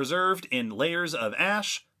specimens preserved in layers of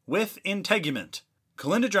ash with integument.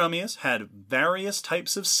 Culindrodromeus had various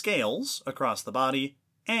types of scales across the body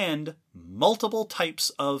and multiple types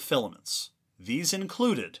of filaments. These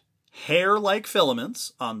included hair-like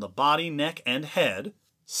filaments on the body, neck, and head,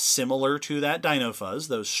 similar to that dinofuzz,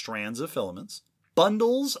 those strands of filaments.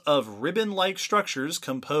 Bundles of ribbon-like structures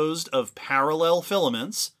composed of parallel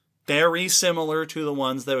filaments, very similar to the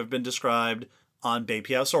ones that have been described on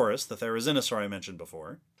Bapiosaurus, the Therizinosaur I mentioned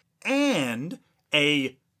before. And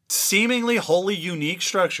a seemingly wholly unique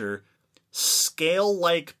structure,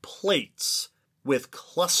 scale-like plates with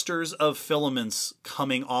clusters of filaments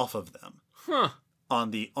coming off of them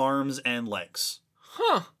on the arms and legs.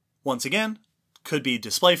 Once again, could be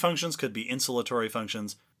display functions, could be insulatory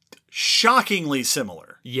functions. Shockingly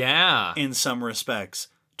similar. Yeah. In some respects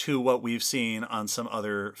to what we've seen on some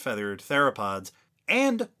other feathered theropods,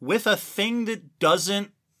 and with a thing that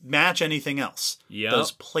doesn't match anything else. Yep.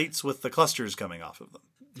 Those plates with the clusters coming off of them.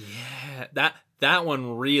 Yeah, that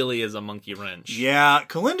one really is a monkey wrench. Yeah,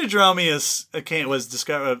 Culindrodromeus was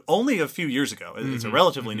discovered only a few years ago. It's a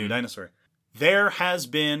relatively new dinosaur. There has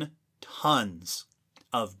been tons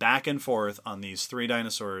of back and forth on these 3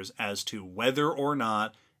 dinosaurs as to whether or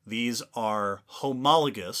not These are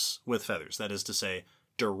homologous with feathers. That is to say,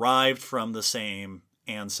 derived from the same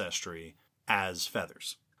ancestry as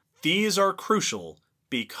feathers. These are crucial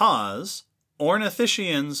because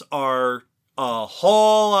ornithischians are a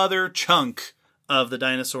whole other chunk of the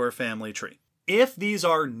dinosaur family tree. If these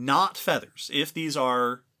are not feathers, if these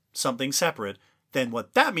are something separate, then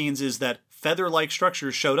what that means is that feather-like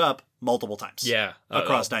structures showed up multiple times. Yeah.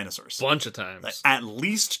 Across dinosaurs. Bunch of times. Like, at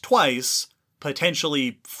least twice,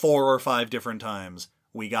 potentially 4 or 5 different times,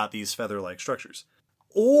 we got these feather-like structures.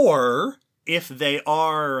 Or, if they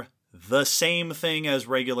are the same thing as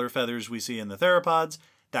regular feathers we see in the theropods,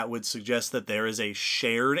 that would suggest that there is a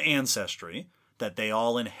shared ancestry, that they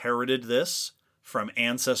all inherited this from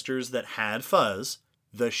ancestors that had fuzz.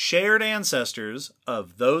 The shared ancestors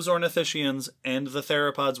of those ornithischians and the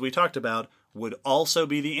theropods we talked about would also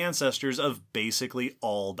be the ancestors of basically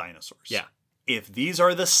all dinosaurs. Yeah. If these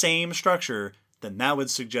are the same structure, then that would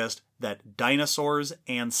suggest that dinosaurs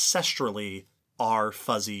ancestrally are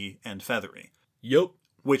fuzzy and feathery. Yup.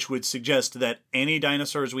 Which would suggest that any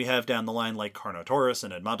dinosaurs we have down the line, like Carnotaurus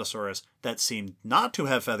and Edmontosaurus, that seem not to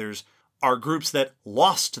have feathers, are groups that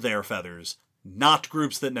lost their feathers, not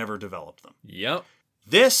groups that never developed them. Yep.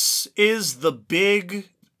 This is the big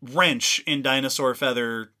wrench in dinosaur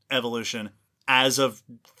feather evolution as of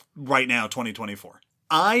right now, 2024.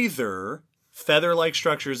 Either feather-like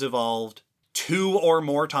structures evolved 2 or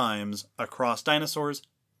more times across dinosaurs,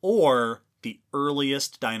 or the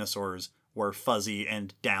earliest dinosaurs were fuzzy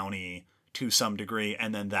and downy to some degree,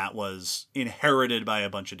 and then that was inherited by a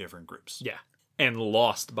bunch of different groups. Yeah. And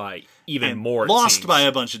lost by even more. Lost by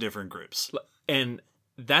a bunch of different groups. And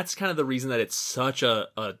that's kind of the reason that it's such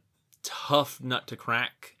a tough nut to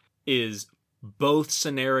crack, is both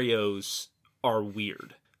scenarios are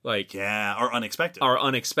weird. Like, yeah, or unexpected. Are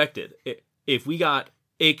unexpected. If we got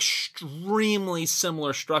extremely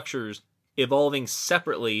similar structures evolving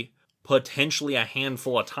separately, potentially a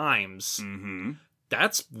handful of times,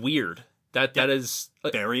 that's weird. That is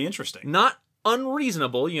very interesting. Not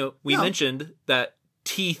unreasonable. You know, we mentioned that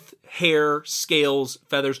teeth, hair, scales,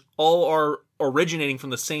 feathers all are originating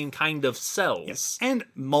from the same kind of cells. Yes. And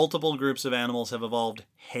multiple groups of animals have evolved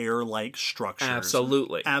hair-like structures.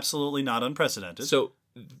 Absolutely. Absolutely not unprecedented. So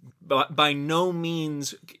by no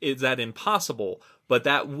means is that impossible, but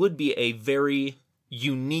that would be a very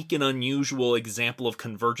unique and unusual example of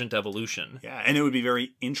convergent evolution. Yeah, and it would be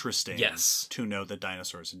very interesting to know that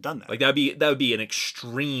dinosaurs had done that. Like that would be an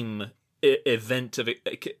extreme event of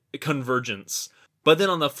convergence. But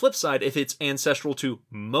then on the flip side, if it's ancestral to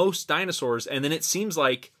most dinosaurs, and then it seems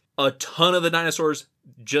like a ton of the dinosaurs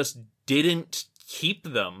just didn't keep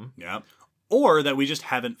them. Yeah. Or that we just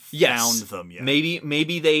haven't found them yet.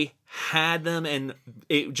 Maybe they had them and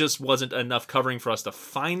it just wasn't enough covering for us to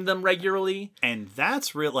find them regularly. And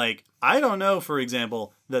that's real. Like, I don't know, for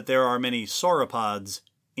example, that there are many sauropods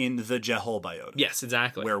in the Jehol biota. Yes,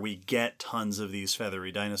 exactly. Where we get tons of these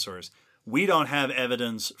feathery dinosaurs. We don't have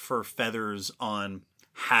evidence for feathers on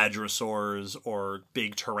hadrosaurs or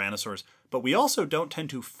big tyrannosaurs, but we also don't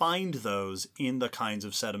tend to find those in the kinds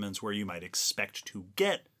of sediments where you might expect to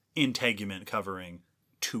get integument covering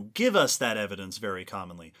to give us that evidence very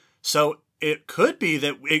commonly. So it could be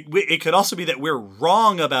that it could also be that we're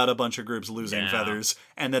wrong about a bunch of groups losing feathers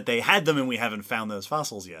and that they had them and we haven't found those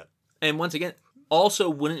fossils yet. And once again,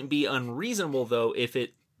 also wouldn't be unreasonable though if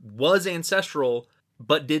it was ancestral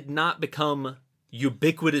but did not become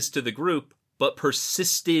ubiquitous to the group, but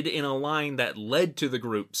persisted in a line that led to the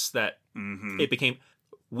groups that it became.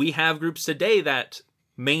 We have groups today that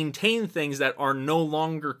maintain things that are no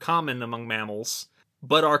longer common among mammals,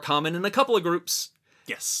 but are common in a couple of groups.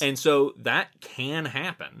 Yes. And so that can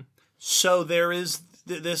happen. So there is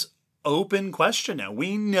this open question now.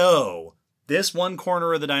 We know this one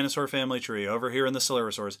corner of the dinosaur family tree over here in the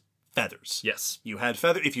Coelurosaurs, feathers. Yes. You had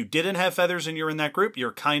feather. If you didn't have feathers and you're in that group,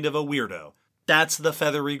 you're kind of a weirdo. That's the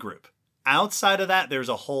feathery group. Outside of that, there's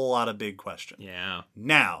a whole lot of big questions. Yeah.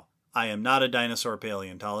 Now, I am not a dinosaur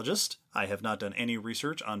paleontologist. I have not done any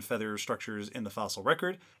research on feather structures in the fossil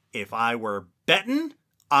record. If I were betting,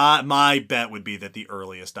 my bet would be that the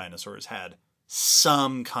earliest dinosaurs had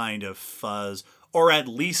some kind of fuzz, or at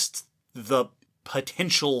least the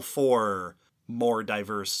potential for more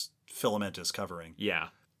diverse filamentous covering. Yeah.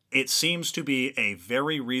 It seems to be a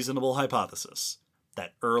very reasonable hypothesis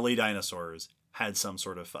that early dinosaurs had some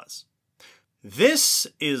sort of fuzz. This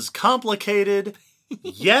is complicated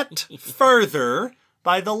yet further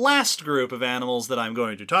by the last group of animals that I'm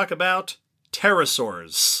going to talk about,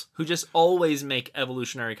 pterosaurs. Who just always make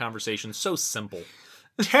evolutionary conversations so simple.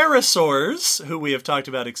 Pterosaurs, who we have talked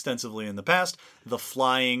about extensively in the past, the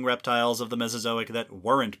flying reptiles of the Mesozoic that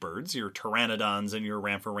weren't birds, your pteranodons and your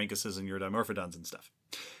rhamphorhynchuses and your dimorphodons and stuff.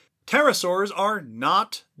 Pterosaurs are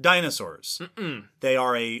not dinosaurs. They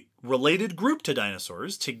are a related group to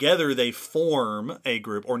dinosaurs. Together they form a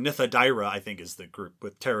group, or Nithodeira, I think, is the group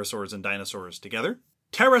with pterosaurs and dinosaurs together.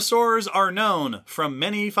 Pterosaurs are known from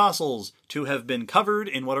many fossils to have been covered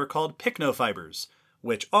in what are called pycnofibers,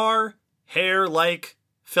 which are hair-like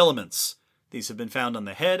filaments. These have been found on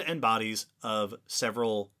the head and bodies of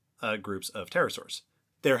several groups of pterosaurs.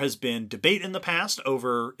 There has been debate in the past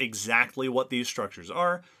over exactly what these structures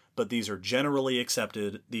are, but these are generally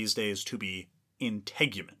accepted these days to be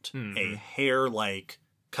integument, a hair-like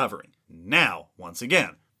covering. Now, once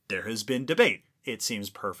again, there has been debate. It seems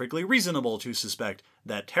perfectly reasonable to suspect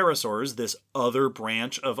that pterosaurs, this other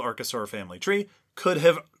branch of Archosaur family tree, could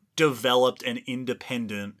have developed an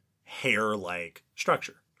independent hair-like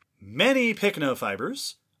structure. Many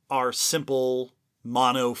pycnofibers are simple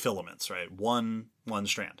monofilaments, right? One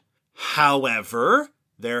strand. However,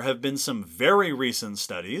 there have been some very recent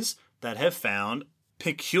studies that have found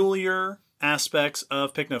peculiar aspects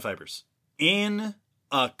of pycnofibers. In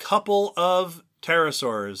a couple of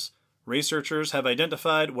pterosaurs, researchers have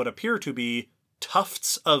identified what appear to be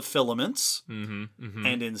tufts of filaments,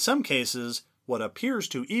 and in some cases, what appears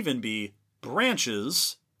to even be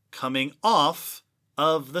branches coming off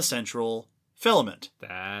of the central filament.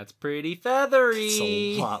 That's pretty feathery. It's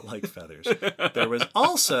a lot like feathers. There was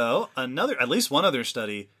also at least one other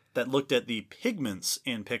study that looked at the pigments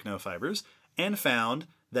in pycnofibers and found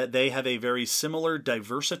that they have a very similar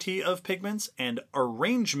diversity of pigments and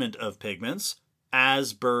arrangement of pigments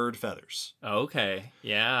as bird feathers. Okay,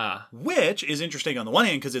 yeah. Which is interesting on the one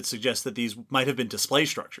hand because it suggests that these might have been display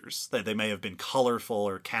structures, that they may have been colorful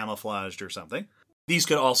or camouflaged or something. These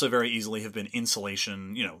could also very easily have been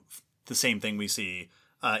insulation, the same thing we see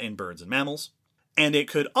in birds and mammals. And it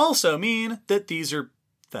could also mean that these are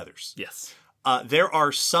feathers. Yes. There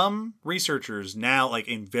are some researchers now, like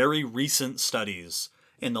in very recent studies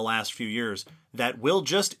in the last few years, that will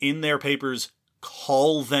just in their papers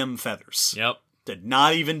call them feathers. Yep. Did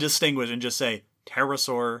not even distinguish and just say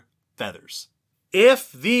pterosaur feathers.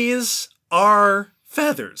 If these are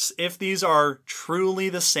feathers, if these are truly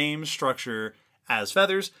the same structure as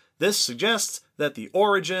feathers, this suggests that the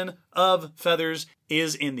origin of feathers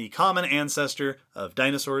is in the common ancestor of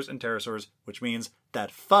dinosaurs and pterosaurs, which means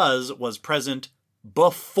that fuzz was present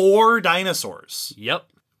before dinosaurs. Yep.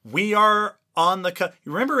 We are on the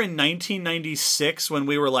You remember in 1996 when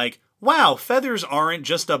we were like, wow, feathers aren't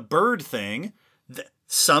just a bird thing.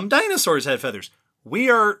 Some dinosaurs had feathers. We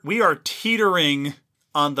are teetering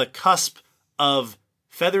on the cusp of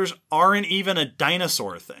feathers aren't even a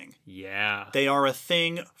dinosaur thing. Yeah. They are a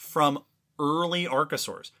thing from early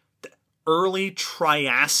archosaurs. The early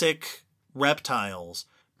Triassic reptiles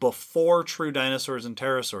before true dinosaurs and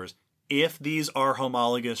pterosaurs, if these are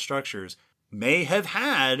homologous structures, may have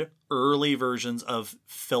had early versions of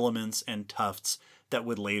filaments and tufts that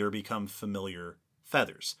would later become familiar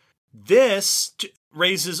feathers. This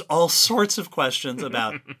raises all sorts of questions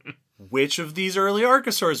about which of these early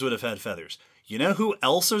archosaurs would have had feathers. You know who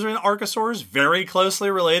else is in archosaurs very closely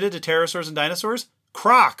related to pterosaurs and dinosaurs?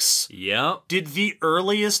 Crocs. Yep. Did the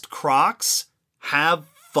earliest crocs have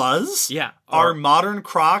fuzz? Yeah. Are modern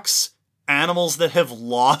crocs animals that have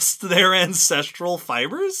lost their ancestral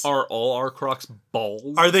fibers? Are all our crocs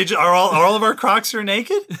bald? Are all of our crocs are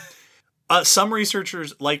naked? Some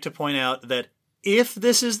researchers like to point out that if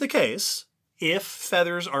this is the case, if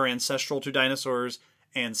feathers are ancestral to dinosaurs,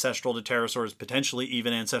 ancestral to pterosaurs, potentially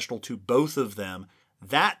even ancestral to both of them,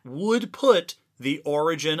 that would put the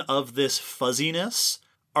origin of this fuzziness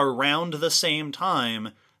around the same time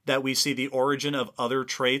that we see the origin of other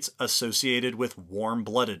traits associated with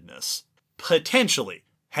warm-bloodedness. Potentially.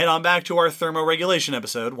 Head on back to our thermoregulation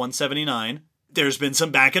episode, 179. There's been some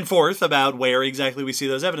back and forth about where exactly we see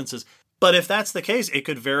those evidences. But if that's the case, it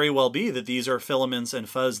could very well be that these are filaments and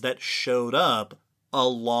fuzz that showed up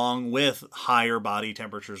along with higher body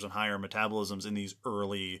temperatures and higher metabolisms in these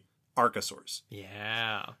early archosaurs.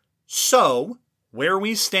 Yeah. So, where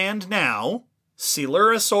we stand now,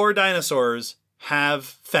 coelurosaur dinosaurs have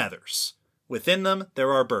feathers. Within them,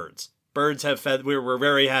 there are birds. Birds have feathers. We're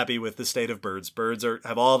very happy with the state of birds. Birds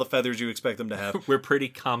have all the feathers you expect them to have. We're pretty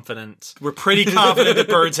confident. We're pretty confident that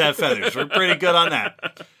birds have feathers. We're pretty good on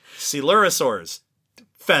that. Coelurosaurs,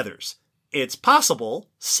 feathers. It's possible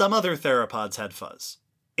some other theropods had fuzz.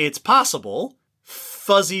 It's possible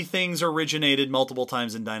fuzzy things originated multiple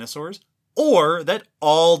times in dinosaurs, or that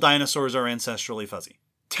all dinosaurs are ancestrally fuzzy.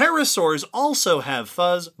 Pterosaurs also have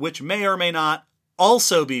fuzz, which may or may not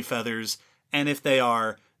also be feathers? And if they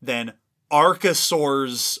are, then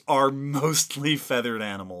archosaurs are mostly feathered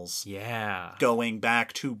animals, Yeah. going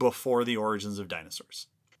back to before the origins of dinosaurs.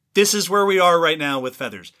 This is where we are right now with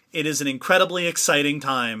feathers. It is an incredibly exciting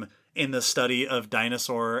time in the study of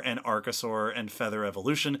dinosaur and archosaur and feather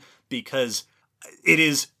evolution, because it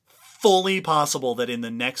is fully possible that in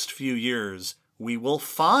the next few years we will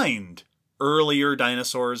find earlier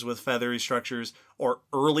dinosaurs with feathery structures, or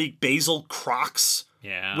early basal crocs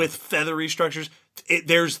Yeah. with feathery structures.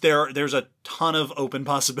 There's a ton of open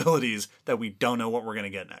possibilities that we don't know what we're going to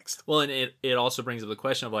get next. Well, and it also brings up the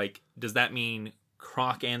question of, like, does that mean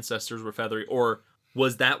croc ancestors were feathery, or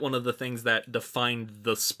was that one of the things that defined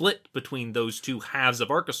the split between those two halves of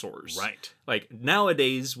archosaurs? Right. Like,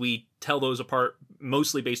 nowadays we tell those apart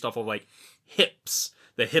mostly based off of, like, hips.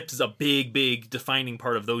 The hips is a big defining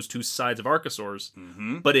part of those two sides of archosaurs.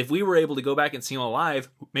 Mm-hmm. But if we were able to go back and see them alive,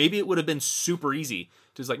 maybe it would have been super easy.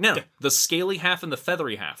 Just like, no, the scaly half and the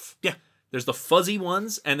feathery half. Yeah. There's the fuzzy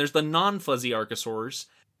ones and there's the non-fuzzy archosaurs.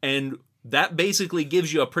 And that basically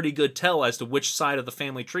gives you a pretty good tell as to which side of the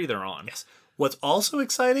family tree they're on. Yes. What's also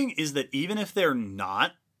exciting is that even if they're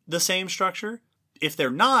not the same structure, if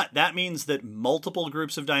they're not, that means that multiple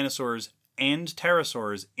groups of dinosaurs and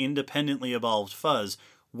pterosaurs independently evolved fuzz,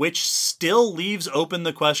 which still leaves open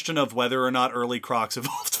the question of whether or not early crocs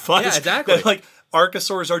evolved fuzz. Yeah, exactly. That, like,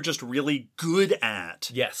 archosaurs are just really good at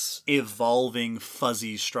Yes. evolving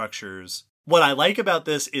fuzzy structures. What I like about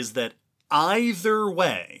this is that either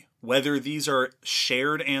way, whether these are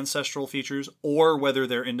shared ancestral features or whether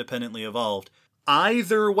they're independently evolved,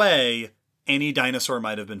 either way, any dinosaur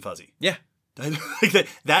might have been fuzzy. Yeah. Like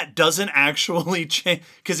that doesn't actually change,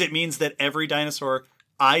 because it means that every dinosaur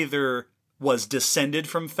either was descended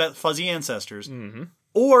from fuzzy ancestors Mm-hmm.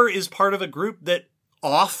 or is part of a group that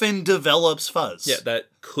often develops fuzz. Yeah, that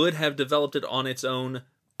could have developed it on its own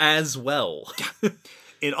as well.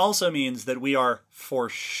 It also means that we are for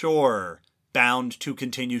sure bound to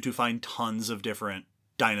continue to find tons of different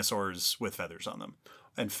dinosaurs with feathers on them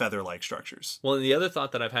and feather-like structures. Well, and the other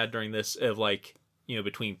thought that I've had during this of, like, you know,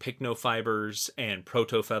 between pycnofibers and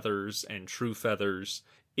protofeathers and true feathers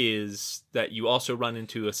is that you also run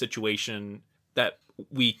into a situation that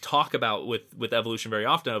we talk about with evolution very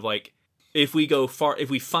often of, like, if we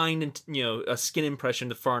find, you know, a skin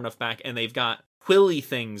impression far enough back and they've got quilly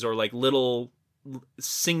things or like little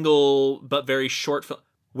single but very short,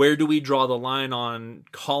 where do we draw the line on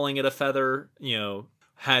calling it a feather? You know,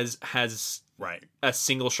 has Right. a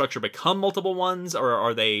single structure become multiple ones, or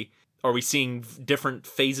are we seeing different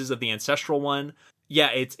phases of the ancestral one? Yeah,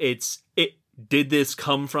 it did this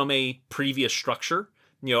come from a previous structure?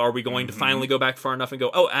 You know, are we going to finally go back far enough and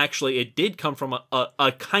go, oh, actually, it did come from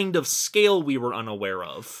a kind of scale we were unaware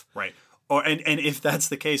of? Right. Or and if that's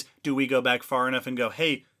the case, do we go back far enough and go,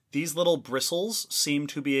 hey, these little bristles seem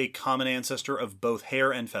to be a common ancestor of both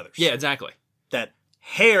hair and feathers? Yeah, exactly. That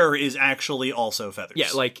hair is actually also feathers. Yeah,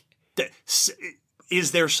 like,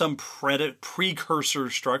 is there some precursor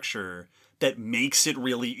structure that makes it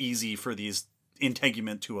really easy for these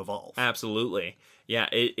integument to evolve? absolutely. Yeah,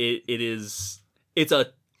 it's a,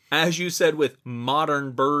 as you said, with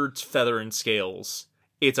modern birds' feather and scales,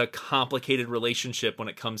 it's a complicated relationship when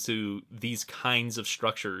it comes to these kinds of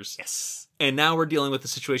structures. Yes. And now we're dealing with a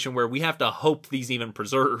situation where we have to hope these even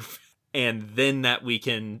preserve, and then that we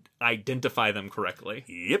can identify them correctly.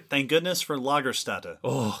 Yep. Thank goodness for Lagerstätte.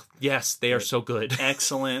 Oh, yes, they are so good.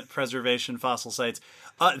 Excellent preservation fossil sites.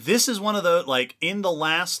 This is one of the, like, in the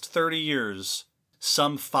last 30 years,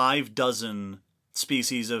 some 6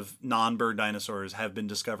 species of non-bird dinosaurs have been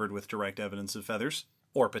discovered with direct evidence of feathers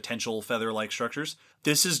or potential feather-like structures.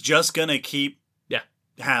 This is just going to keep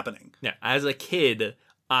happening. Yeah, as a kid,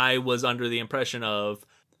 I was under the impression of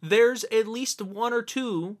there's at least 1 or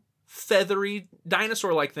 2 feathery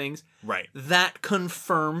dinosaur-like things Right. that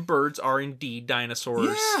confirm birds are indeed dinosaurs.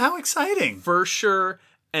 Yeah, how exciting. For sure.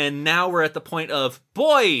 And now we're at the point of,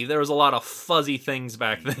 boy, there was a lot of fuzzy things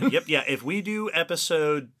back then. Yep, yeah. If we do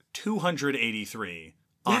episode 283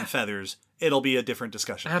 on feathers, it'll be a different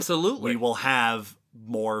discussion. Absolutely. We will have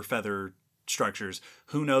more feather structures.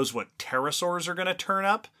 Who knows what pterosaurs are going to turn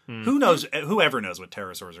up? Who knows? Whoever knows what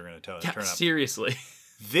pterosaurs are going to turn up. Seriously.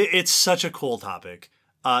 It's such a cool topic.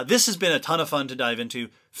 This has been a ton of fun to dive into.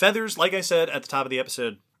 Feathers, like I said at the top of the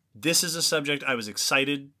episode, this is a subject I was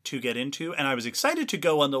excited to get into, and I was excited to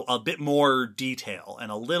go into a bit more detail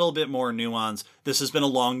and a little bit more nuance. This has been a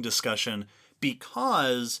long discussion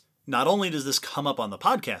because not only does this come up on the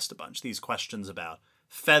podcast a bunch, these questions about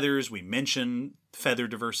feathers, we mentioned feather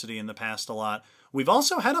diversity in the past a lot. We've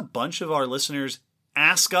also had a bunch of our listeners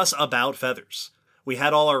ask us about feathers. we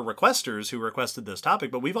had all our requesters who requested this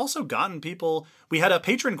topic, but we've also gotten people. We had a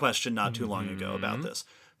patron question not too long ago about this.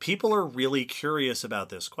 People are really curious about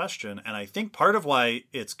this question, and I think part of why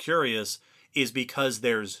it's curious is because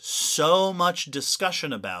there's so much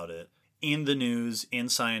discussion about it in the news, in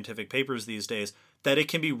scientific papers these days, that it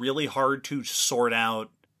can be really hard to sort out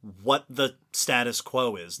what the status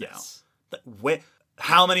quo is now. Yes.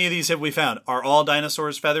 How many of these have we found? Are all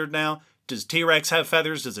dinosaurs feathered now? Does T-Rex have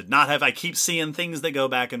feathers? Does it not have? I keep seeing things that go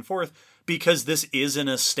back and forth because this is in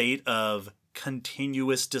a state of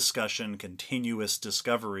continuous discussion, continuous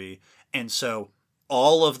discovery. And so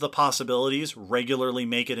all of the possibilities regularly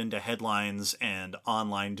make it into headlines and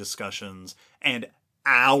online discussions and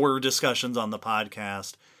our discussions on the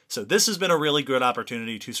podcast. So this has been a really good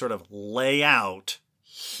opportunity to sort of lay out,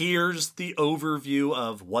 here's the overview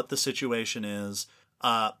of what the situation is,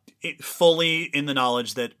 fully in the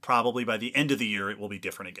knowledge that probably by the end of the year it will be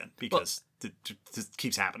different again because it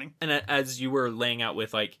keeps happening. And as you were laying out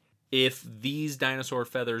with, like, if these dinosaur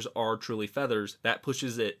feathers are truly feathers, that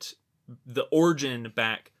pushes the origin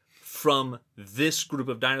back from this group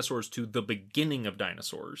of dinosaurs to the beginning of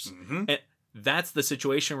dinosaurs. Mm-hmm. And that's the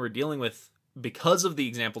situation we're dealing with because of the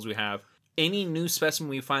examples we have. Any new specimen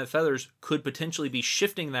we find with feathers could potentially be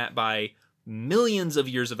shifting that by millions of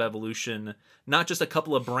years of evolution, not just a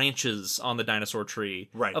couple of branches on the dinosaur tree.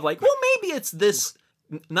 Right. Of like, well, maybe it's this,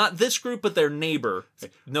 not this group, but their neighbor.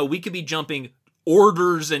 No, we could be jumping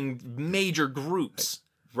orders and major groups.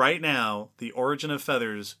 Right now, the origin of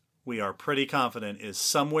feathers, we are pretty confident, is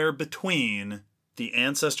somewhere between the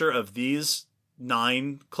ancestor of these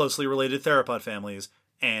 9 closely related theropod families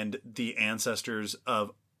and the ancestors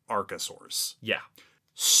of archosaurs. Yeah.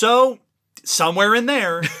 So, somewhere in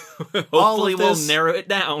there, Hopefully we'll narrow it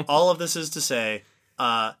down. All of this is to say,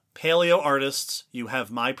 paleo artists, you have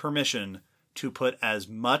my permission to put as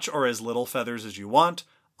much or as little feathers as you want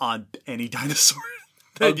on any dinosaur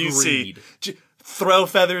that you see. Throw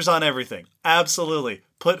feathers on everything. Absolutely.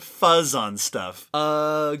 Put fuzz on stuff.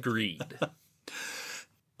 Agreed.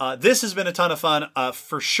 This has been a ton of fun.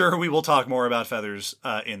 For sure, we will talk more about feathers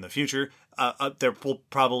in the future. There will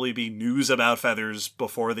probably be news about feathers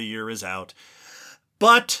before the year is out.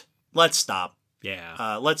 But let's stop.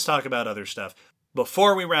 Yeah. Let's talk about other stuff.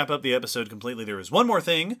 Before we wrap up the episode completely, there is one more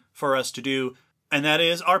thing for us to do, and that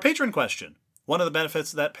is our patron question. One of the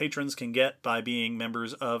benefits that patrons can get by being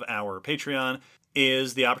members of our Patreon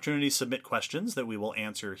is the opportunity to submit questions that we will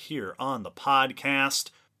answer here on the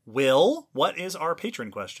podcast. Will, what is our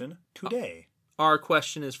patron question today? Our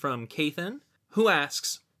question is from Kathan, who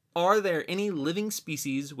asks, are there any living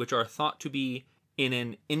species which are thought to be in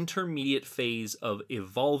an intermediate phase of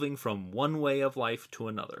evolving from one way of life to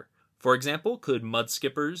another? For example, could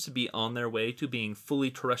mudskippers be on their way to being fully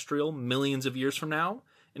terrestrial millions of years from now?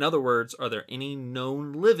 In other words, are there any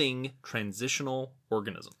known living transitional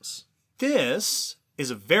organisms? This is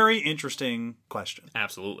a very interesting question.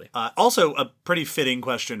 Absolutely. Also, a pretty fitting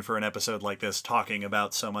question for an episode like this, talking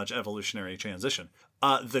about so much evolutionary transition.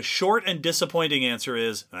 The short and disappointing answer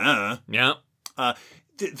is, Yeah.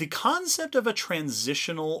 The concept of a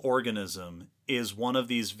transitional organism is one of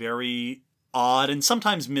these very odd and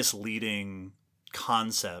sometimes misleading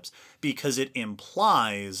concepts because it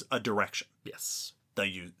implies a direction. Yes. That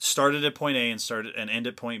you started at point A and end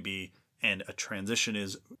at point B, and a transition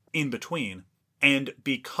is in between. And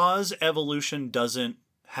because evolution doesn't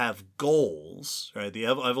have goals, right? The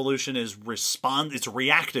evolution is it's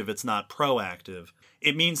reactive, it's not proactive.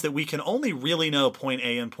 It means that we can only really know point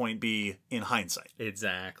A and point B in hindsight.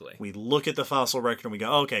 Exactly. We look at the fossil record and we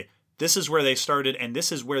go, okay, this is where they started and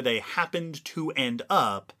this is where they happened to end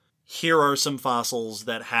up. Here are some fossils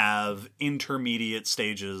that have intermediate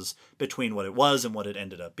stages between what it was and what it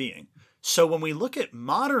ended up being. So when we look at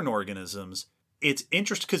modern organisms, it's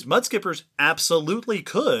interesting because mudskippers absolutely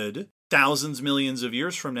could, thousands, millions of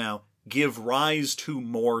years from now, give rise to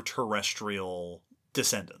more terrestrial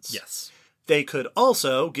descendants. Yes. They could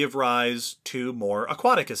also give rise to more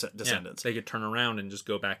aquatic descendants. Yeah, they could turn around and just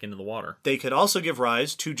go back into the water. They could also give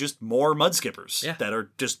rise to just more mudskippers that are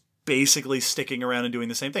just basically sticking around and doing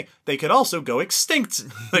the same thing. They could also go extinct.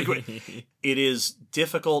 It is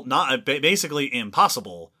difficult, basically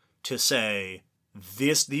impossible, to say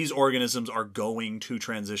these organisms are going to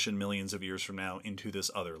transition millions of years from now into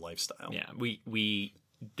this other lifestyle. Yeah, we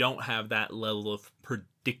don't have that level of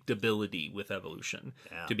predictability with evolution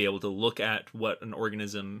to be able to look at what an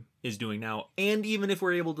organism is doing now, and even if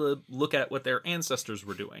we're able to look at what their ancestors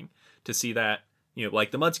were doing, to see that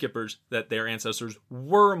like the mudskippers, that their ancestors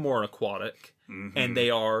were more aquatic and they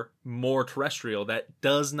are more terrestrial. That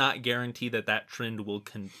does not guarantee that that trend will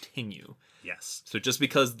continue. Yes. So just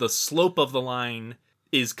because the slope of the line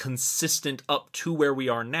is consistent up to where we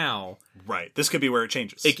are now, Right. This could be where it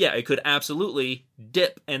changes. it could absolutely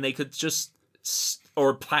dip, and they could just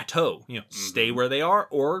or plateau, stay where they are,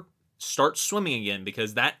 or start swimming again,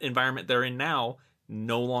 because that environment they're in now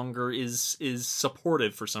no longer is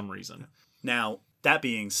supportive for some reason. Now, that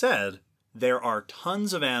being said, there are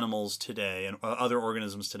tons of animals today and other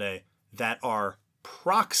organisms today that are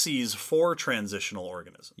proxies for transitional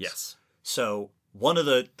organisms. Yes. So one of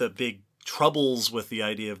the big troubles with the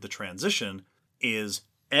idea of the transition is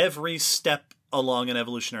every step along an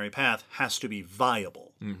evolutionary path has to be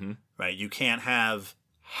viable, right? You can't have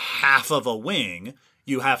half of a wing.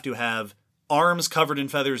 You have to have arms covered in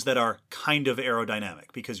feathers that are kind of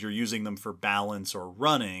aerodynamic because you're using them for balance or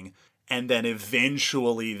running. And then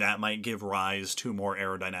eventually that might give rise to more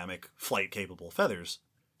aerodynamic flight-capable feathers.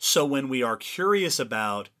 So when we are curious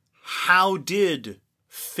about how did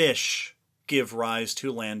fish give rise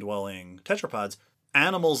to land-dwelling tetrapods,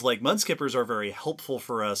 animals like mudskippers are very helpful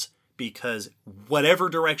for us because whatever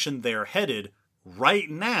direction they're headed, right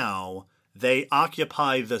now they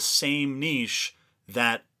occupy the same niche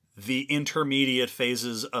that the intermediate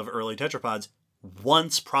phases of early tetrapods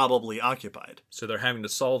once probably occupied. So they're having to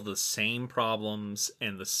solve the same problems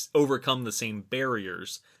and overcome the same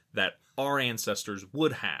barriers that our ancestors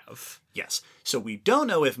would have. Yes. So we don't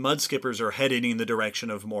know if mudskippers are heading in the direction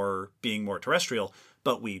of being more terrestrial,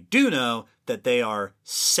 but we do know that they are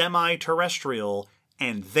semi-terrestrial,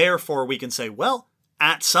 and therefore we can say, well,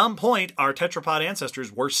 at some point our tetrapod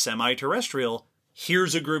ancestors were semi-terrestrial.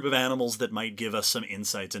 Here's a group of animals that might give us some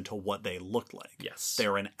insights into what they looked like. Yes.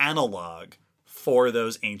 They're an analog for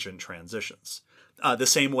those ancient transitions. The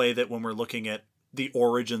same way that when we're looking at the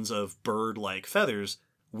origins of bird-like feathers,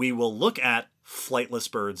 we will look at flightless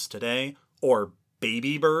birds today or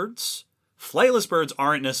baby birds. Flightless birds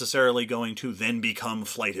aren't necessarily going to then become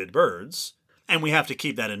flighted birds, and we have to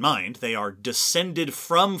keep that in mind. They are descended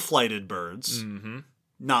from flighted birds,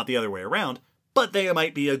 not the other way around, but they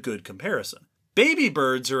might be a good comparison. Baby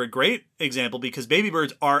birds are a great example because baby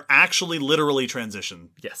birds are actually literally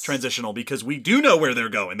transitional because we do know where they're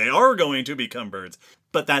going. They are going to become birds,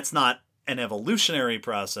 but that's not an evolutionary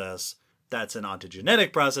process. That's an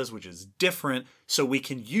ontogenetic process, which is different. So we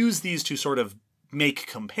can use these to sort of make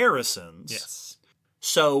comparisons. Yes.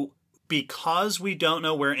 So because we don't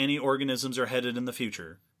know where any organisms are headed in the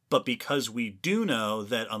future, but because we do know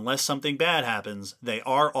that unless something bad happens, they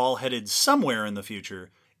are all headed somewhere in the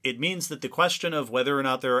future, it means that the question of whether or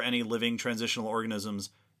not there are any living transitional organisms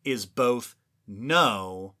is both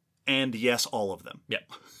no and yes, all of them. Yep.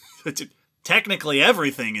 Technically,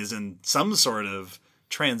 everything is in some sort of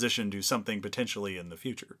transition to something potentially in the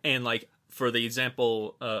future. And like for the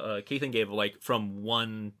example Kathan gave, like from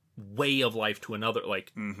one way of life to another,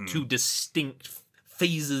 like two distinct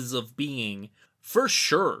phases of being, for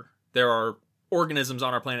sure there are organisms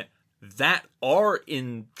on our planet that are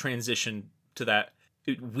in transition to that.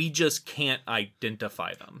 We just can't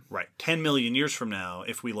identify them. Right. 10 million years from now,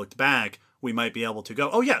 if we looked back, we might be able to go,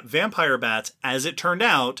 oh yeah, vampire bats, as it turned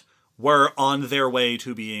out, were on their way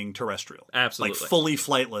to being terrestrial. Absolutely. Like fully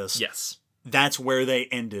flightless. Yes. That's where they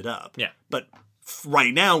ended up. Yeah. But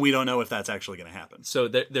right now, we don't know if that's actually going to happen. So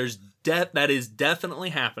that is definitely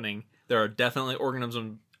happening. There are definitely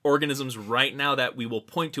organisms right now that we will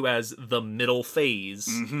point to as the middle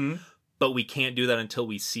phase, but we can't do that until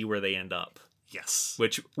we see where they end up. Yes.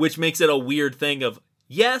 Which makes it a weird thing of,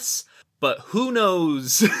 yes, but who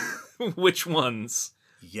knows which ones.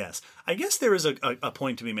 Yes. I guess there is a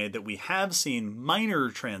point to be made that we have seen minor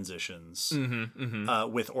transitions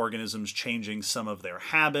with organisms changing some of their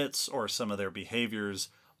habits or some of their behaviors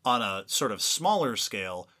on a sort of smaller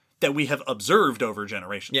scale that we have observed over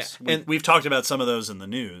generations. Yeah. We've talked about some of those in the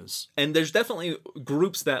news. And there's definitely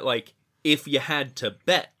groups that, like, if you had to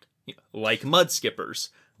bet, like mudskippers,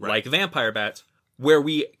 like vampire bats, where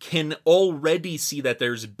we can already see that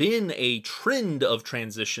there's been a trend of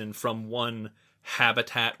transition from one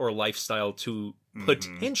habitat or lifestyle to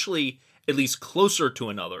potentially at least closer to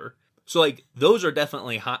another. So, like, those are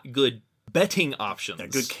definitely good betting options. Yeah,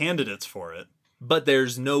 good candidates for it. But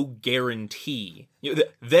there's no guarantee.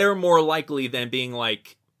 They're more likely than being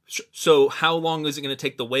like, so how long is it going to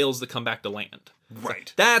take the whales to come back to land?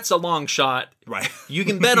 Right. That's a long shot. Right. You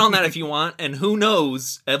can bet on that if you want, and who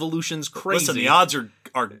knows? Evolution's crazy. Listen, the odds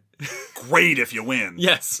are great if you win.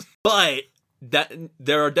 Yes. But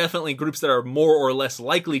there are definitely groups that are more or less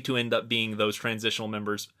likely to end up being those transitional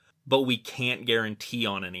members, but we can't guarantee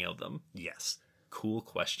on any of them. Yes. Cool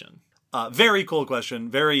question. Very cool question.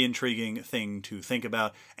 Very intriguing thing to think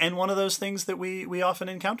about. And one of those things that we often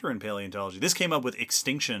encounter in paleontology. This came up with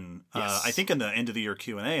extinction, Yes. I think in the end of the year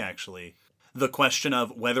Q&A, actually. The question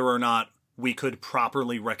of whether or not we could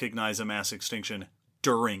properly recognize a mass extinction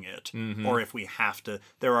during it, or if we have to.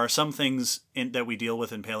 There are some things that we deal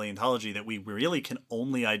with in paleontology that we really can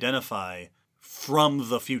only identify from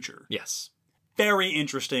the future. Yes. Very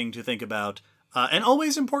interesting to think about. And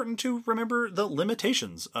always important to remember the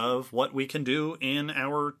limitations of what we can do in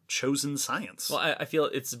our chosen science. Well, I feel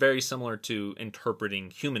it's very similar to interpreting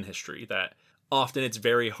human history, that often it's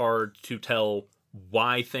very hard to tell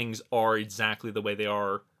why things are exactly the way they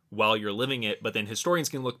are while you're living it, but then historians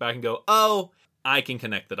can look back and go, oh, I can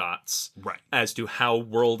connect the dots Right. as to how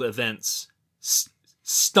world events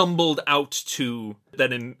stumbled out to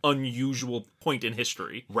that an unusual point in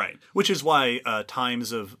history. Right. Which is why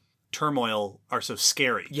times of turmoil are so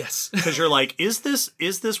scary. Yes. Because you're like, is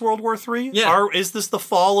this World War III? Yeah. Is this the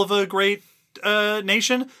fall of a great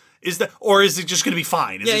nation? Or is it just going to be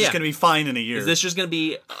fine? Is it just going to be fine in a year? Is this just going to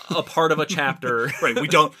be a part of a chapter? Right. We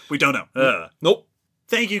don't know. Nope.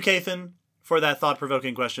 Thank you, Kathan, for that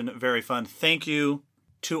thought-provoking question. Very fun. Thank you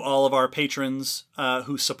to all of our patrons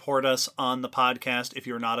who support us on the podcast. If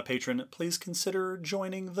you're not a patron, please consider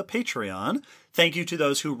joining the Patreon. Thank you to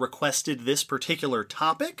those who requested this particular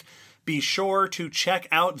topic. Be sure to check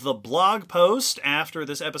out the blog post after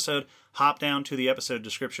this episode. Hop down to the episode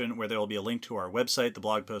description where there will be a link to our website. The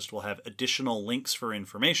blog post will have additional links for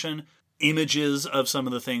information, images of some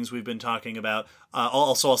of the things we've been talking about.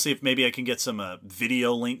 Also, I'll see if maybe I can get some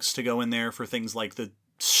video links to go in there for things like the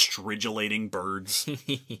stridulating birds.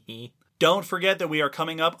 Don't forget that we are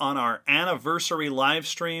coming up on our anniversary live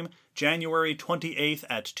stream, January 28th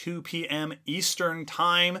at 2 p.m. Eastern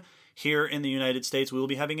Time here in the United States. We will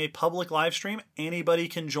be having a public live stream. Anybody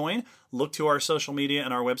can join. Look to our social media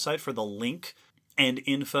and our website for the link and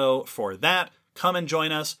info for that. Come and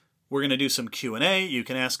join us. We're going to do some Q&A. You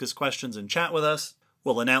can ask us questions and chat with us.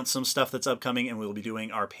 We'll announce some stuff that's upcoming, and we'll be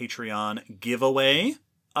doing our Patreon giveaway.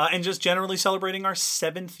 And just generally celebrating our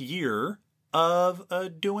 7th year of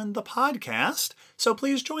doing the podcast. So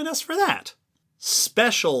please join us for that.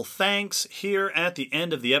 Special thanks here at the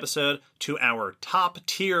end of the episode to our top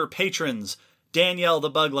tier patrons, Danielle the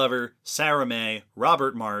Bug Lover, Sarah May,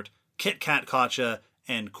 Robert Mart, Kit Kat Kocha,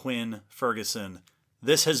 and Quinn Ferguson.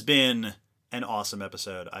 This has been an awesome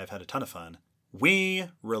episode. I've had a ton of fun. We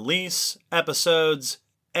release episodes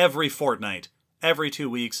every fortnight. Every 2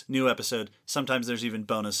 weeks, new episode. Sometimes there's even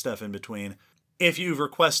bonus stuff in between. If you've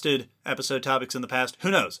requested episode topics in the past, who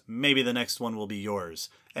knows? Maybe the next one will be yours.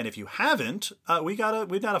 And if you haven't, we've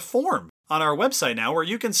got a form on our website now where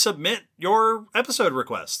you can submit your episode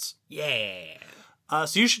requests. Yeah.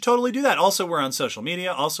 So you should totally do that. Also, we're on social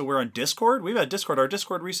media. Also, we're on Discord. We've had Discord. Our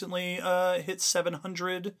Discord recently hit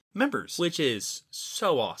 700 members. Which is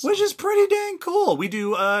so awesome. Which is pretty dang cool. We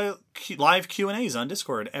do live Q&As on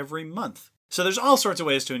Discord every month. So there's all sorts of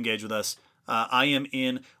ways to engage with us. I am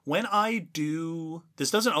in, when I do,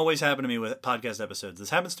 this doesn't always happen to me with podcast episodes. This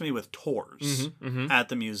happens to me with tours at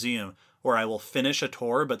the museum, where I will finish a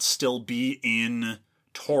tour but still be in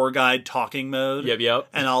tour guide talking mode. Yep.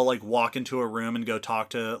 And I'll like walk into a room and go talk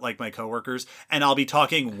to like my coworkers, and I'll be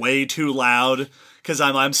talking way too loud because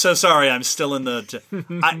I'm so sorry. I'm still in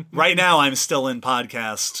right now I'm still in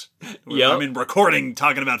podcast. Yep. I'm in recording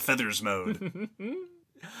talking about feathers mode.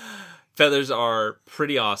 Feathers are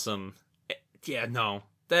pretty awesome. Yeah, no.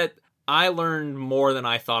 That I learned more than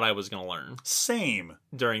I thought I was going to learn Same.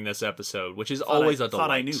 during this episode, which is always a delight.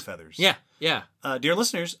 Thought I knew feathers. Yeah. Dear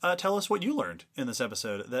listeners, tell us what you learned in this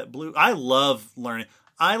episode that blew. I love learning.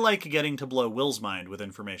 I like getting to blow Will's mind with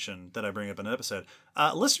information that I bring up in an episode.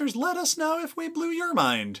 Listeners, let us know if we blew your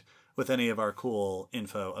mind with any of our cool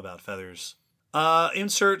info about feathers.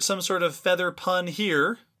 Insert some sort of feather pun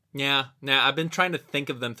here. Yeah. Now, I've been trying to think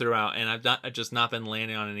of them throughout, and I've just not been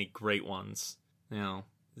landing on any great ones. You know,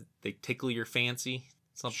 they tickle your fancy,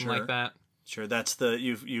 something like that. Sure, that's the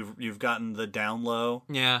you've gotten the down low.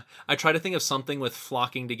 Yeah, I try to think of something with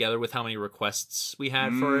flocking together with how many requests we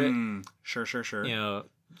had for it. Sure. You know,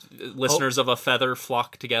 listeners of a feather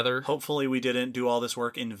flock together. Hopefully, we didn't do all this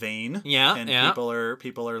work in vain. Yeah, and yeah.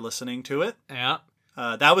 people are listening to it. Yeah.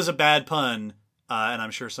 That was a bad pun, and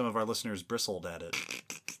I'm sure some of our listeners bristled at it.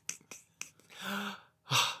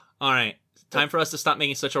 All right, time for us to stop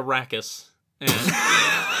making such a rackus. And...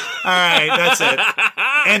 All right, that's it.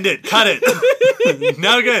 End it. Cut it.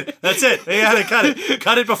 No good. That's it. We gotta cut it.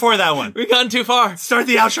 Cut it before that one. We've gone too far. Start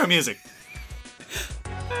the outro music.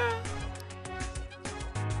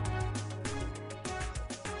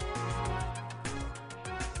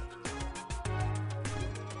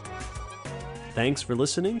 Thanks for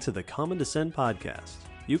listening to the Common Descent Podcast.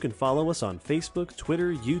 You can follow us on Facebook,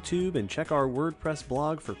 Twitter, YouTube, and check our WordPress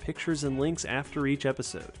blog for pictures and links after each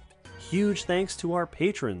episode. Huge thanks to our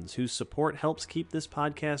patrons whose support helps keep this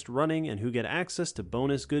podcast running and who get access to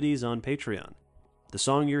bonus goodies on Patreon. The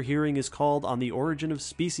song you're hearing is called On the Origin of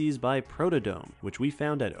Species by Protodome, which we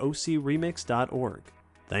found at ocremix.org.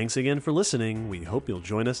 Thanks again for listening. We hope you'll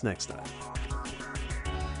join us next time.